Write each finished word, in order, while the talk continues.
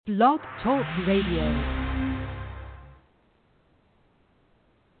Blog Talk Radio.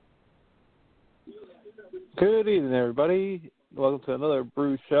 Good evening, everybody. Welcome to another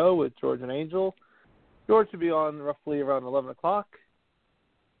Brew Show with George and Angel. George should be on roughly around 11 o'clock.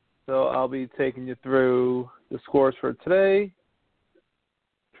 So I'll be taking you through the scores for today.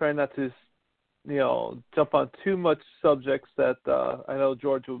 Trying not to, jump on too much subjects that I know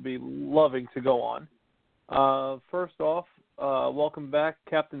George will be loving to go on. First off, welcome back,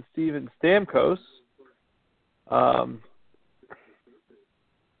 Captain Steven Stamkos.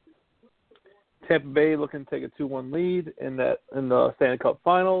 Tampa Bay looking to take a 2-1 lead in the Stanley Cup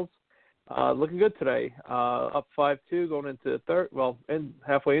Finals. Looking good today. Up 5-2 going into the third. Well,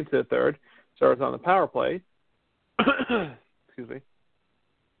 halfway into the third. Starts on the power play. Excuse me.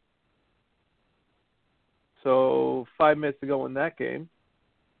 So 5 minutes to go in that game.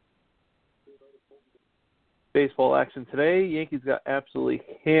 Baseball action today. Yankees got absolutely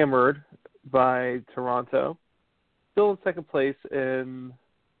hammered by Toronto. Still in second place in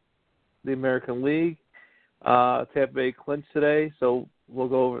the American League. Tampa Bay clinched today, so we'll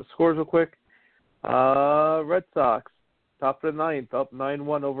go over the scores real quick. Red Sox, top of the ninth, up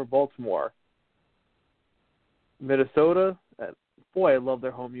 9-1 over Baltimore. Minnesota, boy, I love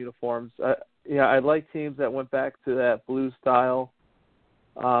their home uniforms. I like teams that went back to that blue style.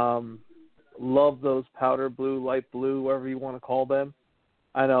 Love those powder blue, light blue, whatever you want to call them.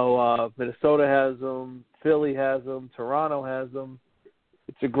 I know Minnesota has them, Philly has them, Toronto has them.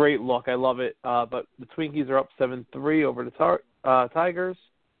 It's a great look. I love it. But the Twinkies are up 7-3 over the Tigers.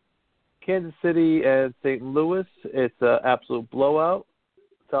 Kansas City and St. Louis, it's an absolute blowout.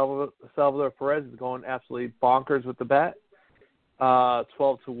 Salvador Perez is going absolutely bonkers with the bat.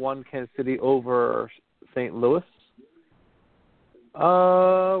 12-1 Kansas City over St. Louis.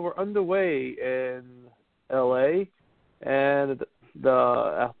 We're underway in L.A., and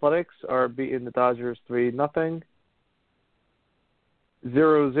the Athletics are beating the Dodgers 3-0.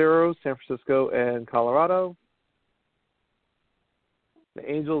 0-0 San Francisco and Colorado.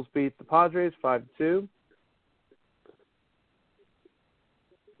 The Angels beat the Padres 5-2.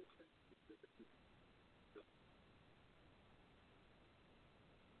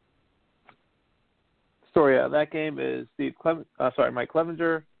 Story out of that game is Mike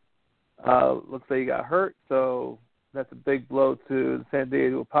Clevenger. Looks like he got hurt, so that's a big blow to the San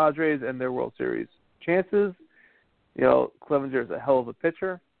Diego Padres and their World Series chances. Clevenger is a hell of a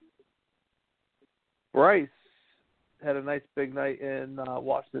pitcher. Bryce had a nice big night in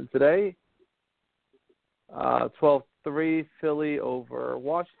Washington today. 12-3 Philly over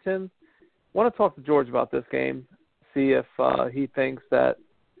Washington. Want to talk to George about this game, see if he thinks that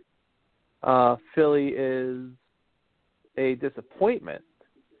Philly is a disappointment.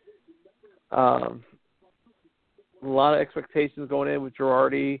 A lot of expectations going in with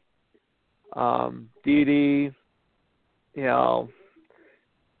Girardi, Didi, so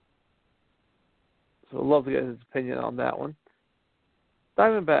I'd love to get his opinion on that one.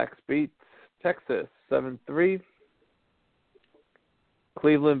 Diamondbacks beat Texas 7-3.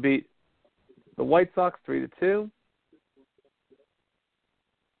 Cleveland beat the White Sox 3-2.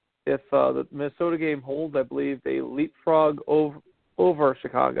 If the Minnesota game holds, I believe they leapfrog over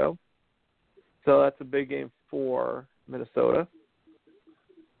Chicago. So that's a big game for Minnesota.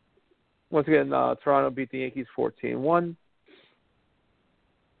 Once again, Toronto beat the Yankees 14-1.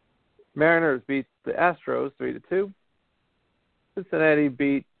 Mariners beat the Astros 3-2. Cincinnati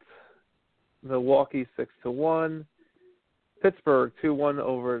beat Milwaukee 6-1. Pittsburgh 2-1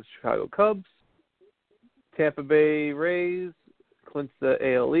 over the Chicago Cubs. Tampa Bay Rays clinched the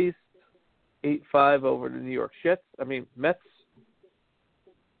AL East 8-5 over the New York Mets.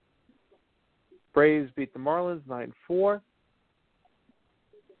 Braves beat the Marlins 9-4.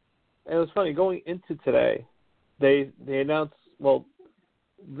 And it was funny, going into today, they announced,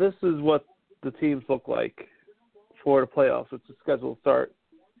 this is what the teams look like for the playoffs, which is scheduled to start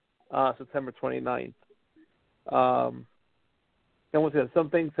September 29th. And once again, some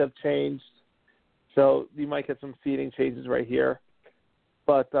things have changed, so you might get some seeding changes right here.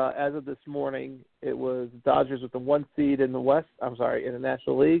 But as of this morning, it was Dodgers with the 1 seed in the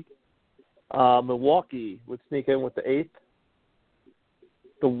National League. Milwaukee would sneak in with the 8th.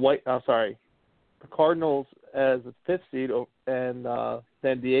 The Cardinals as the 5th seed and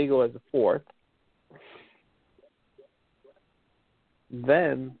San Diego as the 4th.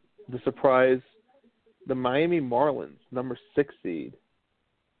 Then the surprise, the Miami Marlins, number 6 seed.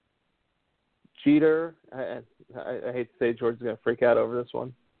 Jeter, I hate to say George is going to freak out over this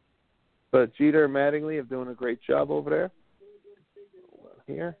one, but Jeter and Mattingly are doing a great job over there.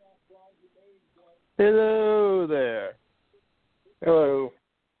 Here. Hello there. Hello.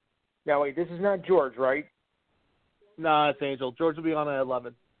 Now, wait, this is not George, right? No, it's Angel. George will be on at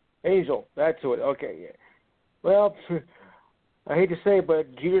 11. Angel, that's it. Okay, yeah. Well, I hate to say it,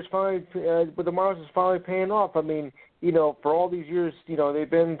 but Jeter's finally, but the Marlins is finally paying off. I mean, for all these years, they've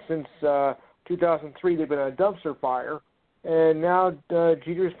been since 2003, they've been a dumpster fire, and now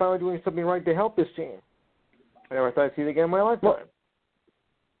Jeter's finally doing something right to help this team. I never thought I'd see it again in my lifetime.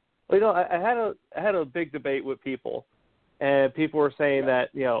 Well, I had a big debate with people, and people were saying that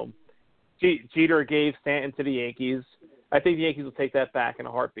Jeter gave Stanton to the Yankees. I think the Yankees will take that back in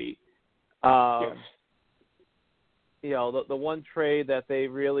a heartbeat. Yes. The one trade that they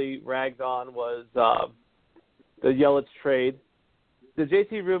really ragged on was the Yelich trade. The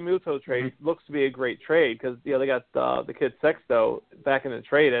JT Realmuto trade looks to be a great trade because they got the kid Sexto back in the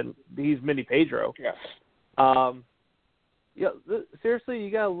trade, and he's mini Pedro. Yes. Seriously,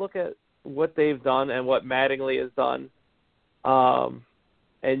 you got to look at what they've done and what Mattingly has done,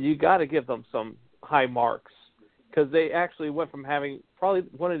 and you got to give them some high marks because they actually went from having probably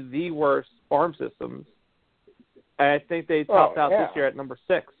one of the worst farm systems. I think they topped out this year at number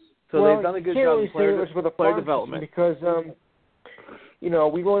 6. So they've done a good job in player development. Because, we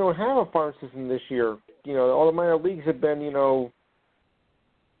really don't have a farm system this year. All the minor leagues have been, derailed.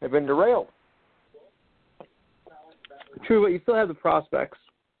 True, but you still have the prospects.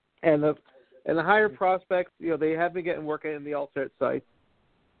 And the higher prospects, they have been getting work in the alternate sites.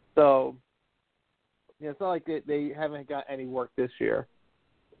 So, it's not like they haven't got any work this year.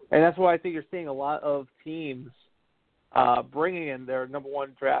 And that's why I think you're seeing a lot of teams bringing in their number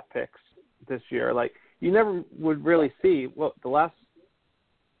 1 draft picks this year. Like, you never would really see the last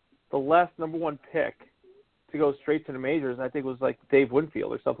number 1 pick to go straight to the majors, I think was like Dave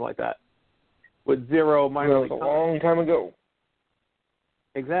Winfield or something like that, with 0 minor league. That was a long time ago.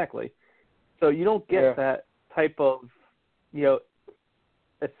 Exactly. So you don't get that type of,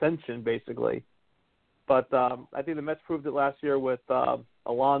 ascension, basically. But I think the Mets proved it last year with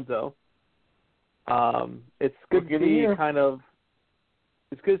Alonso. It's good to see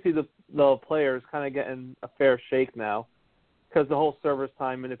it's good to see the players kind of getting a fair shake now because the whole service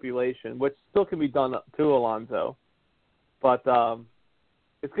time manipulation, which still can be done to Alonso, but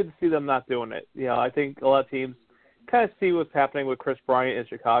it's good to see them not doing it. I think a lot of teams kind of see what's happening with Chris Bryant in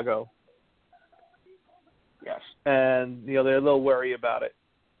Chicago. Yes. And, they're a little wary about it.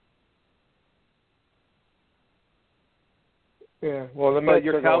 Yeah, well, the Mets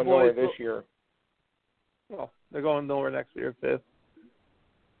are going nowhere this year. Well, they're going nowhere next year, 5th.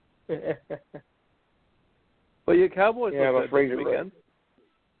 But your Cowboys looked good this weekend.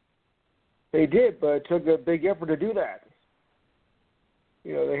 They did, but it took a big effort to do that.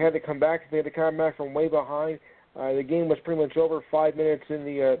 They had to come back. They had to come back from way behind. The game was pretty much over 5 minutes in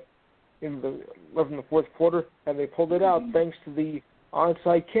the fourth quarter, and they pulled it out thanks to the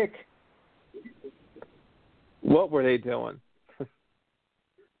onside kick. What were they doing?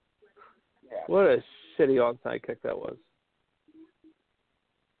 What a shitty onside kick that was.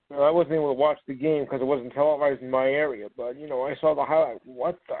 I wasn't able to watch the game because it wasn't televised in my area, but, I saw the highlight.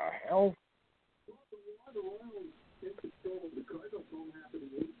 What the hell?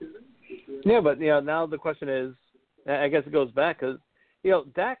 Yeah, but, now the question is, I guess it goes back because,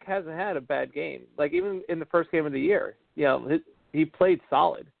 Dak hasn't had a bad game. Like, even in the first game of the year, he played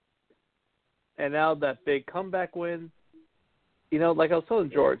solid. And now that big comeback win, like I was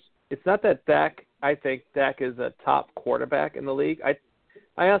telling George, it's not that I think Dak is a top quarterback in the league. I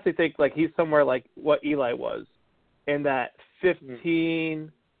honestly think, like, he's somewhere like what Eli was in that 15,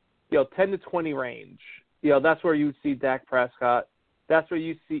 10 to 20 range. That's where you would see Dak Prescott. That's where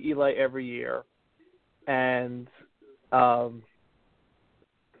you see Eli every year. And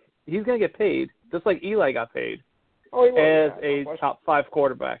he's going to get paid, just like Eli got paid as a top 5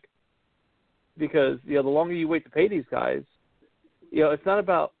 quarterback. Because, the longer you wait to pay these guys, it's not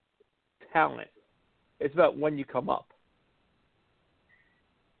about talent. It's about when you come up.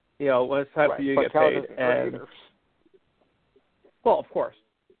 When it's time for you to get paid. And, well, of course.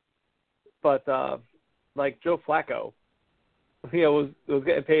 But, like Joe Flacco, was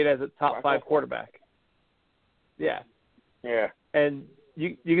getting paid as a top 5 quarterback. Yeah. Yeah. And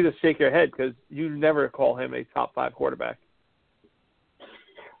you can just shake your head because you never call him a top 5 quarterback.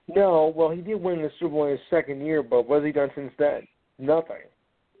 No, well, he did win the Super Bowl in his second year, but what has he done since then? Nothing.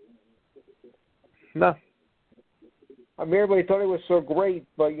 No. I mean, everybody thought he was so great,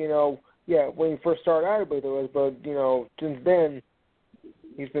 but, when he first started out, everybody thought it was, but, since then,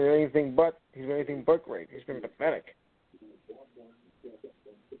 he's been anything but great. He's been pathetic.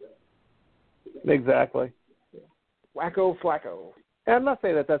 Exactly. Flacco. And I'm not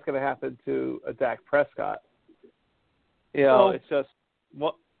saying that that's going to happen to a Dak Prescott. It's just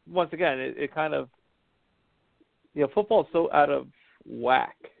once again, it kind of, football is so out of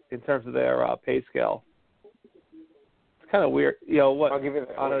whack in terms of their pay scale. It's kind of weird. What I'll give you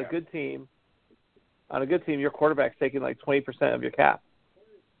that. on a good team, your quarterback's taking like 20% of your cap.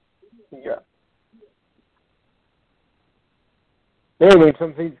 Yeah. Anyway,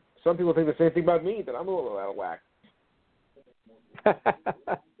 some people think the same thing about me, that I'm a little out of whack.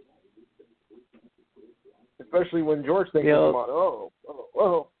 Especially when George thinks come on.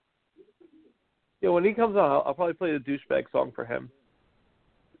 Oh. When he comes on, I'll probably play the douchebag song for him.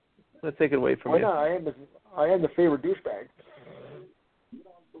 Let's take it away from you. Why not? I am the favorite douchebag.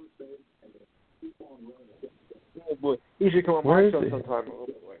 Oh boy, he should come on my show sometime.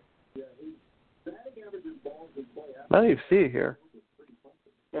 I don't even see it here.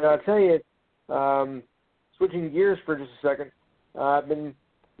 And I'll tell you, switching gears for just a second, I've been,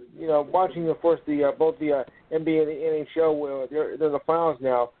 watching, of course, both the NBA and the NHL. They're in the finals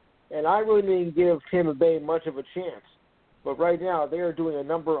now, and I really didn't give Tampa Bay much of a chance. But right now, they are doing a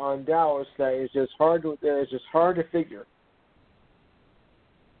number on Dallas that is just hard to figure.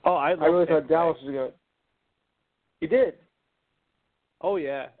 Oh, I really thought Dallas was going to. You did? Oh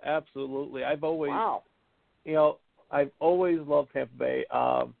yeah, absolutely. I've always loved Tampa Bay.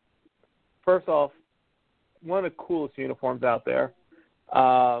 First off, one of the coolest uniforms out there.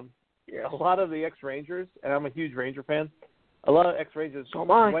 A lot of the ex-Rangers, and I'm a huge Ranger fan, a lot of ex-Rangers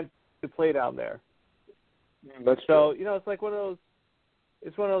went to play down there. That's so, it's like one of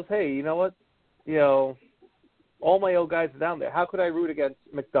those, hey, you know what? All my old guys are down there. How could I root against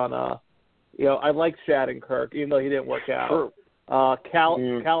McDonough? I like Shattenkirk, even though he didn't work out. True.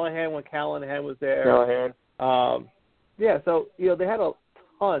 Callahan, when Callahan was there. So, they had a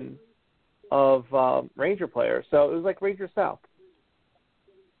ton of Ranger players. So it was like Ranger South.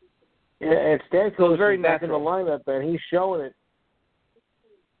 Yeah, and Stanfield was very is back natural. in the lineup, and he's showing it.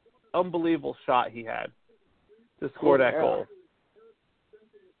 Unbelievable shot he had to score that goal.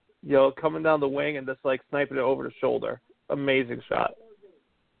 Coming down the wing and just like sniping it over the shoulder. Amazing shot.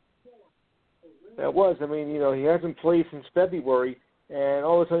 That was. I mean, he hasn't played since February, and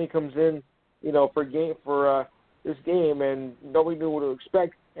all of a sudden he comes in, for this game, and nobody knew what to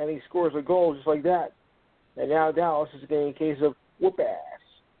expect, and he scores a goal just like that. And now Dallas is getting a case of whoop ass.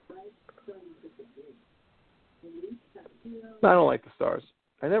 I don't like the Stars.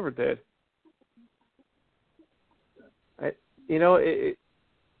 I never did. I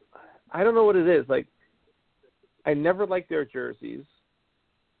don't know what it is. Like, I never liked their jerseys.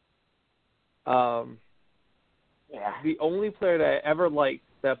 The only player that I ever liked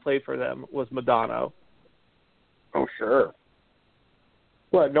that played for them was Madonna. Oh, sure.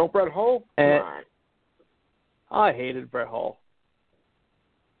 What, no Brett Hull? And I hated Brett Hull.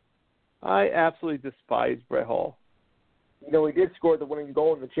 I absolutely despised Brett Hull. He did score the winning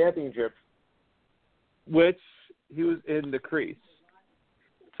goal in the championship. Which he was in the crease.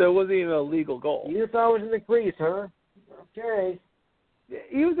 So it wasn't even a legal goal. You thought it was in the crease, huh? Okay.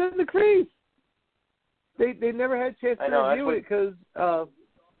 He was in the crease. They never had a chance to review it because, I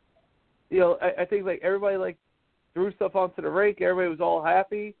think like everybody like threw stuff onto the rake. Everybody was all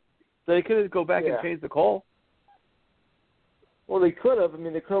happy. So they couldn't go back and change the call. Well, they could have. I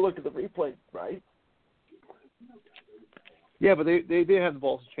mean, they could have looked at the replay, right? Yeah, but they didn't have the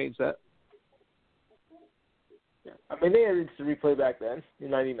balls to change that. Yeah. I mean, they had instant replay back then in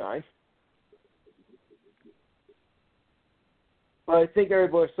 '99. But I think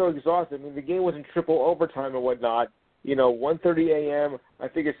everybody was so exhausted. I mean, the game was in triple overtime and whatnot. 1:30 a.m. I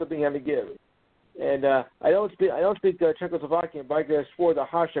figured something had to give. And I don't speak Czechoslovakian, but I could have swore the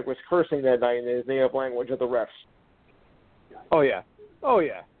Hasek was cursing that night in his native language of the refs. Oh yeah.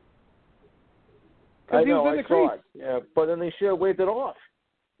 I know, I saw it. Yeah, but then they should have waved it off.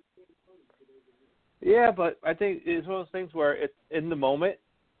 Yeah, but I think it's one of those things where it's in the moment,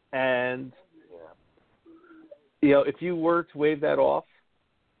 and if you were to wave that off,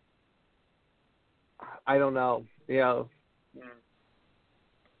 I don't know.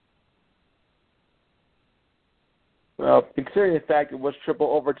 Well, considering the fact it was triple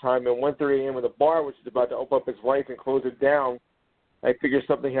overtime and 1:30 a.m. when the bar was about to open up its lights and close it down, I figured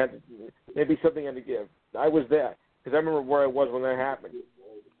something had to give. I was there because I remember where I was when that happened.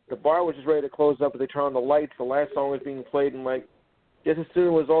 The bar was just ready to close up, but they turned on the lights. The last song was being played, and just as soon as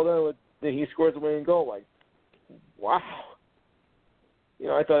it was all done, he scores the winning goal. Like, wow.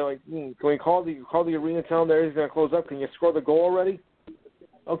 I thought, can we call the arena, tell them that everything's going to close up? Can you score the goal already?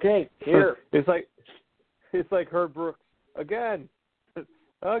 Okay, here. It's like Herb Brooks again.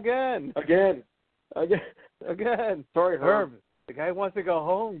 Again. Sorry, Herb. The guy wants to go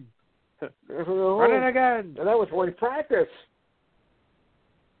home. Run it again. And that was only practice.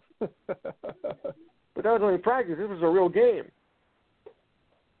 But that was only practice. This was a real game.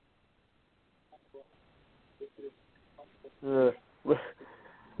 No,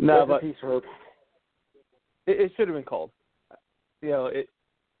 but peace, Herb. It should have been called.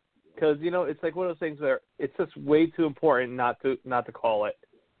 Because it's like one of those things where it's just way too important not to call it.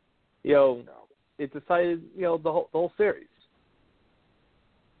 It decided the whole series.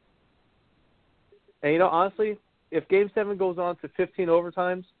 And honestly, if Game 7 goes on to 15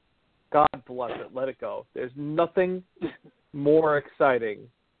 overtimes, God bless it, let it go. There's nothing more exciting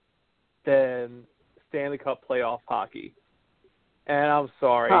than Stanley Cup playoff hockey. And I'm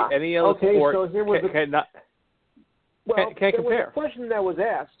sorry, any other sport so here was can't there compare. Was a question that was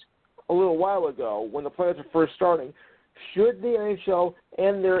asked a little while ago when the playoffs were first starting: should the NHL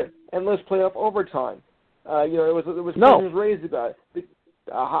end their endless playoff overtime? It was No. questions raised about it.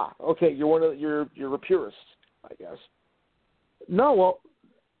 Okay, you're a purist, I guess. No, well,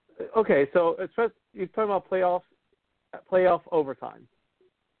 okay, so you're talking about playoff overtime.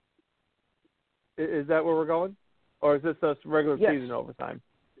 Is that where we're going? Or is this a regular season overtime?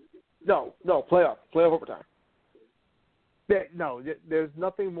 No, playoff overtime. No, there's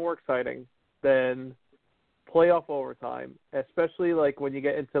nothing more exciting than playoff overtime, especially like when you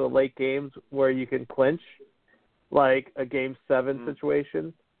get into the late games where you can clinch, like a Game 7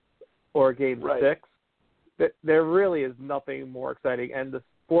 situation or a Game 6. There really is nothing more exciting, and the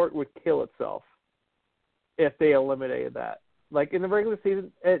sport would kill itself if they eliminated that. Like in the regular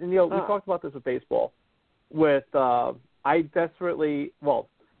season, and we talked about this with baseball. I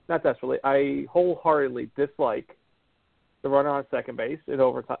wholeheartedly dislike the runner on second base in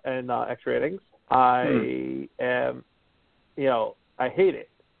overtime and extra innings. I hate it,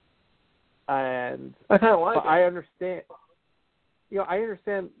 and I kind of like it. I understand. I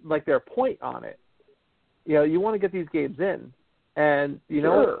understand like their point on it. You want to get these games in, and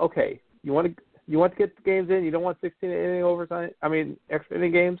okay, you want to get the games in. You don't want 16 inning overtime. I mean, extra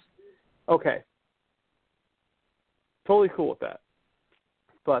inning games. Okay, totally cool with that.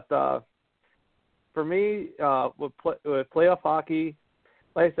 But for me, with playoff hockey,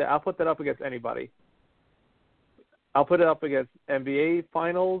 like I said, I'll put that up against anybody. I'll put it up against NBA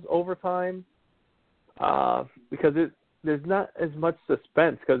Finals overtime because there's not as much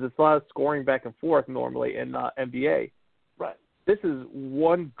suspense because it's a lot of scoring back and forth normally in NBA. Right. This is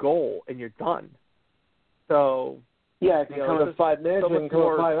one goal and you're done. So it can come in 5 minutes and come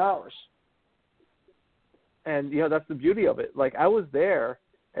in 5 hours. And that's the beauty of it. Like I was there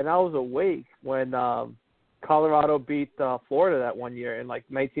and I was awake when Colorado beat Florida that one year in like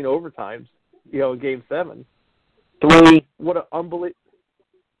 19 overtimes. In Game 7. 3. What an unbelievable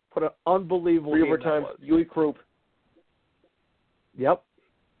 3 game overtimes. that was. Yui Krupp. Yep.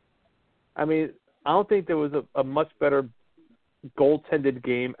 I mean, I don't think there was a much better goaltended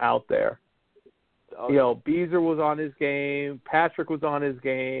game out there. Beezer was on his game. Patrick was on his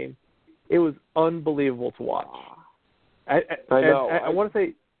game. It was unbelievable to watch. I know. I want to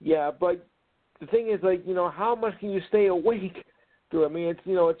say... Yeah, but the thing is, how much can you stay awake? I mean,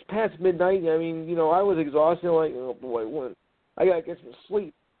 it's past midnight. I mean, I was exhausted. Oh, boy, I got to get some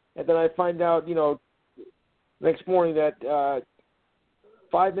sleep. And then I find out, next morning that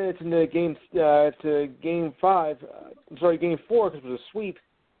 5 minutes into Game 4, because it was a sweep,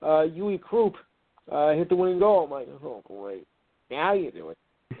 Yui Krupp hit the winning goal. I'm like, oh, great. Now you do it.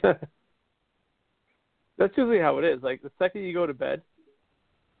 That's usually how it is. Like, the second you go to bed,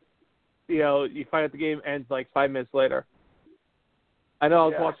 you find out the game ends like 5 minutes later. I know I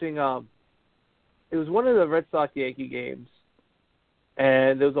was watching, it was one of the Red Sox-Yankee games,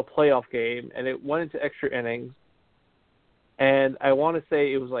 and there was a playoff game, and it went into extra innings. And I want to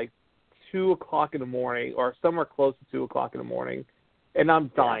say it was like 2 o'clock in the morning or somewhere close to 2 o'clock in the morning, and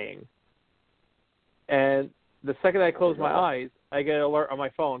I'm dying. And the second I close my eyes, I get an alert on my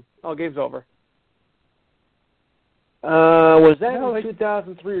phone. Oh, game's over. Was that in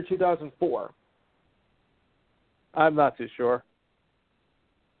 2003 or 2004? I'm not too sure.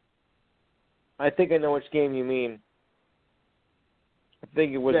 I think I know which game you mean. I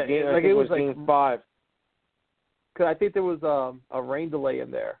think it was Game 5. Because I think there was a rain delay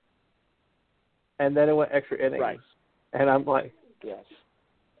in there. And then it went extra innings. Right. And I'm like... Yes.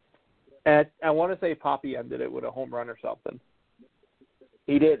 And I want to say Poppy ended it with a home run or something.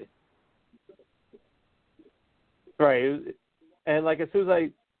 He did. Right. And like as soon as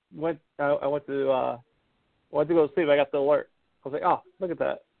I went to go to sleep, I got the alert. I was like, oh, look at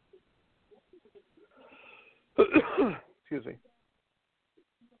that. Excuse me.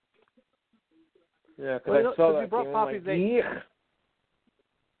 Yeah, because I saw that. Brought Poppy's name.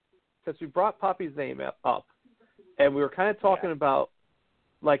 Because we brought Poppy's name up, and we were kind of talking about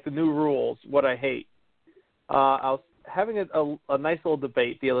like the new rules, what I hate. I was having a nice little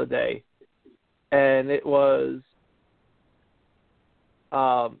debate the other day, and it was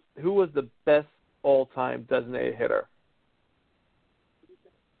who was the best all-time designated hitter.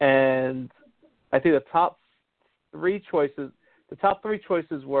 And I think the top three choices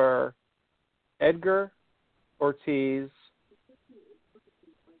were Edgar, Ortiz,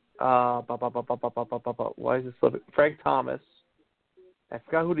 why is this slipping? Frank Thomas. I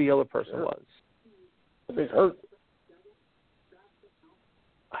forgot who the other person was. He's hurt.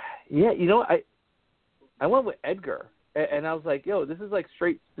 Yeah, I went with Edgar, and I was like, yo, this is like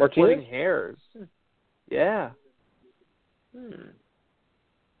straight Martinez? splitting hairs. Yeah.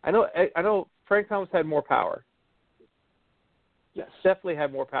 I know Frank Thomas had more power. Yes. Definitely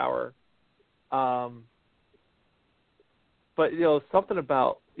had more power. But something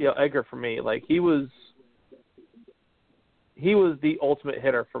about Edgar for me, like he was the ultimate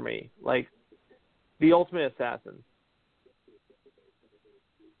hitter for me, like the ultimate assassin.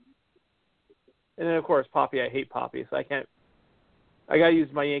 And then of course Poppy, I hate Poppy, so I gotta use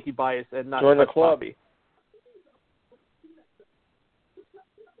my Yankee bias and not join the touch club. Poppy.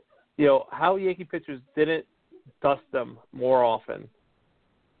 How Yankee pitchers didn't dust them more often.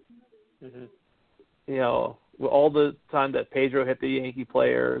 Mm-hmm. All the time that Pedro hit the Yankee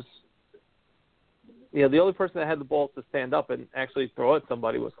players. The only person that had the balls to stand up and actually throw at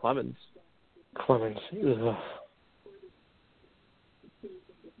somebody was Clemens. Clemens. Ugh.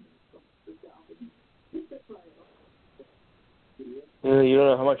 You don't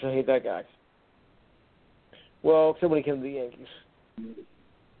know how much I hate that guy. Well, except when he came to the Yankees.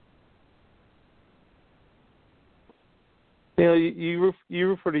 You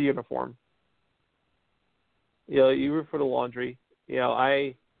root for the uniform. You root for the laundry.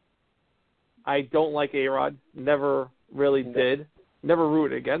 I don't like A-Rod. Never really did. Never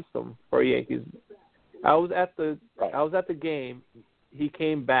rooted against him for Yankees. I was at the game. He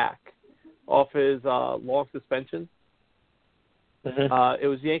came back off his long suspension. Mm-hmm. It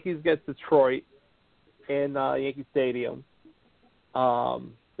was Yankees against Detroit in Yankee Stadium. It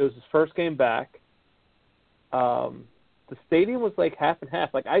was his first game back. The stadium was like half and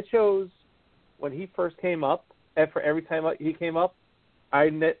half. Like I chose when he first came up, and for every time he came up, I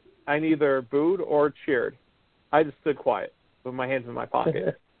neither booed or cheered. I just stood quiet with my hands in my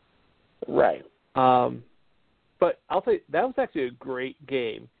pocket. Right. But I'll tell you, that was actually a great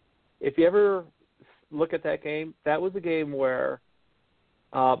game. If you ever look at that game, that was a game where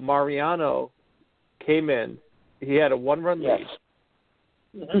Mariano came in. He had a 1-run lead.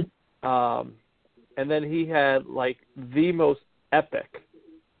 Yes. Mm-hmm. And then he had like the most epic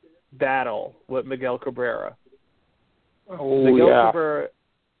battle with Miguel Cabrera. Miguel Cabrera,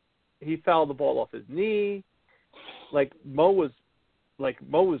 he fouled the ball off his knee. Like Mo was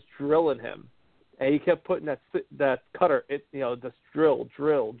drilling him, and he kept putting that cutter, just drill,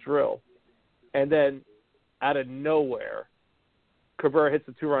 and then out of nowhere, Cabrera hits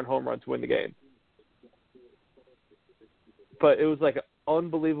a 2-run home run to win the game. But it was like an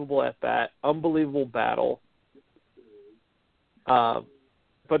unbelievable at-bat, unbelievable battle. But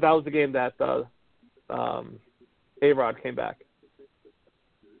that was the game that A-Rod came back.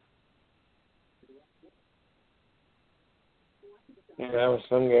 Yeah, that was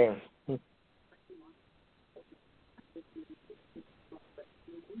some game.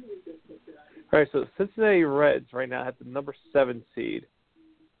 All right, so Cincinnati Reds right now have the number 7 seed,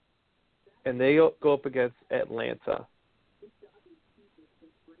 and they go up against Atlanta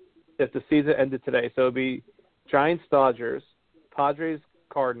if the season ended today. So it would be Giants, Dodgers, Padres,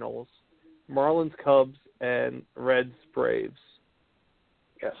 Cardinals, Marlins, Cubs, and Reds, Braves.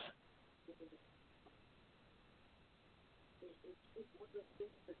 Yes.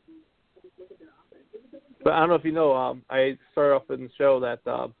 But I don't know if you know, I started off in the show that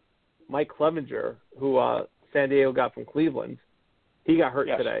Mike Clevenger, who San Diego got from Cleveland, he got hurt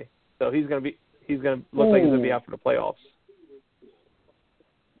today. So he's gonna look like he's gonna be out for the playoffs.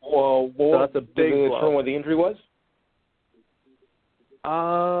 Well, so that's a big blow. Determine what the injury was?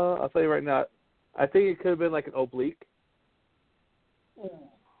 I'll tell you right now. I think it could have been like an oblique.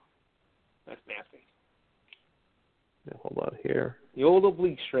 That's nasty. Yeah, hold on here. The old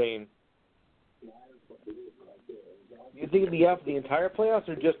oblique strain. You think it'd be out for the entire playoffs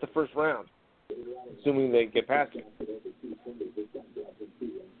or just the first round? Assuming they get past it.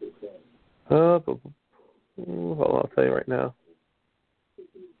 Hold on, I'll tell you right now.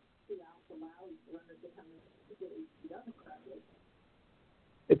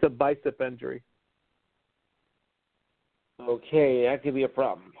 It's a bicep injury. Okay, that could be a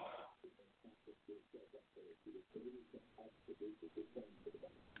problem.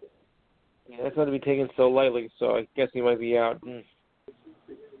 that's not to be taken so lightly. So I guess he might be out.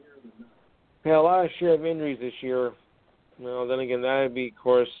 Yeah, a lot of share of injuries this year. Well, then again, that would be, of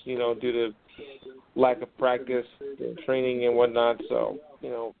course, due to lack of practice, training, and whatnot. So,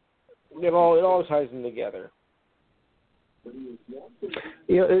 it all ties in together.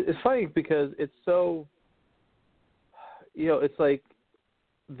 It's funny because it's so, it's like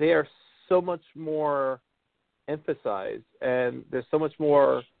they are so much more emphasized, and there's so much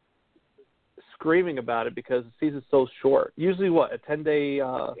more screaming about it because the season's so short. Usually, a 10-day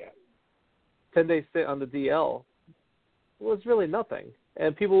 10-day stint on the DL was really nothing,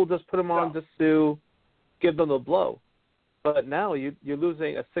 and people will just put them on just to give them the blow. But now you're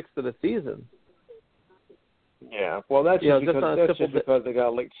losing a sixth of the season. Yeah, well, that's just because they got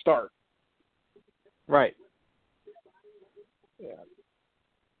a late start. Right. Yeah.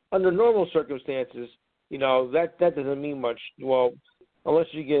 Under normal circumstances, that doesn't mean much. Well, unless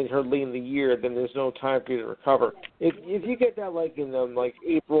you get hurt late in the year, then there's no time for you to recover. If you get that in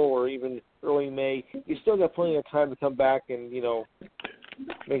April or even early May, you still got plenty of time to come back and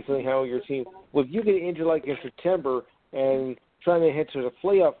make something happen with your team. Well, if you get injured in September and trying to hit to the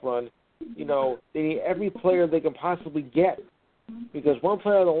playoff run, they need every player they can possibly get because one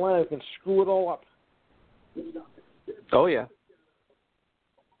player on the line can screw it all up. Oh yeah.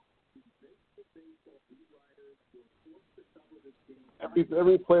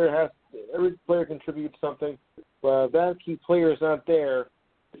 Every player contributes something, but if that key player is not there,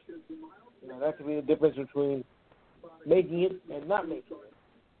 that could be the difference between making it and not making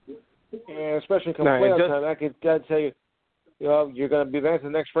it. And especially come playoff time, I'd tell you, you're going to be advanced to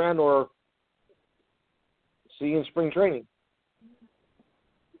the next round or see you in spring training.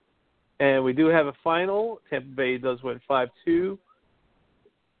 And we do have a final. Tampa Bay does win 5-2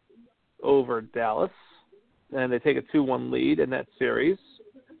 over Dallas. And they take a 2-1 lead in that series.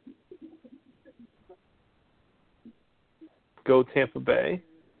 Go Tampa Bay.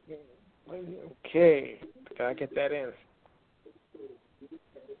 Okay. Gotta get that in.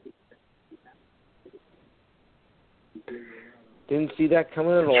 Didn't see that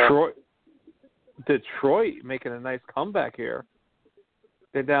coming at all. Detroit making a nice comeback here.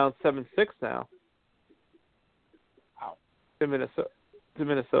 They're down 7-6 now. Wow. To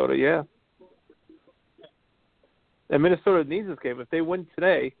Minnesota, yeah. And Minnesota needs this game. If they win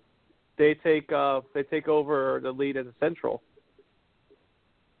today, they take over the lead in the Central.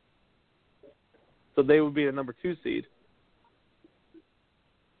 So they would be the number 2 seed.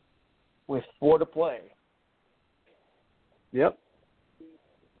 With 4 to play. Yep.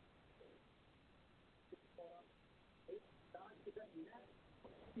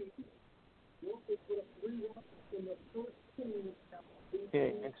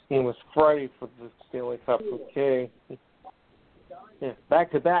 Okay, next game was Friday for the Stanley Cup. Okay. Yeah,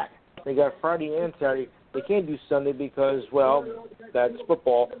 back to back. They got Friday and Saturday. They can't do Sunday because, well, that's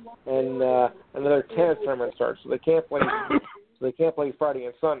football, and another tennis tournament starts, so they can't play. Friday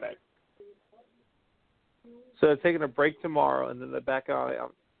and Sunday. So they're taking a break tomorrow, and then they're back on.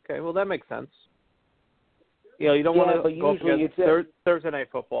 Okay, well that makes sense. You don't want to go against Thursday night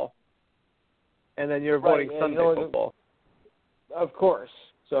football, and then you're avoiding Sunday football. Of course.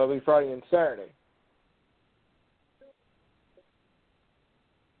 So it'll be Friday and Saturday.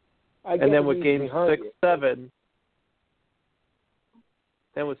 And then with games 6, 7,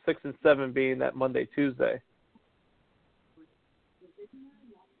 then with 6 and 7 being that Monday, Tuesday.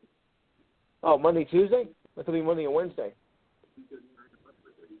 Oh, Monday, Tuesday? That could be Monday and Wednesday.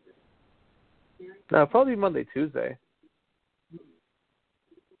 No, probably Monday, Tuesday.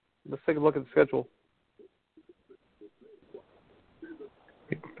 Let's take a look at the schedule.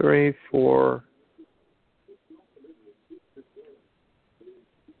 3, 4.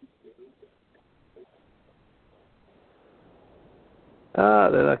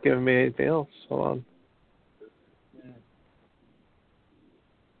 They're not giving me anything else. Hold on.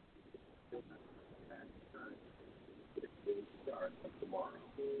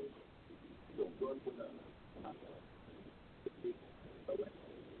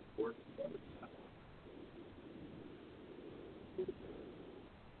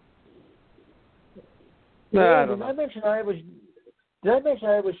 I don't know. Did I mention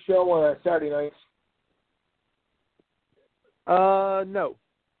I have a show on Saturday nights? No.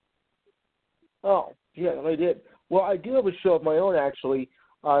 Oh, yeah, I did. Well, I do have a show of my own, actually.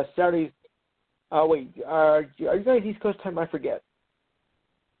 Saturdays. Wait, are you guys East Coast time? I forget.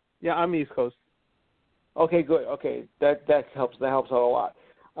 Yeah, I'm East Coast. Okay, good. Okay, that helps. That helps out a lot.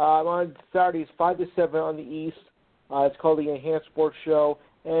 On Saturdays, 5 to 7 on the East. It's called the Enhanced Sports Show,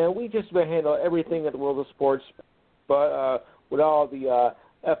 and we just handle everything in the world of sports, but with all the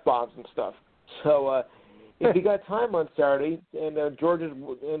F-bombs and stuff. So if you got time on Saturday, and George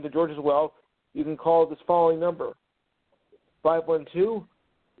as well, you can call this following number: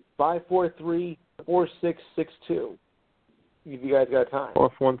 512-543-4662. If you guys got time.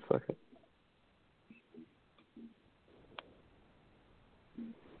 Off 1 second.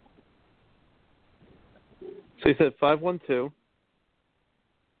 So you said 512.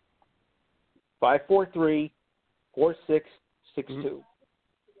 543-4662.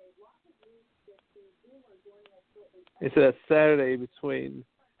 You said that's Saturday between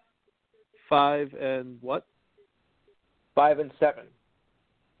 5 and what? 5 and 7.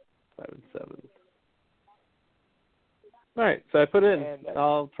 5 and 7. All right, so I put in. And,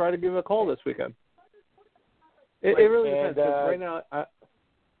 I'll try to give a call this weekend. It really depends. 'Cause right now,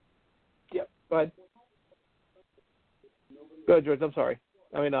 Yep. Go ahead. Go ahead, George. I'm sorry.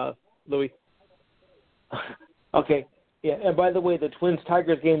 I mean, Louis. Okay. Yeah, and by the way, the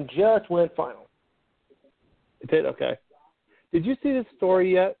Twins-Tigers game just went final. It did? Okay. Did you see this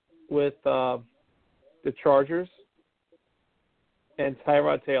story yet with the Chargers and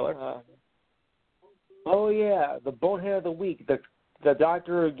Tyrod Taylor? Oh, yeah, the bonehead of the week. The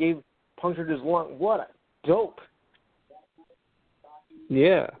doctor punctured his lung. What a dope.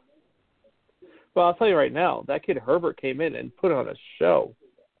 Yeah. Well, I'll tell you right now, that kid Herbert came in and put on a show.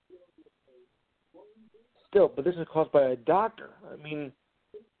 Still, but this is caused by a doctor. I mean,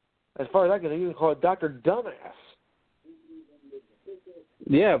 as far as I can, you can call a doctor dumbass.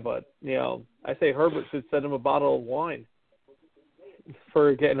 Yeah, but, I say Herbert should send him a bottle of wine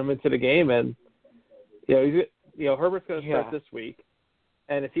for getting him into the game. And, Herbert's going to start this week.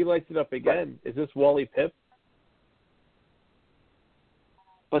 And if he lights it up again, is this Wally Pipp?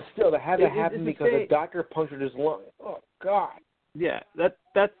 But still, that had to happen because a doctor punctured his lung. Oh, God. Yeah,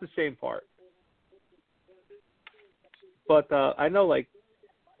 that's the shame part. But I know,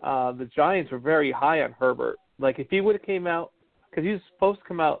 the Giants were very high on Herbert. Like, if he would have came out, because he was supposed to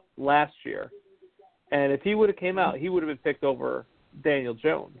come out last year, and if he would have came out, he would have been picked over Daniel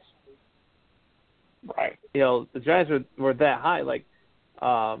Jones. Right. The Giants were that high. Like,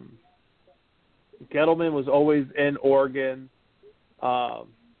 Gettleman was always in Oregon.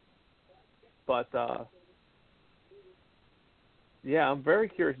 But I'm very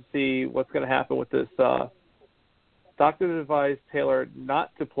curious to see what's going to happen with this. Doctor advised Taylor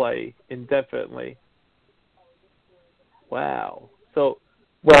not to play indefinitely. Wow. So,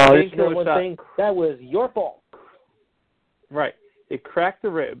 there's no one thing. That was your fault. Right. It cracked the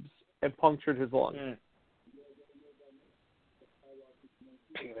ribs and punctured his lung.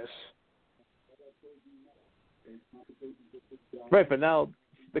 Penis. Right, but now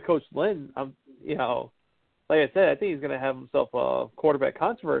the coach Lynn, like I said, I think he's going to have himself a quarterback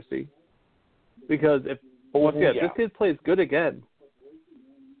controversy because if this kid plays good again,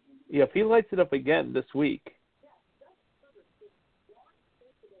 if he lights it up again this week,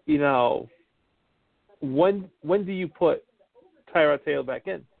 when do you put Tyrod Taylor back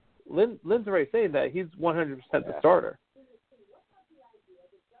in? Lynn's already saying that he's 100% the starter.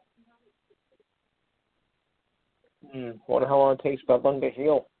 Wonder how long it takes for that lung to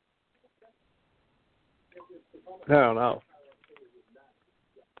heal. I don't know.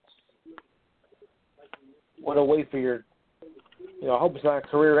 What a way for your, I hope it's not a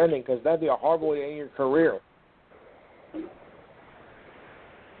career ending because that'd be a horrible way to end your career.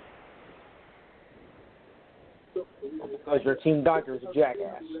 Because your team doctor is a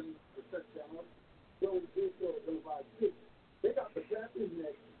jackass.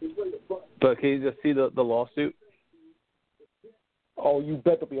 But can you just see the lawsuit? Oh, you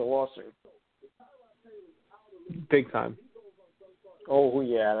bet there'll be a lawsuit. Big time. Oh,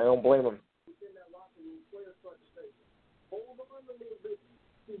 yeah, I don't blame him.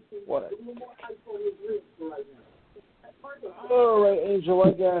 What? All right, Angel,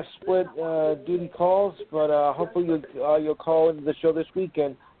 I got split duty calls, but hopefully you'll call into the show this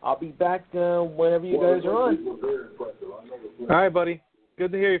weekend. I'll be back whenever you guys are on. All right, buddy.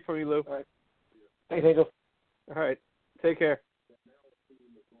 Good to hear you from you, Lou. All right. Thanks, Angel. All right. Take care.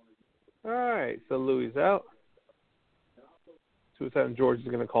 All right. So Louis out. Suicide George is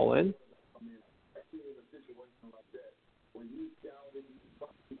going to call in.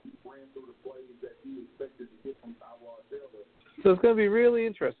 So it's going to be really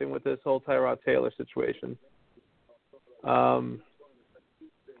interesting with this whole Tyrod Taylor situation.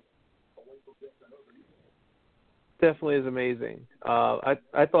 Definitely is amazing.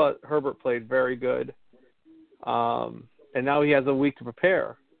 I thought Herbert played very good, and now he has a week to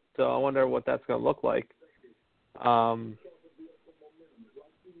prepare. So I wonder what that's going to look like.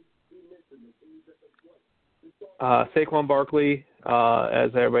 Saquon Barkley,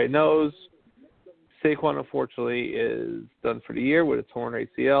 as everybody knows, Saquon, unfortunately, is done for the year with a torn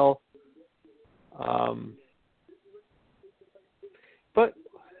ACL. But,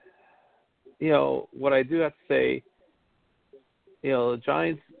 what I do have to say, the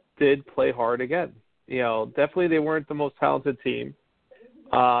Giants did play hard again. Definitely they weren't the most talented team.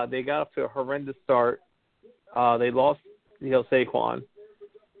 They got off to a horrendous start. They lost, Saquon.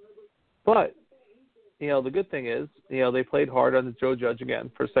 But, the good thing is, they played hard under Joe Judge again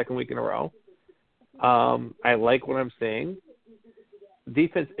for a second week in a row. I like what I'm seeing.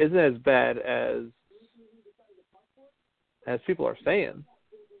 Defense isn't as bad as people are saying.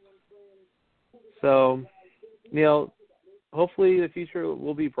 So, hopefully the future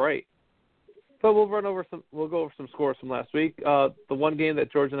will be bright. But we'll go over some scores from last week. The one game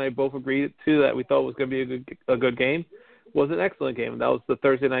that George and I both agreed to that we thought was going to be a good game was an excellent game. That was the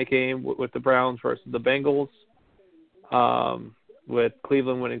Thursday night game with the Browns versus the Bengals, with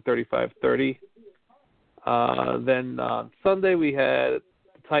Cleveland winning 35-30. Then Sunday we had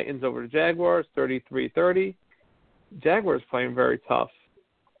the Titans over the Jaguars, 33-30. Jaguars playing very tough.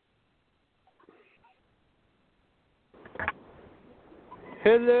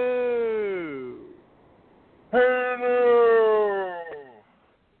 Hello.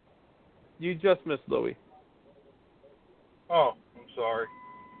 You just missed Louie. Oh, I'm sorry.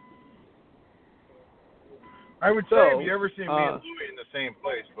 I would say, have you ever seen me and Louie in the same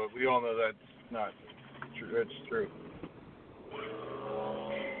place? But we all know that's not true. That's true.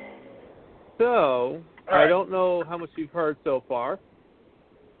 So, right. I don't know how much you've heard so far.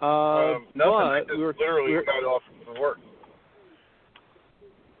 Nothing. I just literally got off from work.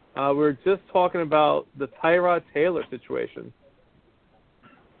 We're just talking about the Tyrod Taylor situation.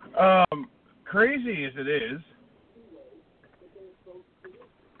 Crazy as it is,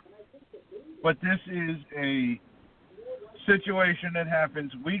 but this is a situation that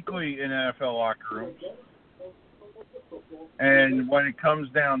happens weekly in NFL locker rooms. And when it comes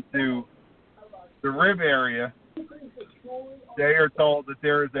down to the rib area, they are told that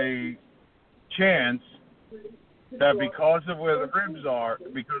there is a chance that because of where the ribs are,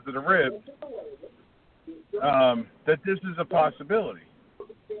 because of the ribs, that this is a possibility.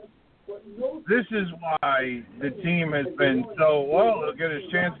 This is why the team has been so, well, he'll get his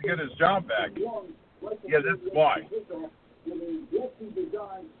chance to get his job back. Yeah, that's why.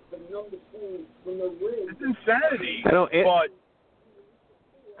 It's insanity, but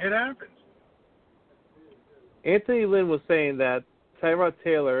it happens. Anthony Lynn was saying that Tyrod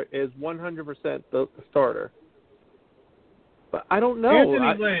Taylor is 100% the starter. But I don't know.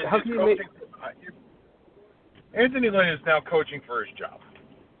 Anthony Lynn is now coaching for his job.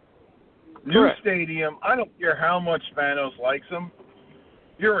 New Correct. stadium. I don't care how much Spanos likes him.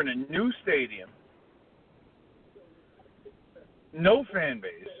 You're in a new stadium. No fan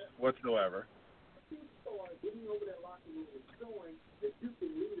base whatsoever.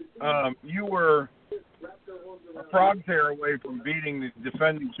 You were a frog tear away from beating the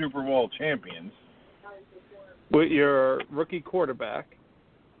defending Super Bowl champions. With your rookie quarterback,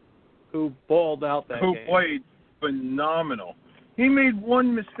 who balled out that game. Who played phenomenal. He made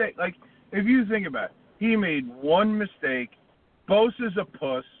one mistake. Like, if you think about it, he made one mistake. Bosa's a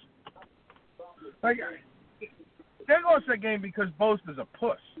puss. Like, they lost that game because Bosa's a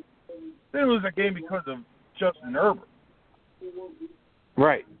puss. They didn't lose that game because of Justin Herbert.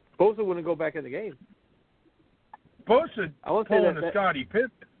 Right. Bosa wouldn't go back in the game. Bosa pulling the Scottie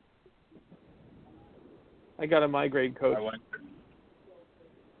Pippen. I got a migraine, Coach.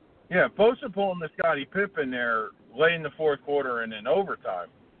 Yeah, Bosa pulling the Scottie Pippen there late in the fourth quarter and in overtime.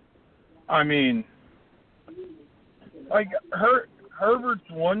 I mean, like, Herbert's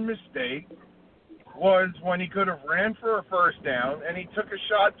one mistake was when he could have ran for a first down and he took a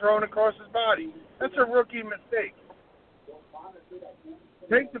shot thrown across his body. That's a rookie mistake.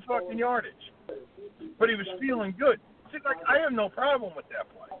 Take the fucking yardage. But he was feeling good. See, like, I have no problem with that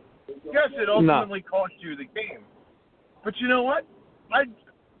play. Yes, it ultimately cost you the game. But you know what?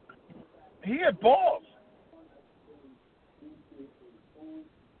 He had balls.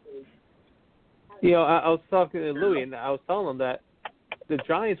 I was talking to Louie, and I was telling him that the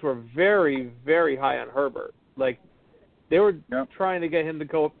Giants were very, very high on Herbert. Like, they were trying to get him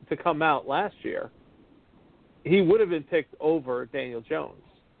to come out last year. He would have been picked over Daniel Jones.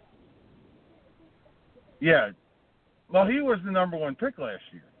 Yeah. Well, he was the number one pick last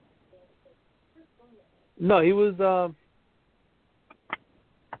year. No, he was.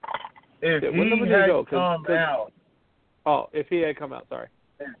 If he had come out. Oh, if he had come out, sorry.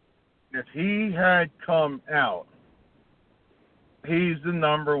 If he had come out, he's the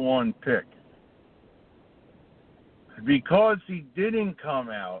number one pick. Because he didn't come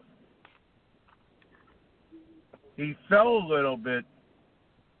out, He fell a little bit,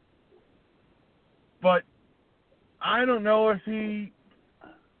 but I don't know if he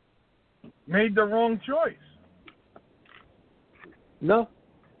made the wrong choice. No.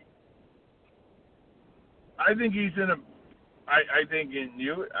 I think he's in a. I think he's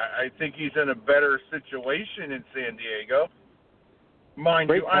in a better situation in San Diego. Mind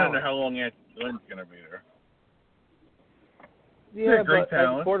Great you, talent. I don't know how long Anthony Lynn's going to be there. Yeah, great but as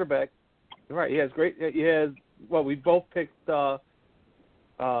talent. a quarterback, right? He has great. He has. Well, we both picked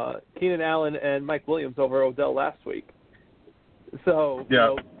Keenan Allen and Mike Williams over Odell last week. So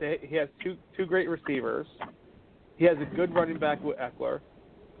Yeah. He has two great receivers. He has a good running back with Eckler,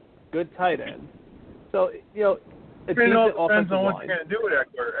 good tight end. So a decent It all offensive depends on what line. you're going to do with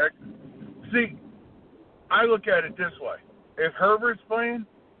Eckler. See, I look at it this way: if Herbert's playing,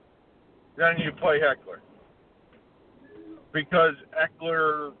 then you play Eckler because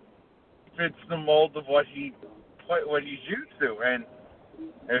Eckler fits the mold of what he's used to, and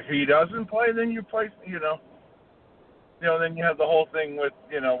if he doesn't play, then you play. Then you have the whole thing with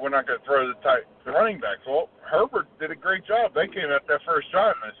we're not going to throw the running backs. Well, Herbert did a great job. They came out that first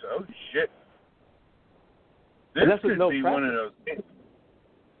drive, and I said, "Oh shit, this could be one of those games."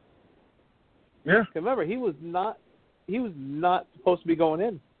 Yeah. Remember, he was not supposed to be going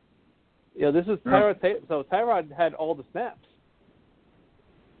in. This is Tyrod. So Tyrod had all the snaps.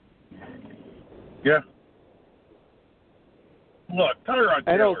 Yeah. Look, Tyrod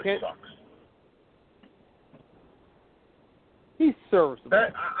Taylor sucks. He's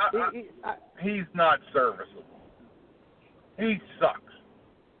serviceable. He's not serviceable. He sucks.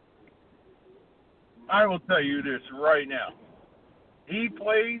 I will tell you this right now. He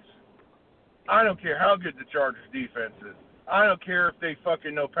plays. I don't care how good the Chargers defense is. I don't care if they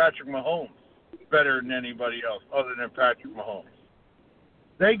fucking know Patrick Mahomes better than anybody else other than Patrick Mahomes.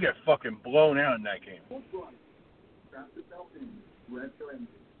 They get fucking blown out in that game.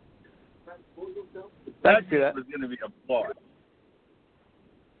 That game was going to be a blowout.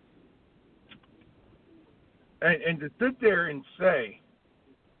 And to sit there and say,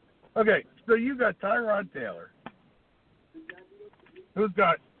 okay, so you got Tyrod Taylor, who's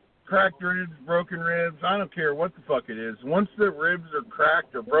got cracked ribs, broken ribs, I don't care what the fuck it is. Once the ribs are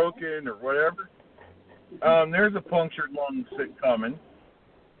cracked or broken or whatever, there's a punctured lung coming.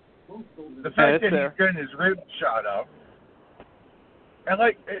 The fact that he's getting his ribs shot up. And,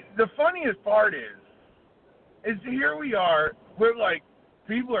 the funniest part is here we are, we're like,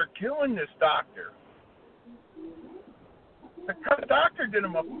 people are killing this doctor. The doctor did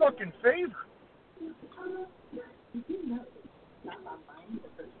him a fucking favor.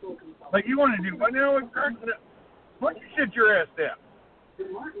 You want to do what now? Why don't you sit your ass down?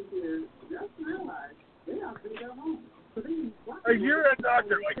 If you're a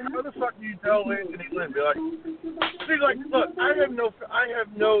doctor, how the fuck do you tell Anthony Lynn? Be look, I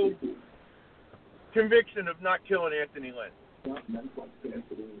have no conviction of not killing Anthony Lynn.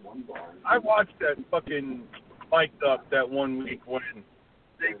 I watched that fucking mic'd up that 1 week when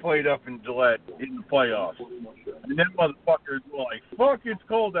they played up in Gillette in the playoffs. And them motherfuckers were like, fuck, it's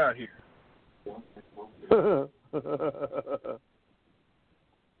cold out here.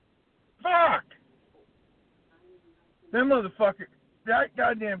 Fuck! Them motherfuckers, that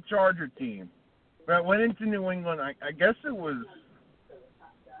goddamn Charger team that went into New England, I guess it was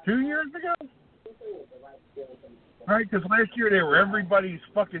 2 years ago? Right, because last year they were everybody's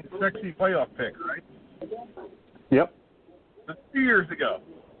fucking sexy playoff pick, right? Yep. 2 years ago.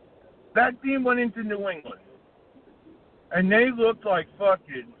 That team went into New England, and they looked like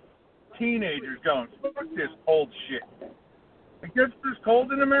fucking teenagers going, fuck this cold shit. It gets this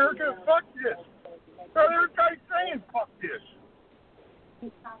cold in America? Fuck this. So there's guys saying, fuck this.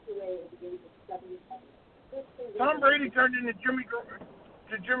 Tom Brady turned into Jimmy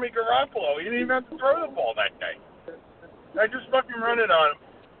Garoppolo. He didn't even have to throw the ball that day. I just fucking run it on him.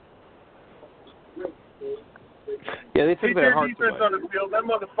 Yeah, they took their hearts defense away. on the field. Them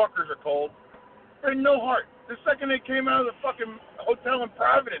motherfuckers are cold. They had no heart. The second they came out of the fucking hotel in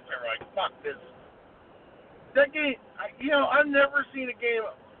Providence, they were like, fuck this. That game, I've never seen a game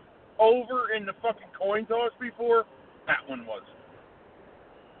over in the fucking coin toss before. That one was.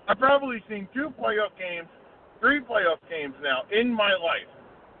 I've probably seen 2 playoff games, 3 playoff games now in my life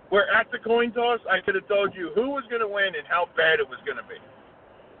where at the coin toss I could have told you who was going to win and how bad it was going to be.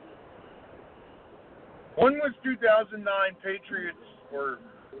 One was 2009 Patriots, or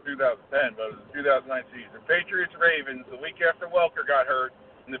 2010, but it was the 2009 season. Patriots-Ravens the week after Welker got hurt,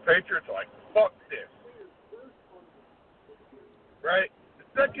 and the Patriots are like, fuck this. Right? The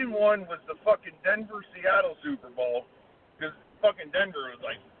second one was the fucking Denver-Seattle Super Bowl, because fucking Denver was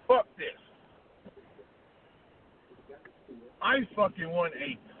like, fuck this. I fucking won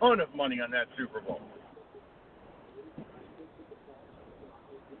a ton of money on that Super Bowl.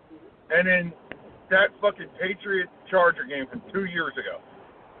 And then that fucking Patriot-Charger game from 2 years ago.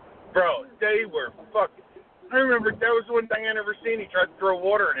 Bro, they were fucking... I remember that was the one Diana Versini tried to throw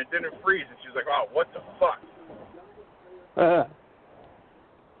water and it didn't freeze. And she was like, oh, what the fuck?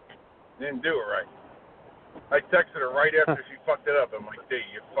 Didn't do it right. I texted her right after she fucked it up. I'm like, hey,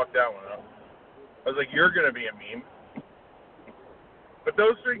 you fucked that one up. I was like, you're going to be a meme. But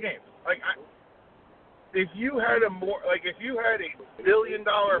those three games, like, if you had a $1 billion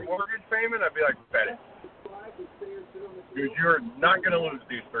mortgage payment, I'd be like, bet it. Because you're not going to lose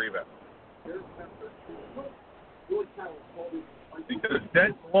these three bets. Because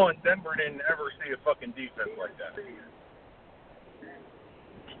Denver didn't ever see a fucking defense like that.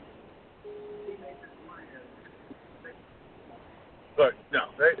 But no,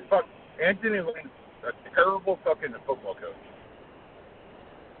 Anthony Lynn's a terrible fucking football coach.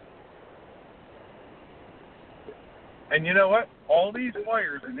 And you know what? All these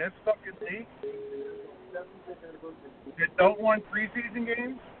players in this fucking league that don't want preseason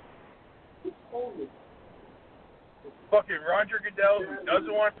games, fucking Roger Goodell, who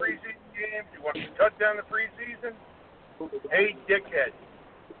doesn't want preseason games, who wants to cut down the preseason, hey, dickhead,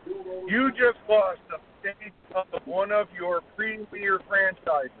 you just lost the face of one of your premier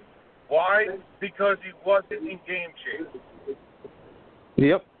franchises. Why? Because he wasn't in game shape.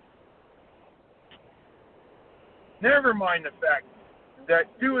 Yep. Never mind the fact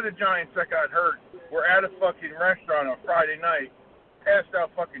that two of the Giants that got hurt were at a fucking restaurant on Friday night, passed out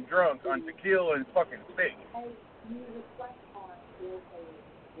fucking drunk on tequila and fucking steak.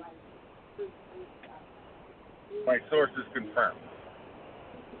 My sources confirm.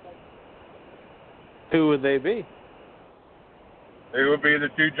 Who would they be? They would be the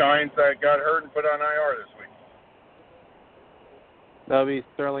two Giants that got hurt and put on IR this week. That would be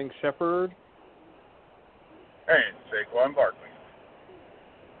Sterling Shepard. And Saquon Barkley.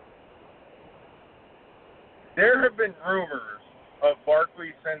 There have been rumors of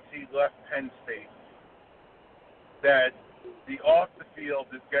Barkley since he left Penn State that the off the field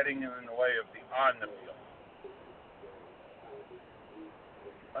is getting in the way of the on the field.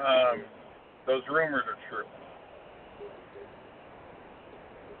 Those rumors are true.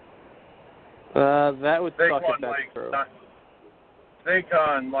 That would suck if that's true.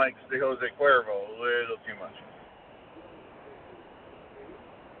 Saquon likes the Jose Cuervo a little too much.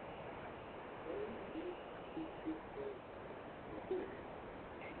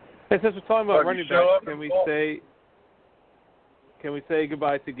 Hey, since we're talking about running backs, can we say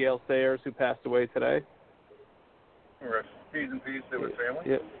goodbye to Gale Sayers, who passed away today? Peace and peace to his family.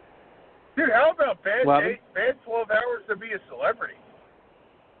 Yeah. Dude, how about bad 12 hours to be a celebrity?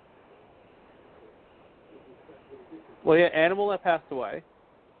 Well, yeah, Animal that passed away.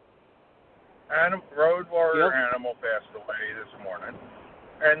 Road Warrior Animal passed away this morning.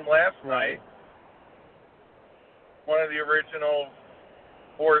 And last night, one of the original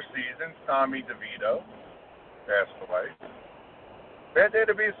Four Seasons, Tommy DeVito, passed away. Bad day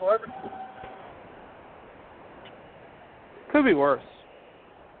to be a celebrity. Could be worse.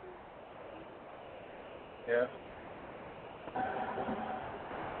 Yeah.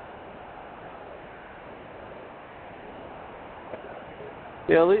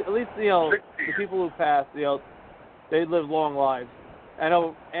 Yeah, at least the people who passed, they live long lives. I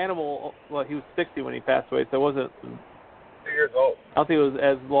know Animal, well, he was 60 when he passed away, so it wasn't. 2 years old. I don't think it was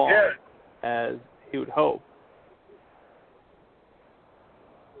as long as he would hope.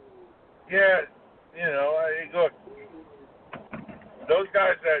 Yeah, look, those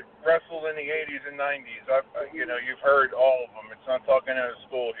guys that wrestled in the 80s and 90s, you've heard all of them. It's not talking out of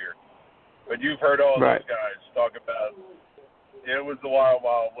school here. But you've heard all those guys talk about it was the Wild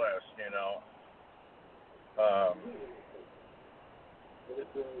Wild West,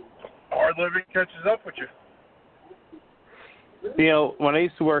 Hard living catches up with you. When I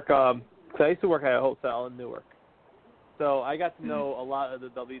used to work, I used to work at a hotel in Newark. So I got to know a lot of the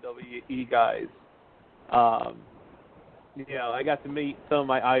WWE guys. I got to meet some of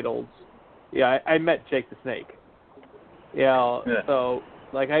my idols. Yeah, I met Jake the Snake. So,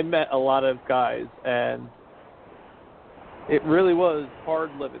 I met a lot of guys, and it really was hard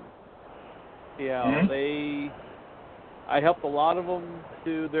living. I helped a lot of them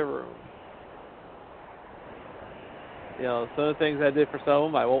to their room. Some of the things I did for some of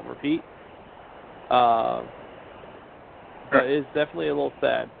them I won't repeat. But it's definitely a little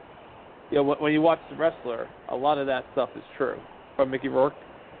sad. When you watch The Wrestler, a lot of that stuff is true. From Mickey Rourke.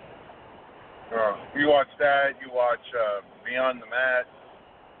 You watch that. You watch Beyond the Mat.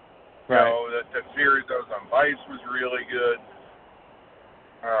 Right. the series that was on Vice was really good.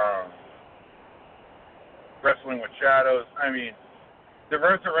 Wrestling with Shadows. I mean, the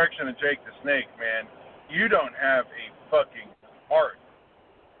resurrection of Jake the Snake, man. You don't have a fucking heart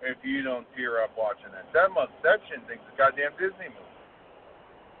if you don't tear up watching that. That shit thinks it's a goddamn Disney movie.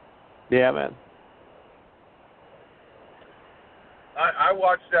 Yeah, man. I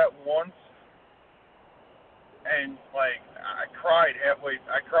watched that once, and like I cried halfway.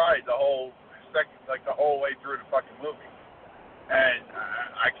 I cried the whole way through the fucking movie, and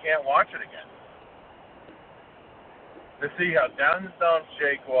I can't watch it again. To see how down the dumps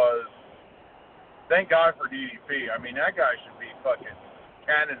Jake was. Thank God for DDP. I mean, that guy should be fucking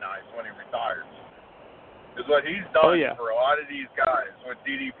canonized when he retires. Because what he's done for a lot of these guys with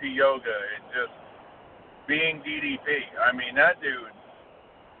DDP yoga and just being DDP. I mean, that dude,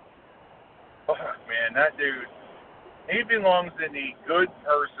 he belongs in the good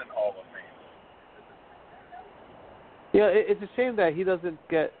person Hall of Fame. Yeah, it's a shame that he doesn't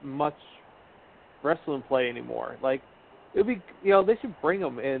get much wrestling play anymore. Like, it'd be, they should bring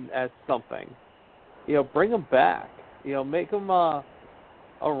him in as something. Bring him back. Make him a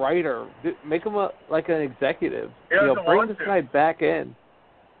writer. Make him like an executive. Bring this guy back in.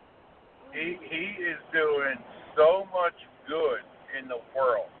 He is doing so much good in the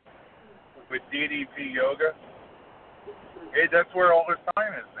world with DDP yoga. That's where all his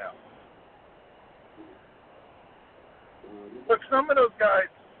time is now. Look, some of those guys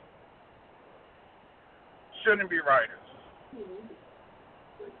shouldn't be writers.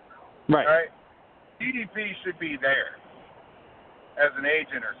 Right? DDP should be there as an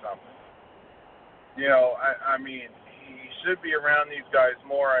agent or something. I mean, he should be around these guys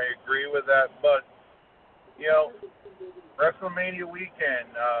more. I agree with that. But, WrestleMania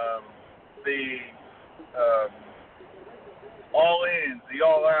weekend, the All-Ins, the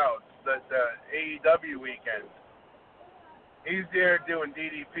All-Outs, the AEW weekend, he's there doing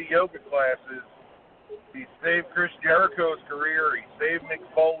DDP yoga classes. He saved Chris Jericho's career. He saved Mick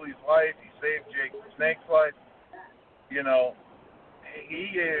Foley's life. He saved Jake the Snake's life. He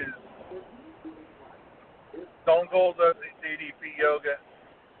is Stone Cold does DDP yoga.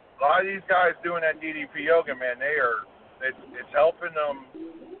 A lot of these guys doing that DDP yoga, man, it's helping them.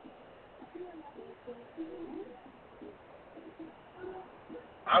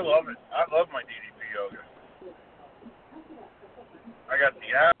 I love it. I love my DDP yoga. I got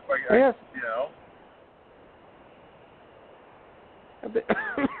the app.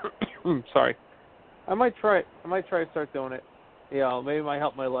 Sorry. I might try to start doing it. Maybe it might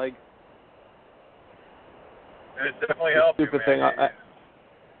help my leg. It definitely helps you, man.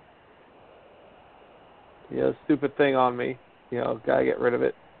 Stupid thing on me. Gotta get rid of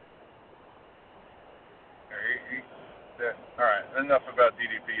it. All right, enough about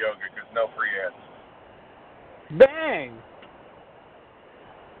DDP yoga because no free ads. Bang!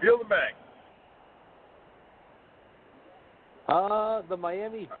 Feel the bang. The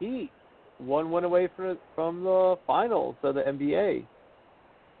Miami Heat one win away from the finals of the NBA.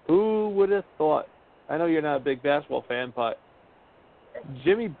 Who would have thought? I know you're not a big basketball fan, but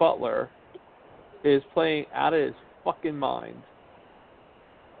Jimmy Butler is playing out of his fucking mind.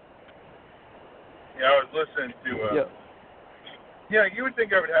 Yeah, I was listening to. Yeah, you would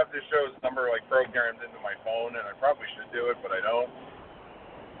think I would have this show's number programmed into my phone, and I probably should do it, but I don't.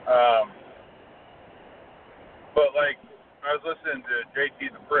 But I was listening to JT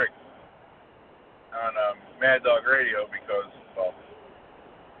the Brick on Mad Dog Radio because,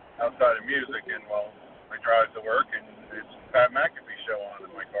 outside of music, and I drive to work, and it's Pat McAfee show on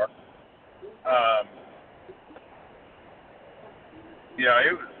in my car.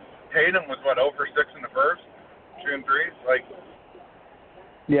 It was Tatum was 0 for 6 in the first, shooting threes.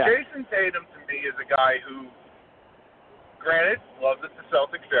 Jason Tatum to me is a guy who, granted, loves that the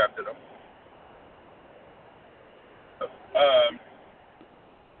Celtics drafted him.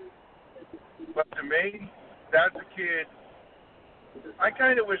 But to me, that's a kid. I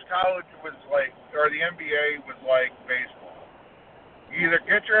kind of wish college was or the NBA was like baseball. You either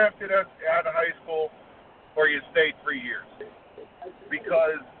get drafted out of high school or you stay 3 years.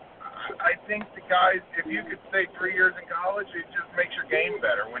 Because I think the guys, if you could stay 3 years in college, it just makes your game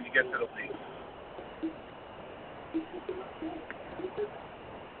better when you get to the league.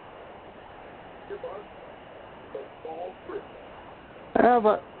 Yeah,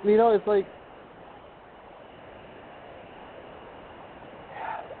 but it's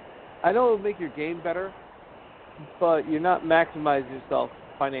I know it'll make your game better, but you're not maximizing yourself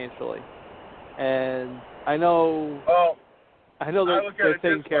financially. And I know they're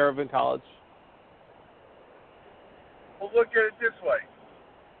taken care of in college. Well, look at it this way.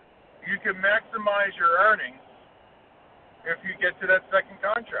 You can maximize your earnings if you get to that second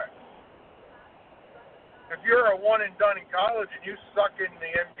contract. If you're a one and done in college and you suck in the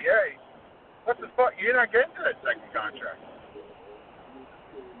NBA, what the fuck? You're not getting to that second contract.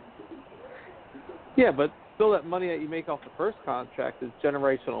 Yeah, but still, that money that you make off the first contract is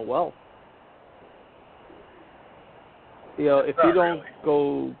generational wealth. You know, if you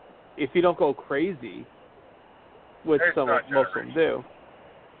don't go crazy, which most of them do.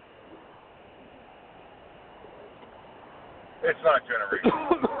 It's not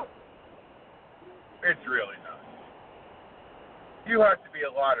generational. It's really not. You have to be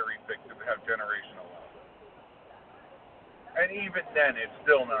a lottery pick to have generational wealth. And even then, it's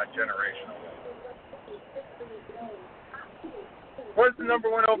still not generational wealth. What does the number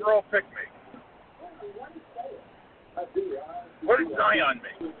 1 overall pick make? What did Zion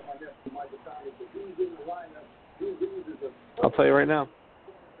make? I'll tell you right now.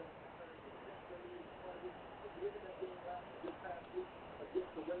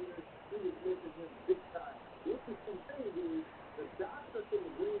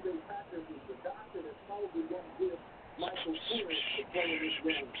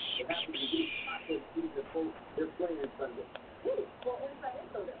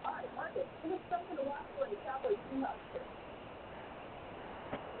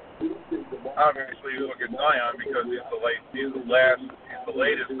 Obviously, you look at Zion because he's the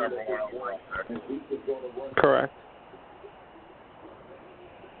latest number 1 overall pick. Correct.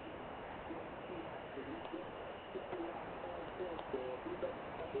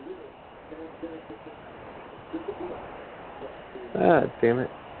 Ah, damn it.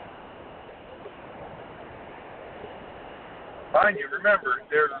 Mind you, remember,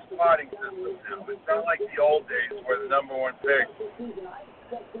 there's a slotting system now. It's not like the old days where the number 1 pick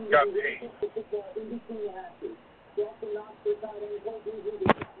got paid.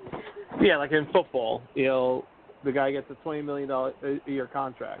 Yeah, like in football, you know, the guy gets a $20 million a year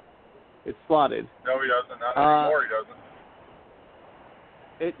contract. It's slotted. No, he doesn't. Not anymore, he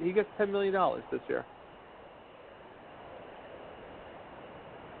doesn't. He gets $10 million this year.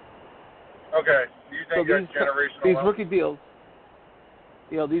 Okay. Do you think that's generational? These rookie deals,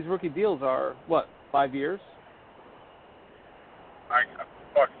 you know, these rookie deals are, what, 5 years?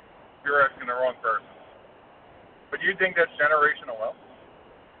 Fuck, you're asking the wrong person. But you think that's generational wealth?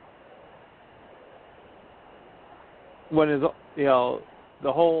 When is, you know,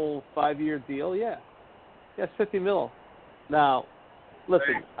 the whole 5-year deal? Yeah. Yeah, it's $50 million. Now,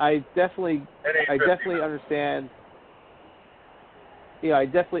 listen, I definitely understand. Yeah, I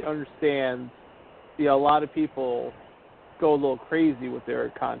definitely understand. You know, a lot of people go a little crazy with their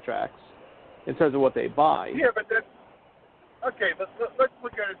contracts in terms of what they buy. Yeah, but that's okay. Let's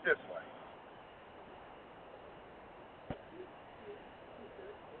look at it this way.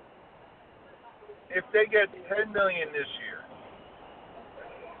 If they get $10 million this year,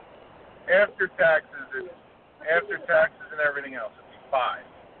 after taxes and everything else, it's $5.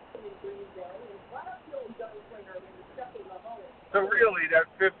 So really,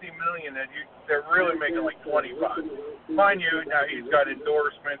 that $50 million they're really making like $25. Mind you, now he's got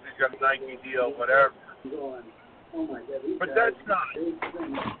endorsements, he's got a Nike deal, whatever. But that's not.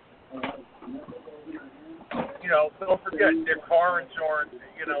 You know, don't forget their car insurance.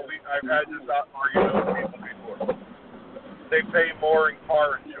 You know, I've had this argument with people before. They pay more in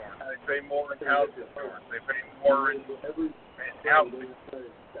car insurance. They pay more in house insurance. They pay more in housing.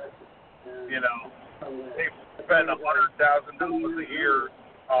 You know, they spend $100,000 a year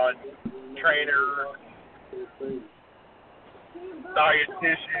on trainers,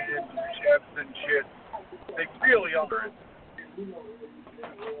 dietitians, chefs, and shit. They really are.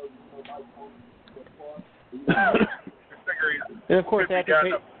 And of course, they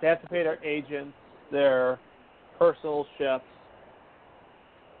have to pay their agents, their personal chefs.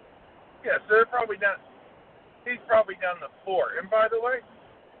 Yeah, so they're probably down. He's probably down the floor. And by the way,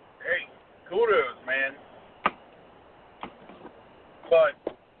 hey, kudos, man. But,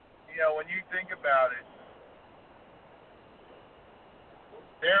 you know, when you think about it,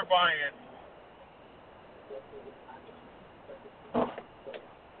 they're buying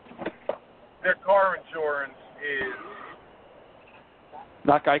their car insurance is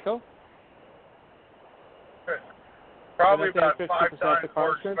not Geico? Probably about 5 times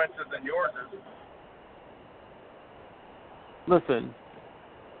more expensive than yours is. Listen,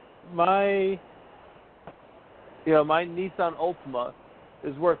 my Nissan Altima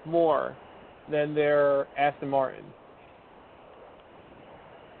is worth more than their Aston Martin.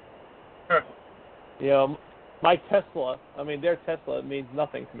 You know, my Tesla, their Tesla means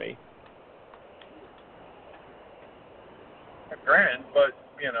nothing to me. $1,000, but,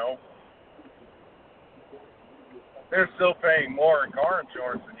 you know, They're still paying more in car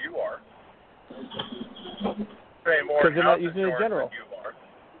insurance than you are. Paying more in they're house not using the insurance general. than you are.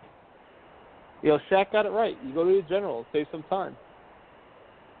 You know, Shaq got it right. You go to the general, save some time.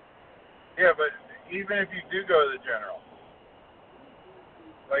 Yeah, but even if you do go to the general,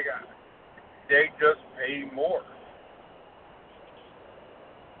 like, they just pay more.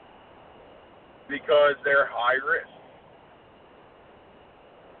 Because they're high risk.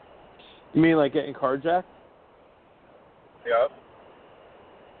 You mean like getting carjacked? Yep.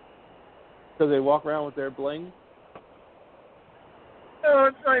 Because they walk around with their bling? No,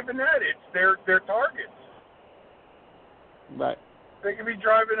 it's not even that. It's their targets. Right. They could be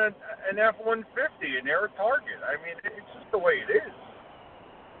driving an F-150 and they're a target. I mean, it's just the way it is.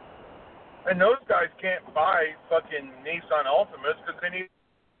 And those guys can't buy fucking Nissan Altimas because they need.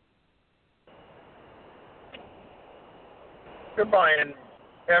 They're buying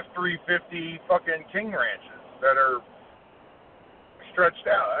F-350 fucking King Ranches that are stretched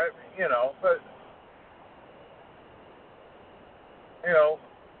out. But.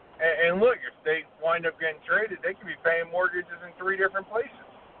 And look, if they wind up getting traded, they could be paying mortgages in 3 different places.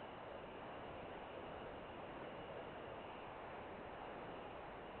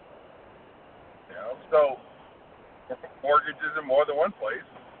 So mortgages in more than one place.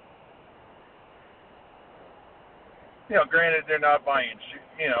 Granted, they're not buying shit,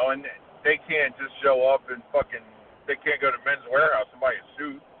 and they can't just show up and they can't go to Men's Warehouse and buy a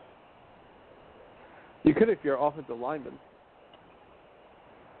suit. You could if you're offensive lineman.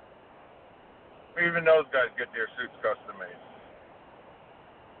 Even those guys get their suits custom made.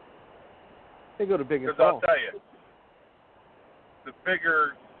 They go to big and Because small. I'll tell you, the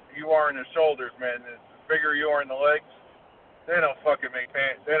bigger you are in the shoulders, man, the bigger you are in the legs, they don't fucking make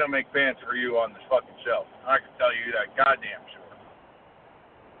pants. They don't make pants for you on the fucking shelf. I can tell you that goddamn sure.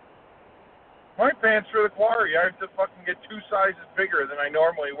 My pants for the quarry, I have to fucking get 2 sizes bigger than I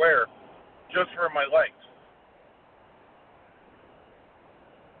normally wear, just for my legs.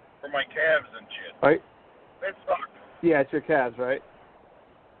 For my calves and shit. Right. It sucks. Yeah, it's your calves, right?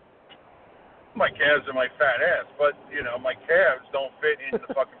 My calves and my fat ass, but, my calves don't fit into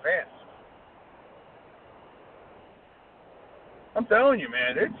the fucking pants. I'm telling you,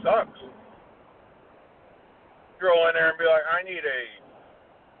 man, it sucks. You roll in there and be like, I need a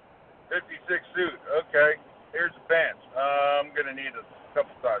 56 suit. Okay, here's the pants. I'm going to need a couple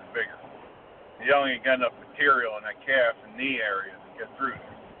sizes bigger. You don't even got enough material in that calf and knee area to get through.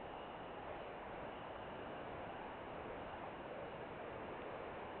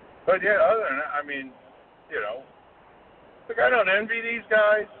 But yeah, other than that, I mean, look, I don't envy these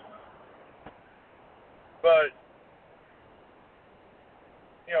guys, but,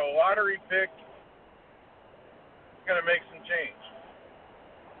 a lottery pick is going to make some change.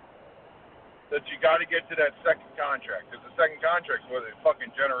 That you got to get to that second contract, because the second contract is where the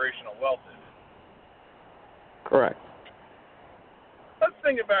fucking generational wealth is. Correct. Let's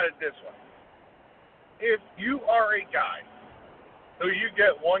think about it this way. If you are a guy who you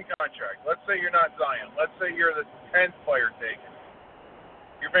get one contract, let's say you're not Zion, let's say you're the 10th player taken,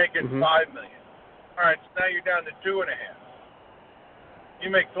 you're making $5 million. All right, so now you're down to 2.5. You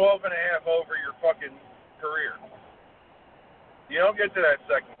make 12.5 over your fucking career. You don't get to that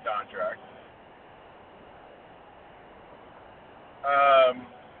second contract.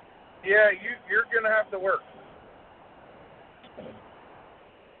 You're going to have to work.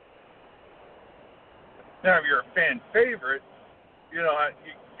 Now, if you're a fan favorite, you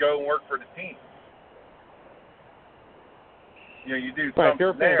go and work for the team. You do something if you're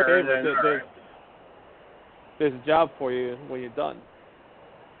a fan there. favorite, there's a job for you when you're done.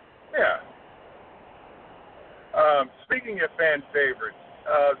 Yeah. Speaking of fan favorites,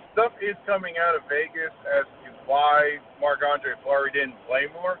 stuff is coming out of Vegas as to why Marc-Andre Fleury didn't play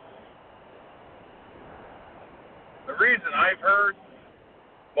more. The reason I've heard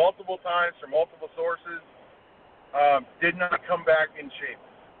multiple times from multiple sources, did not come back in shape.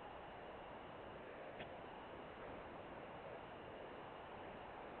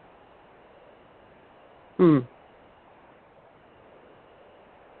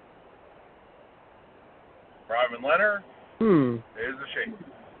 Robin Leonard is a shape.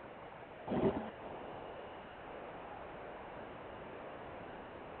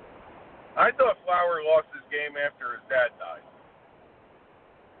 I thought Flower lost his game after his dad died.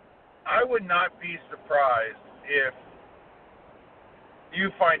 I would not be surprised if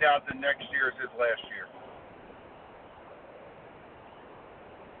you find out the next year is his last year.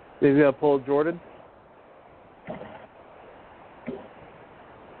 Is he going to pull Jordan?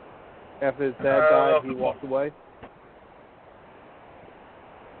 After his dad died, he walked away?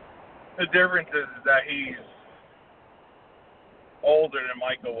 The difference is that he's older than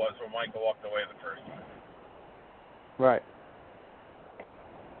Michael was when Michael walked away the first time. Right.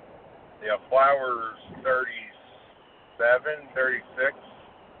 Yeah, Flowers 37, 36.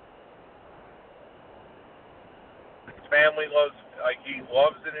 His family loves, he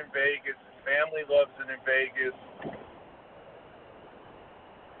loves it in Vegas. His family loves it in Vegas.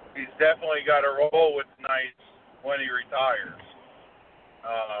 He's definitely got to roll with the Knights when he retires.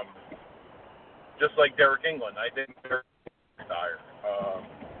 Just like Derek England. I think Derek retire.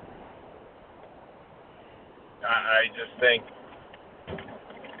 I just think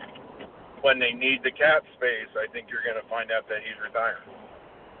when they need the cap space, I think you're going to find out that he's retiring.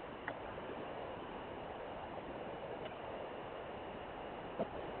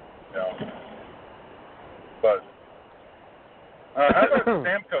 So, but how about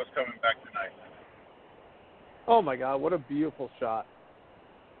Stamkos coming back tonight? Oh my God! What a beautiful shot!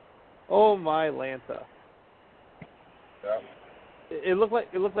 Oh my Lanta! Yeah. It looked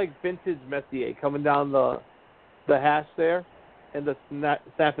like vintage Messier coming down the hash there, and the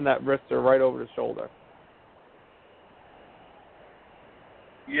snapping that wrister right over the shoulder.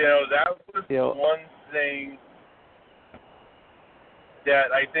 That was one thing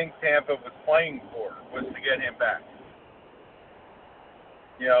that I think Tampa was playing for, was to get him back.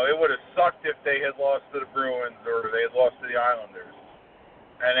 It would have sucked if they had lost to the Bruins or they had lost to the Islanders,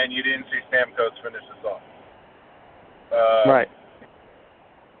 and then you didn't see Stamkos finish this off. Right.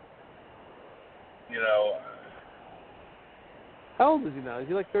 How old is he now? Is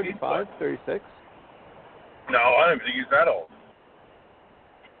he like 35, 36? No, I don't even think he's that old.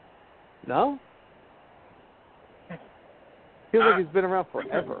 No? Feels like he's been around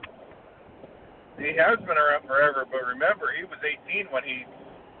forever. He has been around forever, but remember, he was 18 when he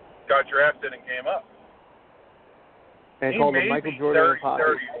got drafted and came up. And called him Michael Jordan of hockey.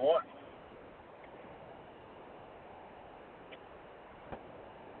 31.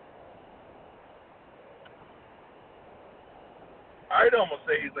 I'd almost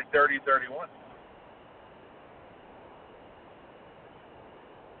say he's like 30, 31.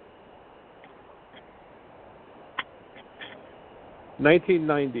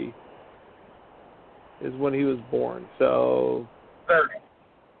 $1990 is when he was born, so 30.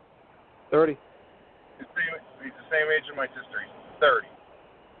 30. He's the same age as my sister. He's 30.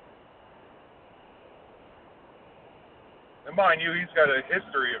 And mind you, he's got a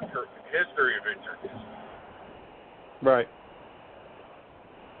history of injuries. Right.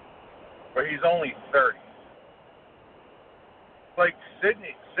 But he's only 30. Like Sid's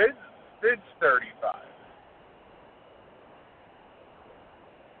 35.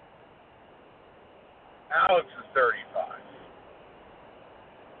 Alex is 35.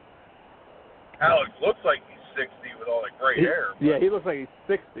 Alex looks like he's 60 with all that gray hair. Yeah, he looks like he's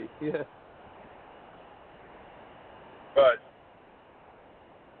 60. Yeah. But,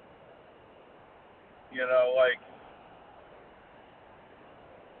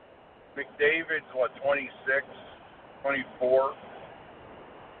 McDavid's, 26, 24,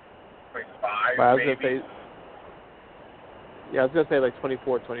 25, I was maybe. I was going to say like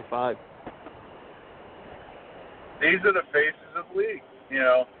 24, 25. These are the faces of the league,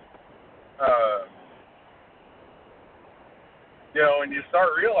 and you start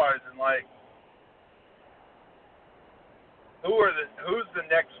realizing, who's the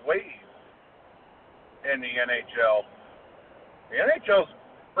next wave in the NHL? The NHL's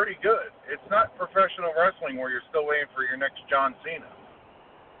pretty good. It's not professional wrestling where you're still waiting for your next John Cena.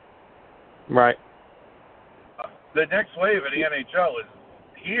 Right. The next wave of the NHL is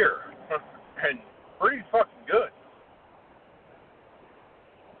here, and pretty fucking good.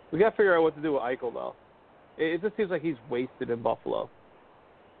 We got to figure out what to do with Eichel, though. It just seems like he's wasted in Buffalo.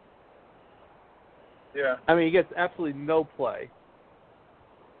 Yeah. I mean, he gets absolutely no play,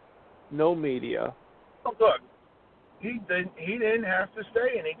 no media. Oh, look, he didn't have to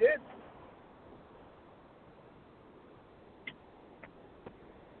stay, and he did.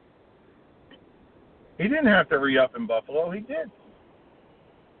 He didn't have to re-up in Buffalo. He did.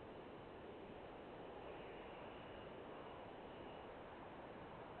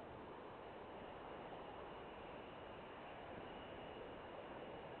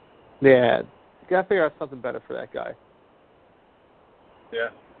 Yeah. Got to figure out something better for that guy. Yeah.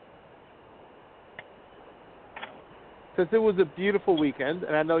 Since it was a beautiful weekend,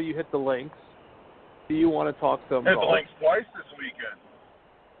 and I know you hit the links, do you want to talk some hit golf? the links twice this weekend.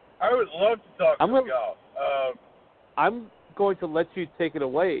 I would love to talk some golf. I'm going to let you take it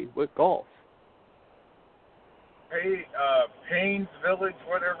away with golf. Hey, Payne's Village,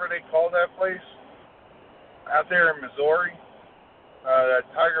 whatever they call that place, out there in Missouri, that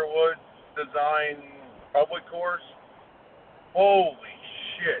Tiger Woods design public course. Holy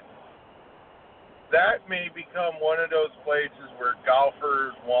shit. That may become one of those places where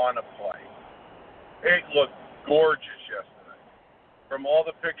golfers want to play. It looked gorgeous yesterday. From all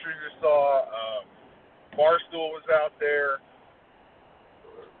the pictures you saw, Barstool was out there.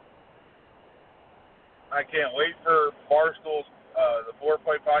 I can't wait for Barstool's the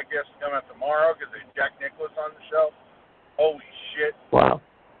Foreplay podcast to come out tomorrow because they Jack Nicklaus on the show. Holy shit. Wow.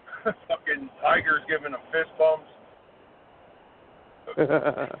 Fucking Tiger's giving them fist bumps.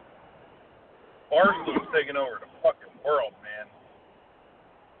 Barstool's taking over the fucking world, man.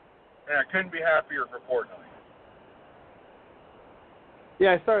 And I couldn't be happier for Portnoy.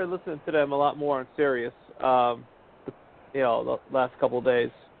 Yeah, I started listening to them a lot more on Sirius, the last couple of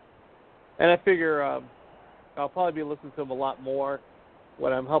days. And I figure I'll probably be listening to them a lot more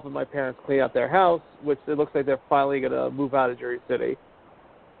when I'm helping my parents clean out their house, which it looks like they're finally going to move out of Jersey City.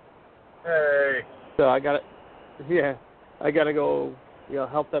 Hey. So I got to go,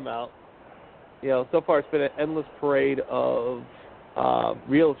 help them out. So far it's been an endless parade of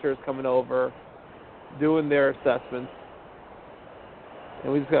realtors coming over, doing their assessments,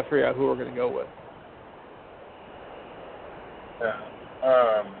 and we just got to figure out who we're going to go with. Yeah.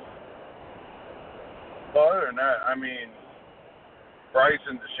 Well, other than that, I mean,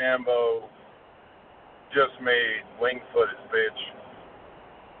 Bryson DeChambeau just made Wingfoot his bitch.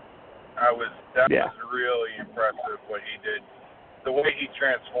 That was really impressive what he did. The way he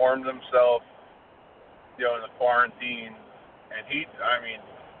transformed himself, in the quarantine, and he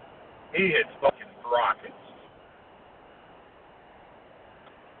hits fucking rockets.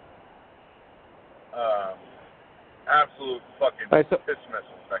 Absolute fucking piss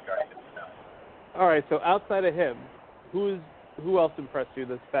missiles that guy hits now. All right, so outside of him, who else impressed you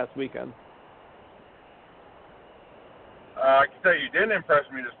this past weekend? I can tell you didn't impress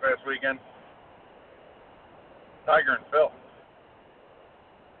me this past weekend. Tiger and Phil.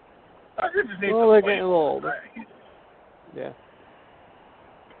 Tiger just needs to they're play. getting a little older. Yeah.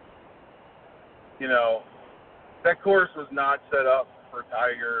 That course was not set up for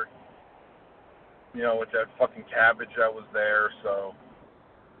Tiger, with that fucking cabbage that was there. So,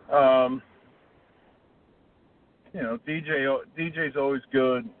 DJ's always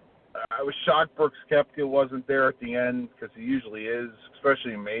good. I was shocked Brooks Koepka wasn't there at the end because he usually is,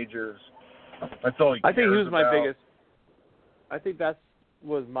 especially in majors. That's all he cares about. I think he was my biggest. I think that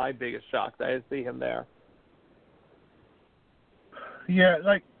was my biggest shock. I didn't see him there. Yeah,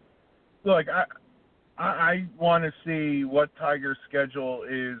 look, I want to see what Tiger's schedule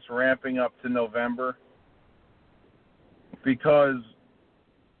is ramping up to November because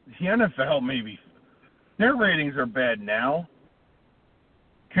the NFL their ratings are bad now.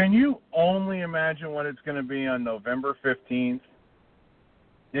 Can you only imagine what it's going to be on November 15th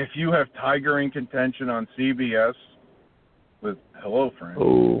if you have Tiger in contention on CBS with Hello Friends?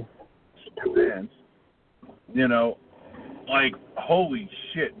 Oh. Fans. Holy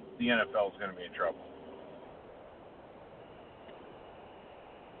shit, the NFL is going to be in trouble.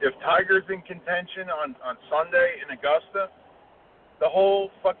 If Tiger's in contention on Sunday in Augusta, the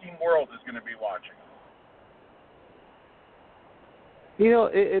whole fucking world is going to be watching.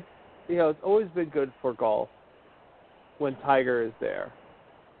 It's always been good for golf when Tiger is there.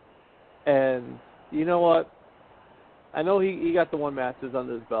 And you know what? I know he got the one Masters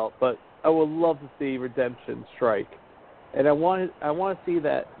under his belt, but I would love to see redemption strike. And I want to see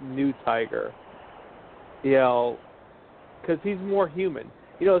that new Tiger. Because he's more human.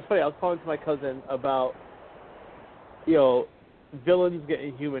 It's funny. I was talking to my cousin about, villains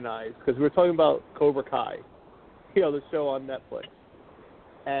getting humanized because we were talking about Cobra Kai, the show on Netflix.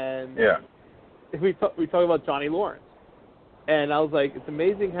 And we talk about Johnny Lawrence. And I was like, it's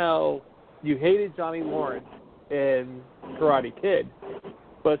amazing how you hated Johnny Lawrence in Karate Kid,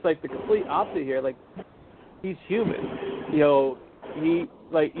 but it's like the complete opposite here. Like, he's human. You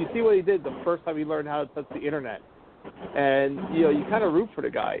see what he did the first time he learned how to touch the internet. And, you kind of root for the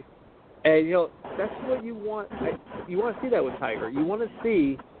guy. And, that's what you want. You want to see that with Tiger. You want to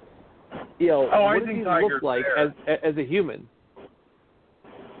see, what does he look like as a human.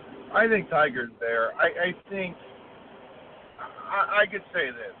 I think Tiger's there. I think I could say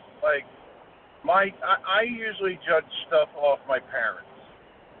this. I usually judge stuff off my parents.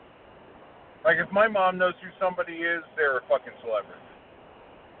 If my mom knows who somebody is, they're a fucking celebrity.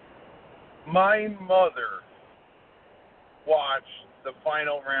 My mother watched the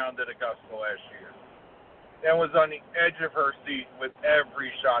final round at Augusta last year and was on the edge of her seat with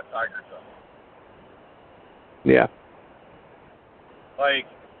every shot Tiger took. Yeah.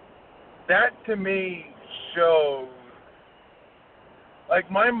 That to me shows,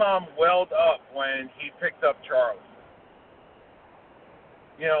 my mom welled up when he picked up Charlie.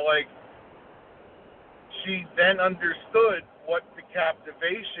 Like, she then understood what the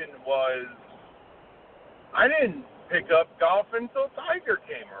captivation was. I didn't pick up golf until Tiger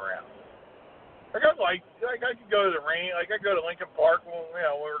came around. Like, I could go to the range, like, I could go to Lincoln Park when we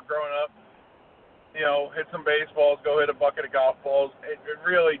were growing up, hit some baseballs, go hit a bucket of golf balls. It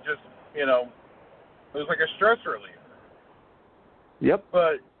really just, it was like a stress reliever. Yep.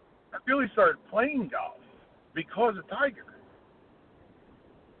 But I really started playing golf because of Tiger.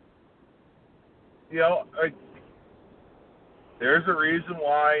 There's a reason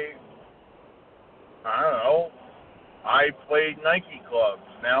why, I don't know, I played Nike clubs.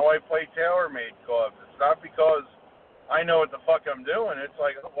 Now I play TaylorMade clubs. It's not because I know what the fuck I'm doing. It's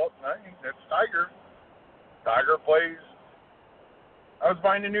like, oh, well, that's Tiger. Tiger plays. I was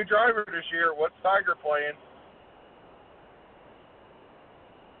buying a new driver this year. What's Tiger playing?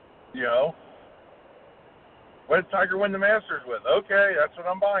 What did Tiger win the Masters with? Okay, that's what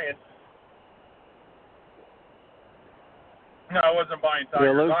I'm buying. No, I wasn't buying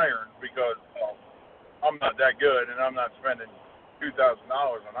Tiger's irons because I'm not that good and I'm not spending $2,000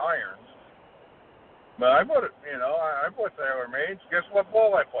 on irons. But I bought it, I bought TaylorMade. Guess what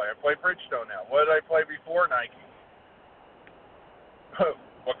ball I play? I play Bridgestone now. What did I play before Nike?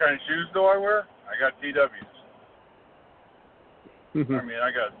 What kind of shoes do I wear? I got TWs. I mean, I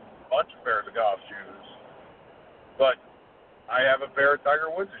got a bunch of pairs of golf shoes. But I have a pair of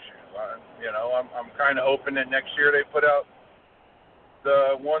Tiger Woods shoes. I'm kind of hoping that next year they put out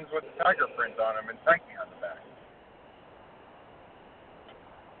the ones with the Tiger print on them and Nike on the back.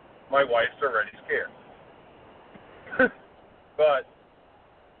 My wife's already scared. But,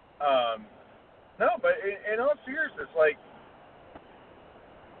 no, but in all seriousness, like,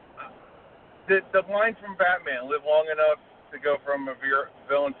 the line from Batman, live long enough to go from a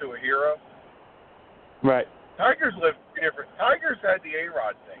villain to a hero. Right. Tiger's lived different. Tiger's had the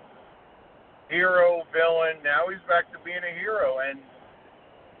A-Rod thing. Hero, villain, now he's back to being a hero, and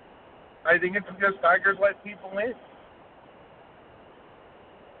I think it's because Tiger's let people in.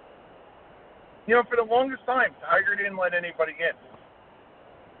 For the longest time, Tiger didn't let anybody in.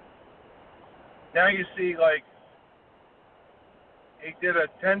 Now you see, like, he did a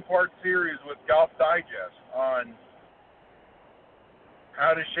 10-part series with Golf Digest on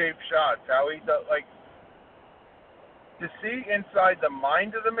how to shape shots, how he does, like, to see inside the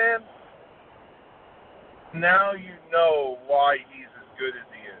mind of the man, now you know why he's as good as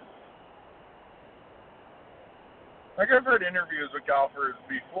he is. Like, I've heard interviews with golfers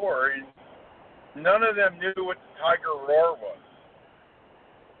before, and none of them knew what the Tiger roar was.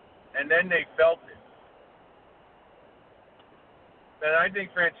 And then they felt it. And I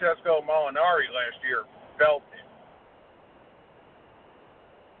think Francesco Molinari last year felt it.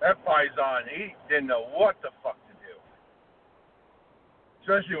 That Paisan, he didn't know what the fuck to do.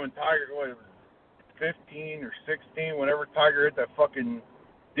 Especially when Tiger, what was it, 15 or 16, whenever Tiger hit that fucking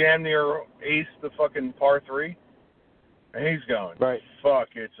damn near ace the fucking par 3. And he's going, right. Fuck,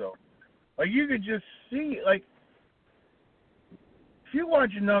 it's over. Like, you could just see, like, if you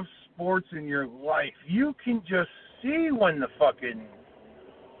watch enough sports in your life, you can just see when the fucking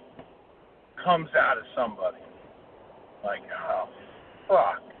comes out of somebody. Like, oh,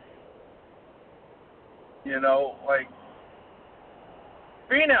 fuck. Like,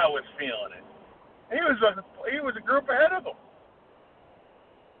 Finau was feeling it. He was a group ahead of him.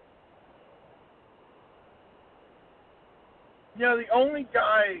 The only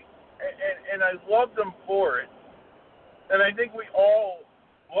guy, and I loved him for it, and I think we all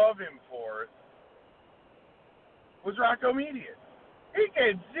love him for it, was Rocco Mediate. He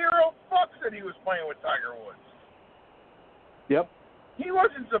gave zero fucks that he was playing with Tiger Woods. Yep. He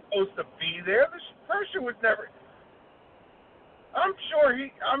wasn't supposed to be there. This pressure was never. I'm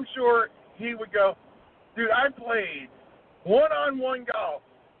sure he would go, dude, I played one-on-one golf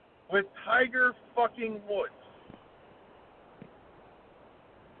with Tiger fucking Woods.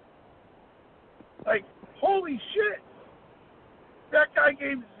 Like, holy shit. That guy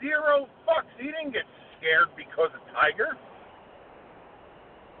gave zero fucks. He didn't get scared because of Tiger.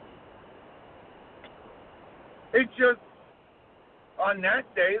 It just, on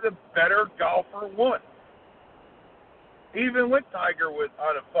that day, the better golfer won. Even with Tiger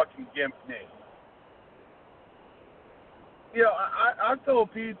on a fucking gimp knee. I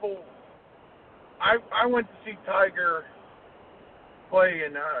told people, I went to see Tiger play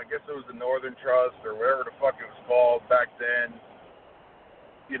in, I guess it was the Northern Trust or whatever the fuck it was called back then,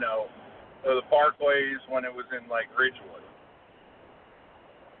 or the Barclays when it was in, like, Ridgewood.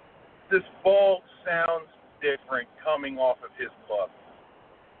 This ball sounds different coming off of his club.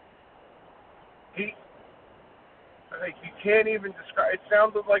 like you can't even describe. It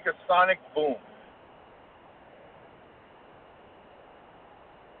sounded like a sonic boom.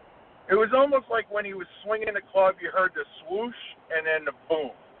 It was almost like when he was swinging the club, you heard the swoosh and then the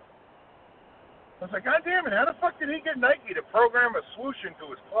boom. I was like, God damn it, how the fuck did he get Nike to program a swoosh into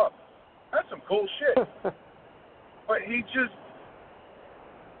his club? That's some cool shit. But he just,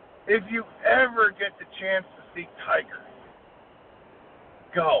 if you ever get the chance to see Tiger,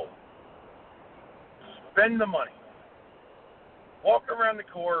 go. Spend the money. Walk around the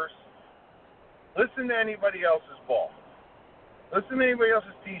course. Listen to anybody else's ball. Listen to anybody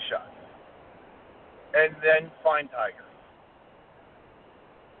else's tee shot. And then find Tiger.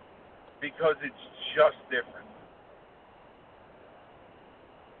 Because it's just different.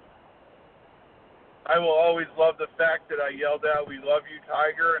 I will always love the fact that I yelled out, "We love you,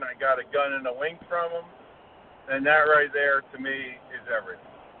 Tiger," and I got a gun and a wink from him. And that right there, to me, is everything.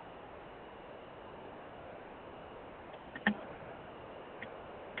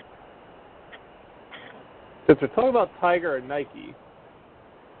 Since we're talking about Tiger and Nike,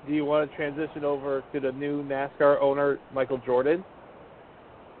 do you want to transition over to the new NASCAR owner, Michael Jordan?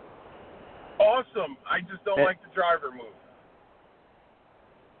 Awesome. I just don't like the driver move.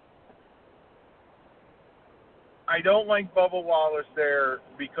 I don't like Bubba Wallace there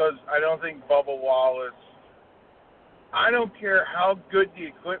because I don't think Bubba Wallace, I don't care how good the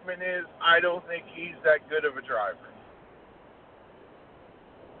equipment is, I don't think he's that good of a driver.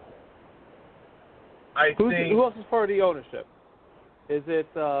 Who else is part of the ownership? Is it,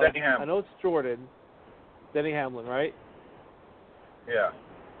 Denny Hamlin. I know it's Jordan, Denny Hamlin, right? Yeah.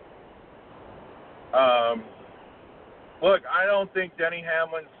 Look, I don't think Denny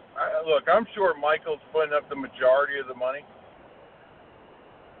Hamlin's, look, I'm sure Michael's putting up the majority of the money.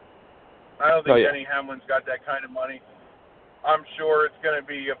 I don't think Denny Hamlin's got that kind of money. I'm sure it's going to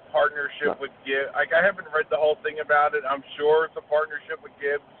be a partnership with Gibbs. I haven't read the whole thing about it. I'm sure it's a partnership with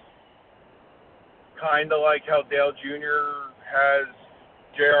Gibbs. Kind of like how Dale Jr. has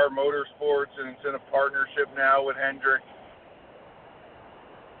JR Motorsports, and it's in a partnership now with Hendrick.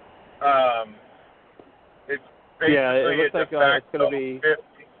 It's basically it looks like it's going to be 50.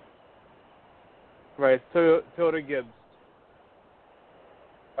 Right, Toyota Gibbs.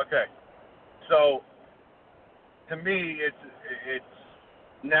 Okay, so to me, it's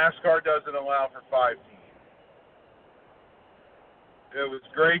NASCAR doesn't allow for 5 teams. It was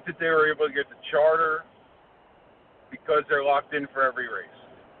great that they were able to get the charter because they're locked in for every race.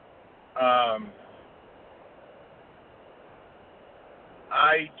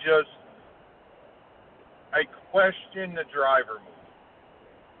 I question the driver move.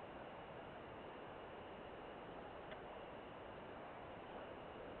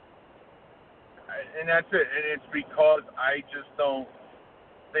 And that's it. And it's because I just don't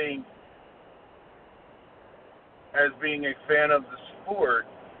think, as being a fan of the sport,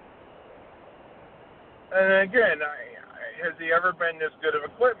 and again, has he ever been this good of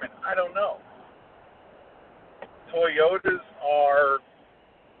equipment? I don't know. Toyotas are,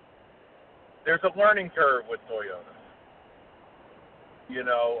 there's a learning curve with Toyota. You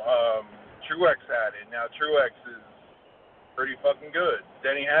know, Truex had it. Now Truex is pretty fucking good.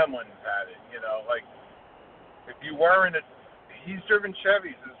 Denny Hamlin's had it. You know, like, if you weren't he's driven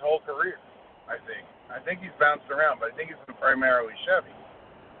Chevys his whole career, I think. I think he's bounced around, but I think he's been primarily Chevy.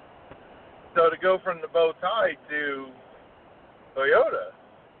 So to go from the bow tie to Toyota,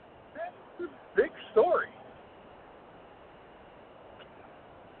 that's a big story.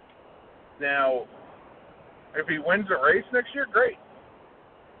 Now, if he wins a race next year, great.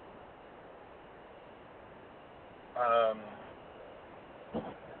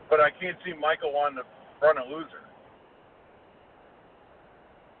 But I can't see Michael wanting to run a loser.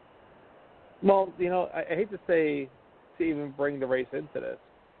 Well, you know, I hate to say to even bring the race into this,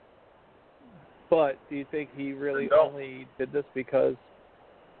 but do you think he really only did this because,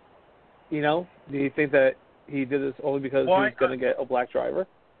 you know, do you think that he did this only because he was going to get a black driver?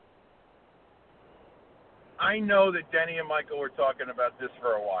 I know that Denny and Michael were talking about this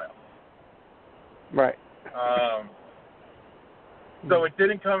for a while. Right. So it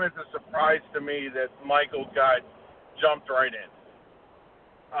didn't come as a surprise to me that Michael got jumped right in.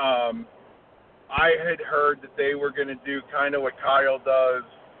 I had heard that they were going to do kind of what Kyle does,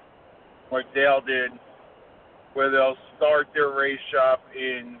 what Dale did, where they'll start their race shop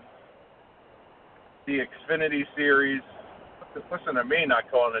in the Xfinity Series. Listen to me not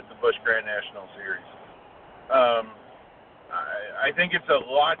calling it the Busch Grand National Series. I think it's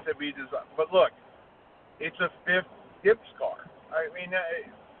a lot to be designed. But look, it's a 5th Gibbs car. I mean,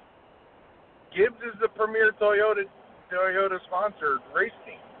 Gibbs is the premier Toyota sponsored race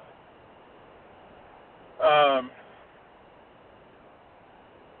team.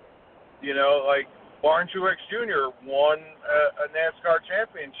 You know, like Barnes Truex Jr. won a NASCAR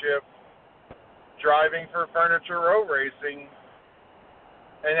championship driving for Furniture Row Racing,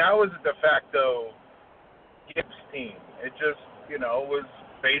 and that was a de facto Gibbs team. It just, you know, was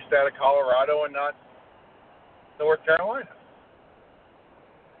based out of Colorado and not North Carolina.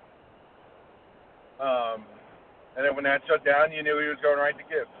 And then when that shut down, you knew he was going right to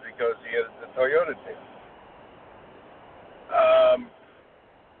Gibbs because he had the Toyota team.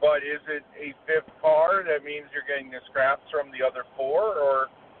 But is it a fifth car that means you're getting the scraps from the other four, or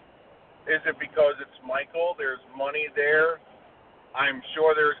is it because it's Michael, there's money there? I'm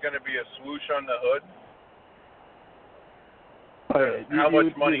sure there's going to be a swoosh on the hood. How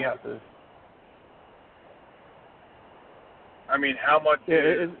much money is it? I mean, how much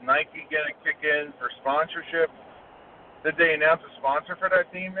is Nike going to kick in for sponsorship? Did they announce a sponsor for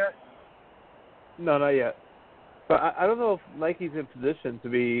that team yet? No, not yet. But I don't know if Nike's in position to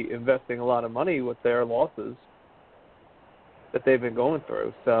be investing a lot of money with their losses that they've been going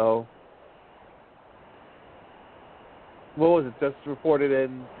through. So, what was it? Just reported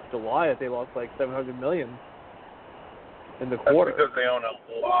in July that they lost like $700 million in the quarter. That's because they own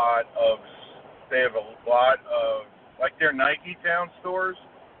they have a lot of, like their Nike Town stores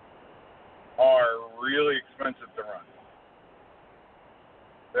are really expensive to run.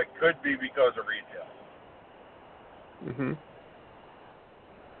 That could be because of retail. Mm-hmm.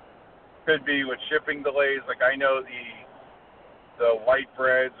 Could be with shipping delays. Like I know the white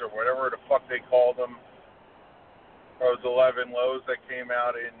breads or whatever the fuck they call them, those 11 loaves that came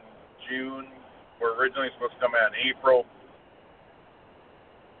out in June were originally supposed to come out in April.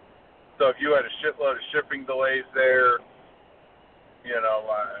 So if you had a shitload of shipping delays there, you know,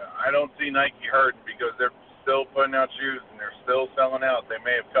 I don't see Nike hurting because they're still putting out shoes and they're still selling out. They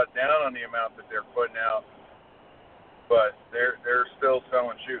may have cut down on the amount that they're putting out, but they're still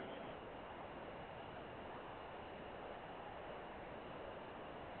selling shoes.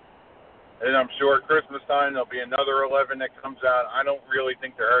 And I'm sure Christmas time there'll be another 11 that comes out. I don't really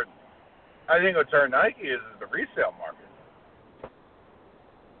think they're hurting. I think what's hurting Nike is the resale market.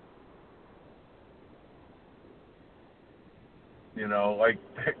 You know, like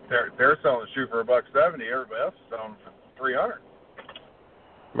they're selling a shoe for $170. Everybody else is selling for $300.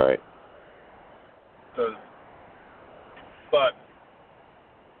 Right. So, but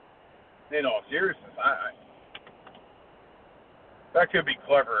in all seriousness, that could be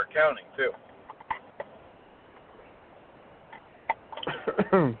clever accounting too.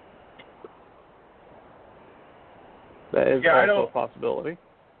 That is also a possibility.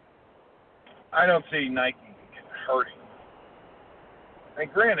 I don't see Nike hurting. And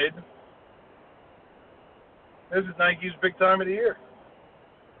granted, this is Nike's big time of the year.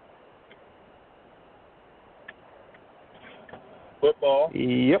 Football.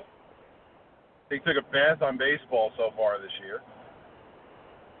 Yep. They took a bath on baseball so far this year.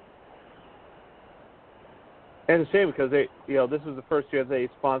 And it's a shame because they, you know, this was the first year they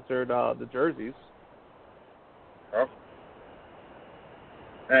sponsored the jerseys. Oh.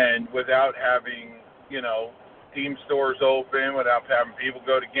 And without having, you know, team stores open, without having people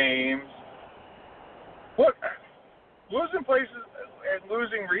go to games. Look, losing places and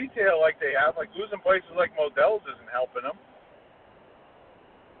losing retail like they have, like losing places like Modell's isn't helping them.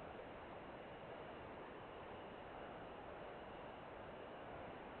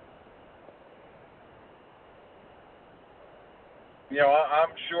 You know,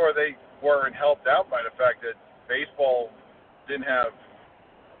 I'm sure they weren't helped out by the fact that baseball didn't have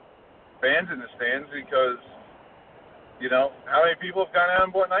fans in the stands because, you know, how many people have gone out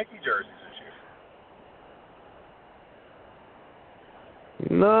and bought Nike jerseys this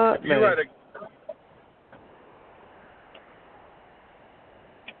year? Not many.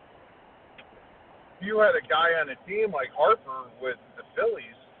 You had a guy on a team like Harper with the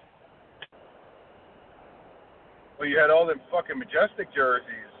Phillies. Well, you had all them fucking Majestic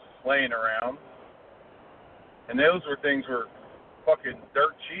jerseys laying around, and those were fucking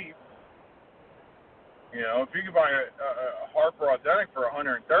dirt cheap. You know, if you could buy a Harper Authentic for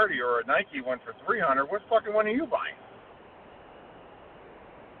 $130 or a Nike one for $300, what fucking one are you buying?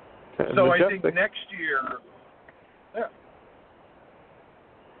 So Majestic. I think next year, yeah.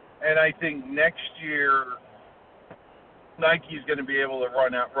 And I think next year, Nike's going to be able to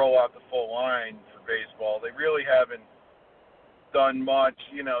roll out the full line for baseball. They really haven't done much.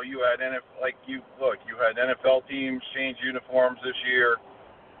 You know, you had you had NFL teams change uniforms this year.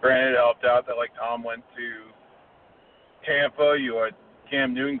 Granted, it helped out that like Tom went to Tampa. You had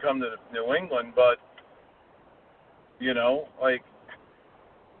Cam Newton come to New England, but you know, like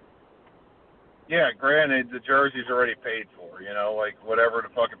Yeah, granted, the jersey's already paid for. Like whatever the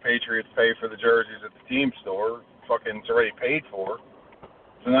fucking Patriots pay for the jerseys at the team store, fucking it's already paid for.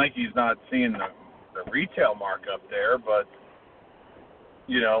 So Nike's not seeing the retail markup there, but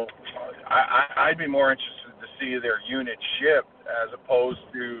I'd be more interested to see their unit shipped as opposed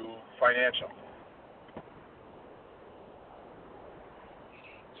to financial.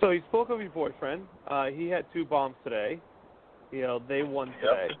 So you spoke of your boyfriend. He had 2 bombs today. They won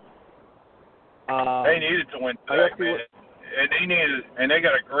today. Yep. They needed to win today, man. And they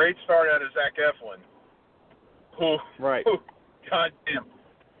got a great start out of Zach Eflin. Right. Goddamn.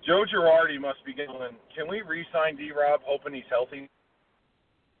 Joe Girardi must be going, can we re-sign D-Rob, hoping he's healthy?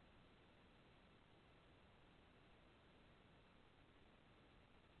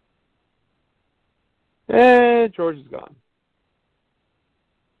 George is gone.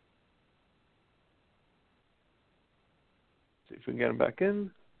 See if we can get him back in.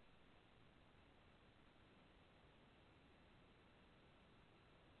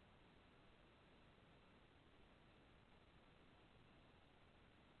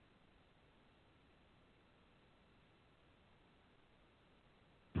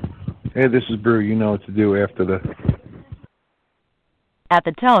 Hey, this is Brew. You know what to do after the... At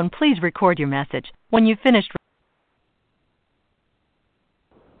the tone, please record your message. When you've finished...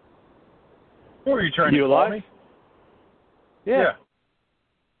 Who are you trying to call alive? me? Yeah.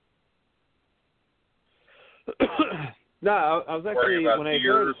 No, I was actually, when I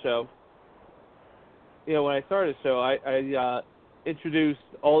started the show, when I started the show, I introduced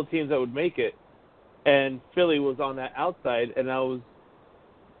all the teams that would make it, and Philly was on that outside, and I was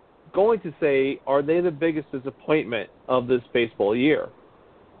going to say, are they the biggest disappointment of this baseball year?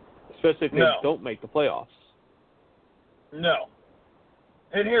 Especially if they don't make the playoffs. No.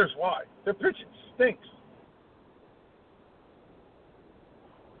 And here's why. Their pitching stinks.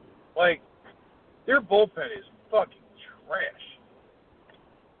 Like, their bullpen is fucking trash.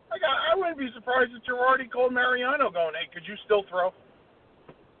 Like, I wouldn't be surprised if Girardi called Mariano going, hey, could you still throw?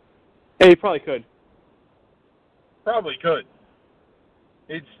 Hey, he probably could. Probably could.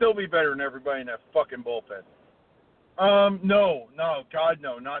 He'd still be better than everybody in that fucking bullpen. No, God,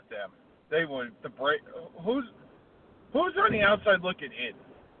 no, not them. They wouldn't. Who's on the outside looking in?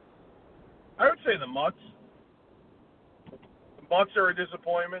 I would say the Mutts. The Mutts are a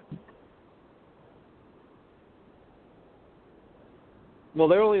disappointment. Well,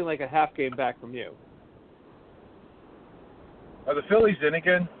 they're only like a half game back from you. Are the Phillies in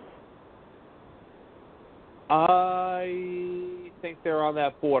again? I think they're on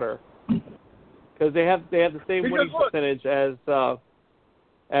that border because they have the same winning percentage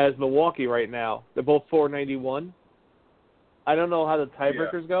as Milwaukee right now. They're both .491. I don't know how the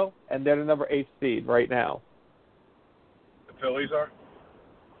tiebreakers go, and they're the number 8 seed right now. The Phillies are?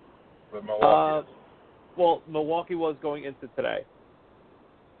 But Milwaukee is. Well, Milwaukee was going into today.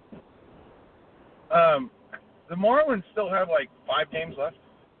 The Marlins still have like 5 games left.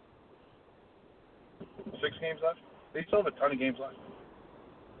 6 games left. They still have a ton of games left.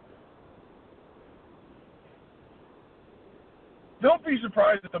 Don't be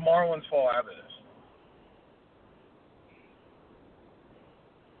surprised if the Marlins fall out of this.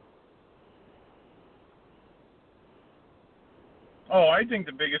 Oh, I think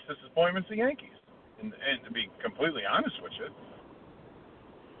the biggest disappointment's the Yankees. And to be completely honest with you,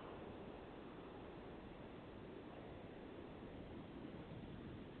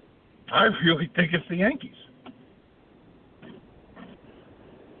 I really think it's the Yankees.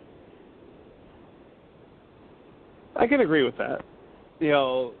 I can agree with that. In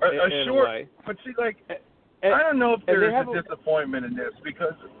a way. But see, like, I don't know if there's a disappointment in this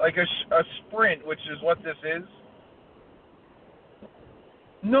because, like, a sprint, which is what this is,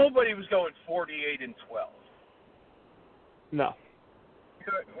 nobody was going 48-12. No.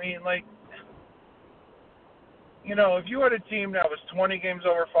 I mean, like, if you had a team that was 20 games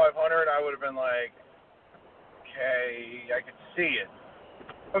over 500, I would have been like, okay, I could see it.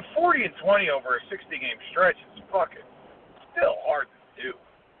 But 40-20 over a 60-game stretch is fucking still hard to do.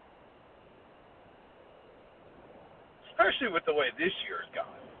 Especially with the way this year's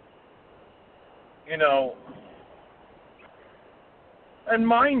gone. And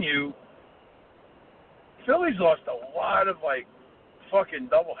mind you, Phillies lost a lot of, like, fucking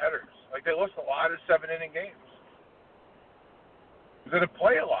doubleheaders. Like, they lost a lot of 7-inning games. They're going to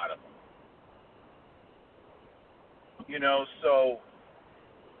play a lot of them. So,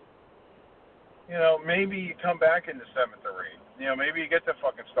 maybe you come back in the 7th or 8th. Maybe you get the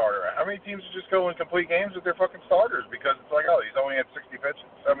fucking starter. How many teams just go in complete games with their fucking starters because it's like, oh, he's only had 60 pitches,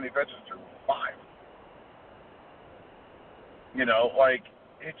 70 pitches through 5. Like,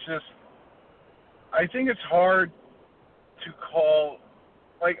 it's just, I think it's hard to call.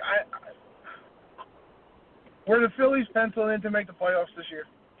 Like, were the Phillies penciled in to make the playoffs this year?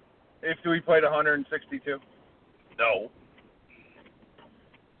 If we played 162? No.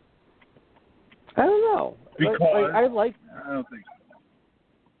 I don't know. Because I don't think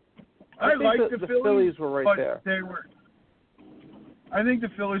so. I like the Phillies were right but there. They were. I think the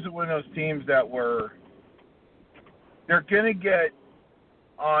Phillies are one of those teams that were. They're gonna get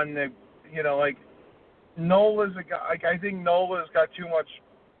on the, like Nola's a guy. Like, I think Nola's got too much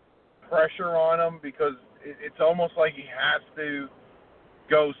pressure on him because it's almost like he has to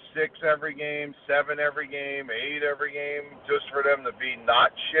go 6 every game, 7 every game, 8 every game, just for them to be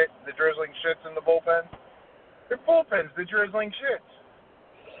not shit. The drizzling shits in the bullpen. Their bullpen's the drizzling shits.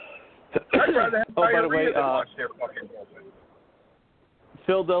 I'd rather have diarrhea than watch their fucking bullpen.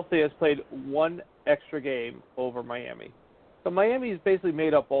 Philadelphia has played 1 extra game over Miami. So Miami's basically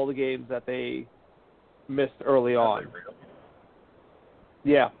made up all the games that they missed early on. Real?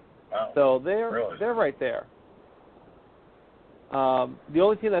 Yeah. Wow. So they're right there. The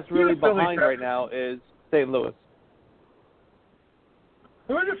only team that's really behind right now is St. Louis.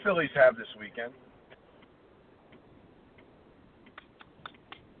 Who do the Phillies have this weekend?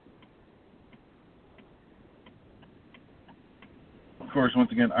 Of course,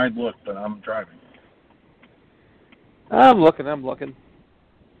 once again, I'd look, but I'm driving. I'm looking.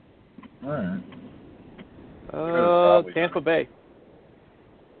 All right. Tampa Bay.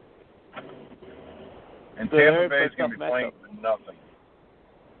 And Tampa Bay's going to be playing for nothing.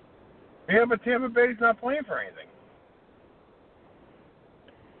 Yeah, but Tampa Bay's not playing for anything.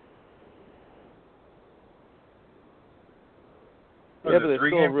 Yeah, but they're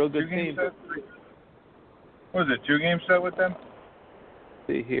still a real good team. What was it, 2 game set with them? Let's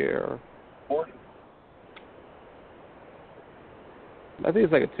see here. 4? I think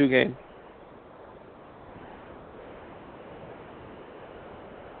it's like a 2 game.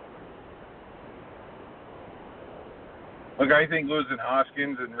 Look, I think losing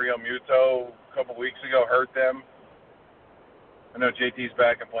Hoskins and Real Muto a couple weeks ago hurt them. I know JT's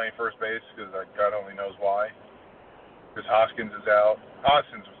back and playing first base because God only knows why. Because Hoskins is out.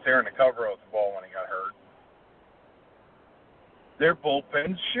 Hoskins was tearing the cover off the ball when he got hurt. Their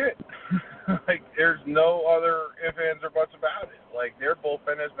bullpen's shit. Like, there's no other ifs, ands, or buts about it. Like, their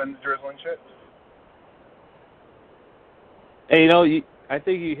bullpen has been the drizzling shit. And, I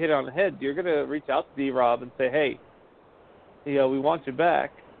think you hit it on the head. You're going to reach out to D-Rob and say, hey, we want you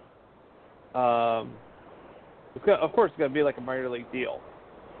back. Of course, it's going to be like a minor league deal.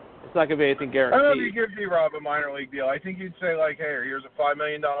 It's not going to be anything guaranteed. I don't know if you give D-Rob a minor league deal. I think you'd say, like, hey, here's a $5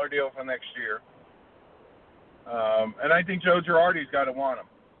 million deal for next year. And I think Joe Girardi's got to want him.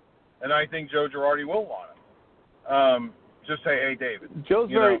 And I think Joe Girardi will want him. Just say, hey, David.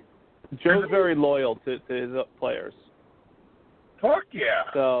 Joe's very loyal to his players. Fuck yeah.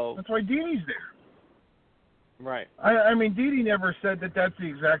 So that's why Dini's there. Right. I mean, Didi never said that that's the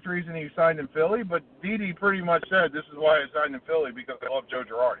exact reason he signed in Philly, but Didi pretty much said this is why I signed in Philly because I love Joe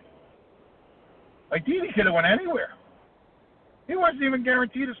Girardi. Like, Didi could have went anywhere. He wasn't even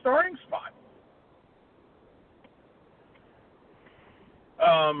guaranteed a starting spot.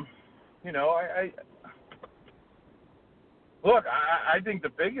 I think the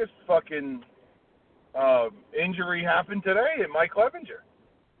biggest fucking injury happened today at Mike Clevenger.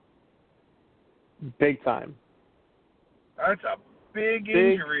 Big time. That's a big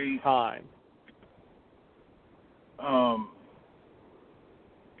injury. Big time.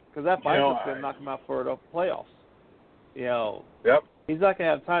 Because that final's going to knock him out for the playoffs. Yep. He's not going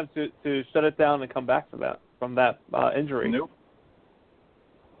to have time to shut it down and come back from that injury. Nope.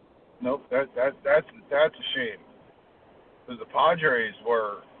 That's a shame. Because the Padres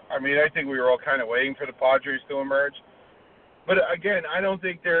were. I mean, I think we were all kind of waiting for the Padres to emerge. But again, I don't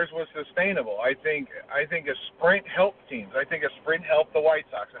think theirs was sustainable. I think a sprint helped teams. I think a sprint helped the White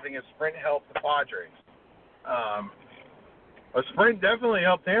Sox. I think a sprint helped the Padres. A sprint definitely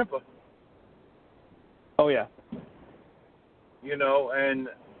helped Tampa. Oh yeah. And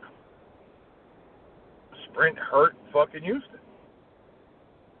sprint hurt fucking Houston.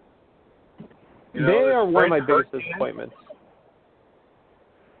 They are one of my biggest disappointments.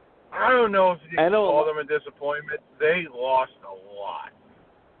 I don't know if you can call them a disappointment. They lost a lot.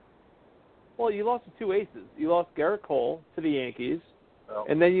 Well, you lost to 2 aces. You lost Garrett Cole to the Yankees,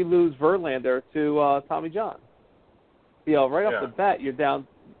 and then you lose Verlander to Tommy John. Right off the bat, you're down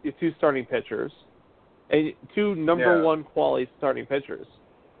your 2 starting pitchers, and 2 number 1 quality starting pitchers.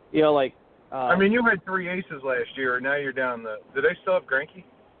 I mean, you had 3 aces last year, and now you're down do they still have Greinke?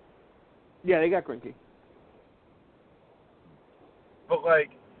 Yeah, they got Greinke. But,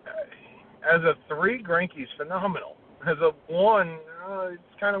 As a 3, Greinke's phenomenal. As a 1,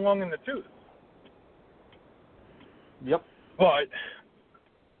 it's kind of long in the tooth. Yep. But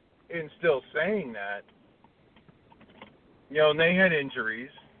in still saying that, and they had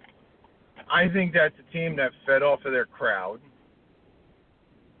injuries. I think that's a team that fed off of their crowd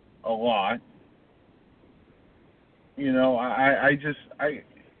a lot.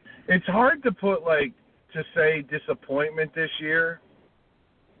 It's hard to put, to say disappointment this year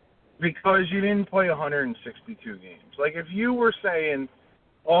because you didn't play 162 games. If you were saying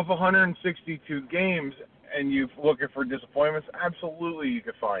off 162 games and you're looking for disappointments, absolutely you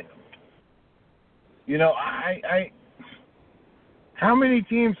could find them. How many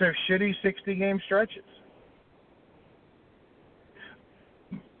teams have shitty 60-game stretches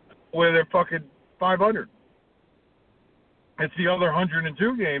where they're fucking 500? It's the other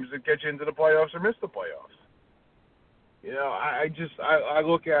 102 games that get you into the playoffs or miss the playoffs. I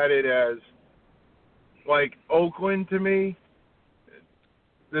look at it as Oakland to me.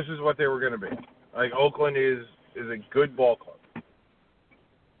 This is what they were going to be. Oakland is a good ball club.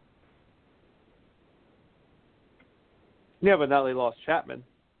 Yeah, but now they lost Chapman.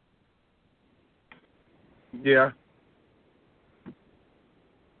 Yeah.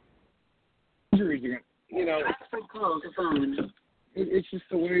 Injuries are it's just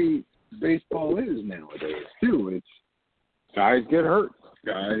the way baseball is nowadays too. It's guys get hurt,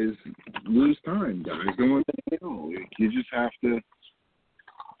 guys lose time, guys go on the hill. You just have to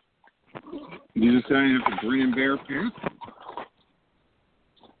grin and bear pants.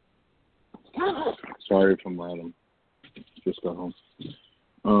 Sorry if I'm loud. I'm just got home.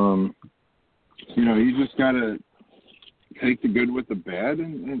 You just gotta take the good with the bad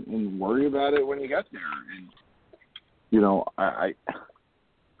and worry about it when you get there. And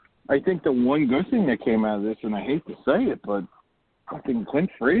I think the one good thing that came out of this, and I hate to say it, but I think Clint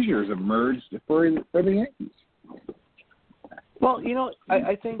Frazier's emerged for the Yankees. Well,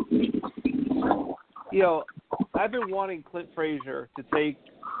 I think, I've been wanting Clint Frazier to take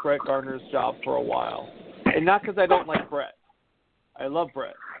Brett Gardner's job for a while. And not because I don't like Brett. I love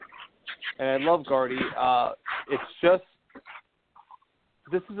Brett. And I love Gardy. It's just,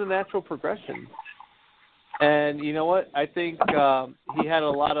 this is a natural progression. And you know what? I think he had a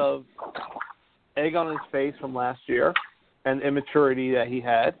lot of egg on his face from last year and immaturity that he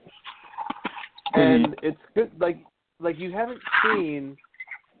had. And it's good. Like you haven't seen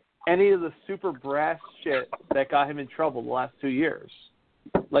any of the super brass shit that got him in trouble the last 2 years.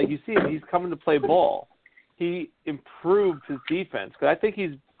 You see him, he's coming to play ball. He improved his defense. Because I think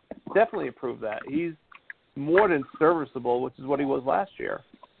he's definitely improved that. He's more than serviceable, which is what he was last year.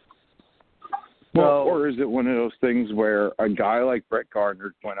 Well, or is it one of those things where a guy like Brett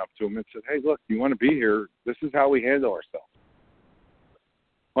Gardner went up to him and said, "Hey, look, you want to be here? This is how we handle ourselves."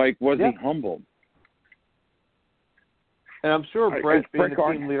 Was he humbled? And I'm sure Brett, being the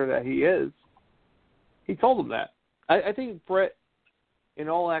team leader that he is, he told him that. I think Brett, in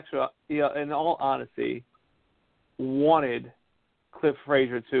all honesty, wanted Cliff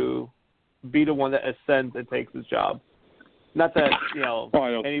Frazier to be the one that ascends and takes his job. Not that,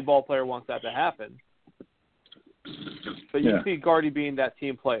 any ball player wants that to happen. But you see Gardy being that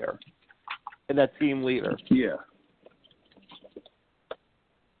team player and that team leader. Yeah.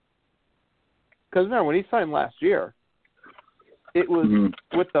 Because remember, when he signed last year, it was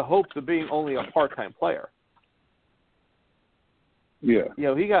with the hopes of being only a part-time player. Yeah.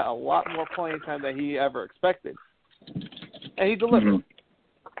 He got a lot more playing time than he ever expected. And he delivered.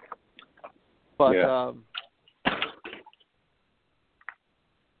 But,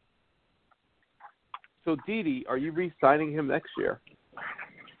 so, Didi, are you re-signing him next year?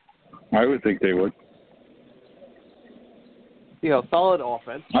 I would think they would. Solid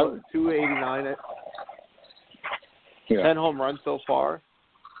offense. 289, 10 home runs so far.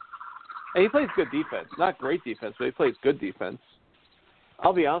 And he plays good defense. Not great defense, but he plays good defense.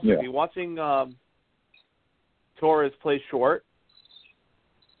 I'll be honest with you. Watching Torres play short,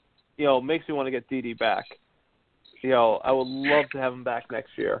 makes me want to get Didi back. I would love to have him back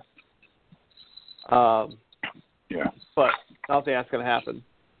next year. But I don't think that's going to happen.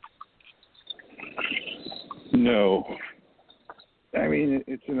 No. I mean,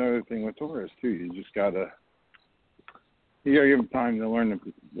 it's another thing with Torres, too. You just got to give him time to learn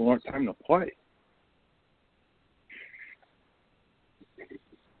time to play.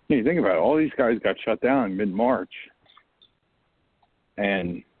 You think about it, all these guys got shut down in mid-March.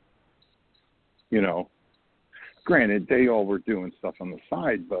 And, granted, they all were doing stuff on the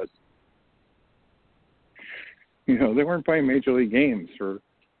side, but, they weren't playing Major League games for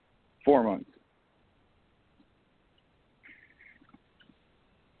 4 months.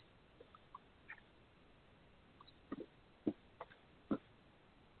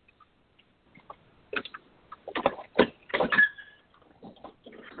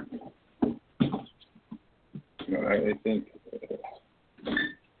 I think.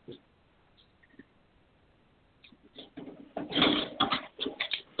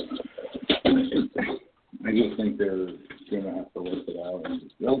 I just think they're going to have to work it out, and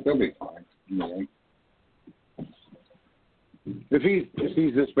they'll be fine. You know? If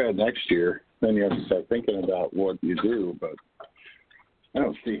he's this bad next year, then you have to start thinking about what you do. But I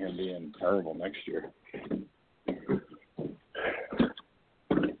don't see him being terrible next year.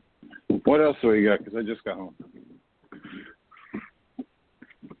 What else do we got? Because I just got home.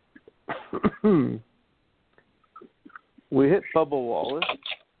 We hit Bubba Wallace.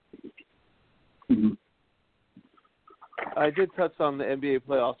 Mm-hmm. I did touch on the NBA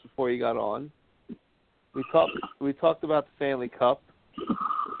playoffs before you got on. We talked about the Stanley Cup,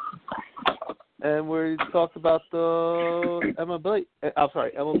 and we talked about the MLB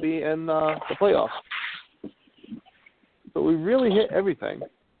and the playoffs. So we really hit everything.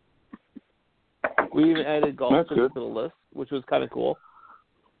 We even added golf to the list, which was kind of cool.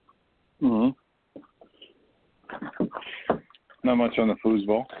 Mm-hmm. Not much on the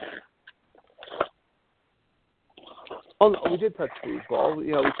foosball. Oh, no, we did touch foosball.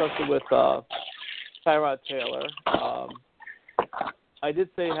 You know, we touched it with Tyrod Taylor. I did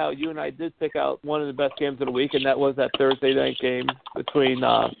say how you and I did pick out one of the best games of the week, and that was that Thursday night game between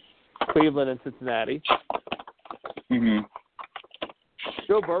Cleveland and Cincinnati. Mm-hmm.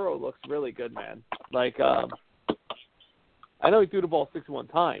 Joe Burrow looks really good, man. Like, I know he threw the ball 61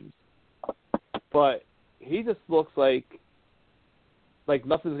 times, but he just looks like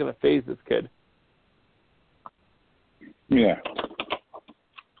nothing's going to faze this kid. Yeah.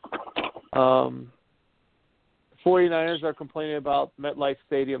 49ers are complaining about MetLife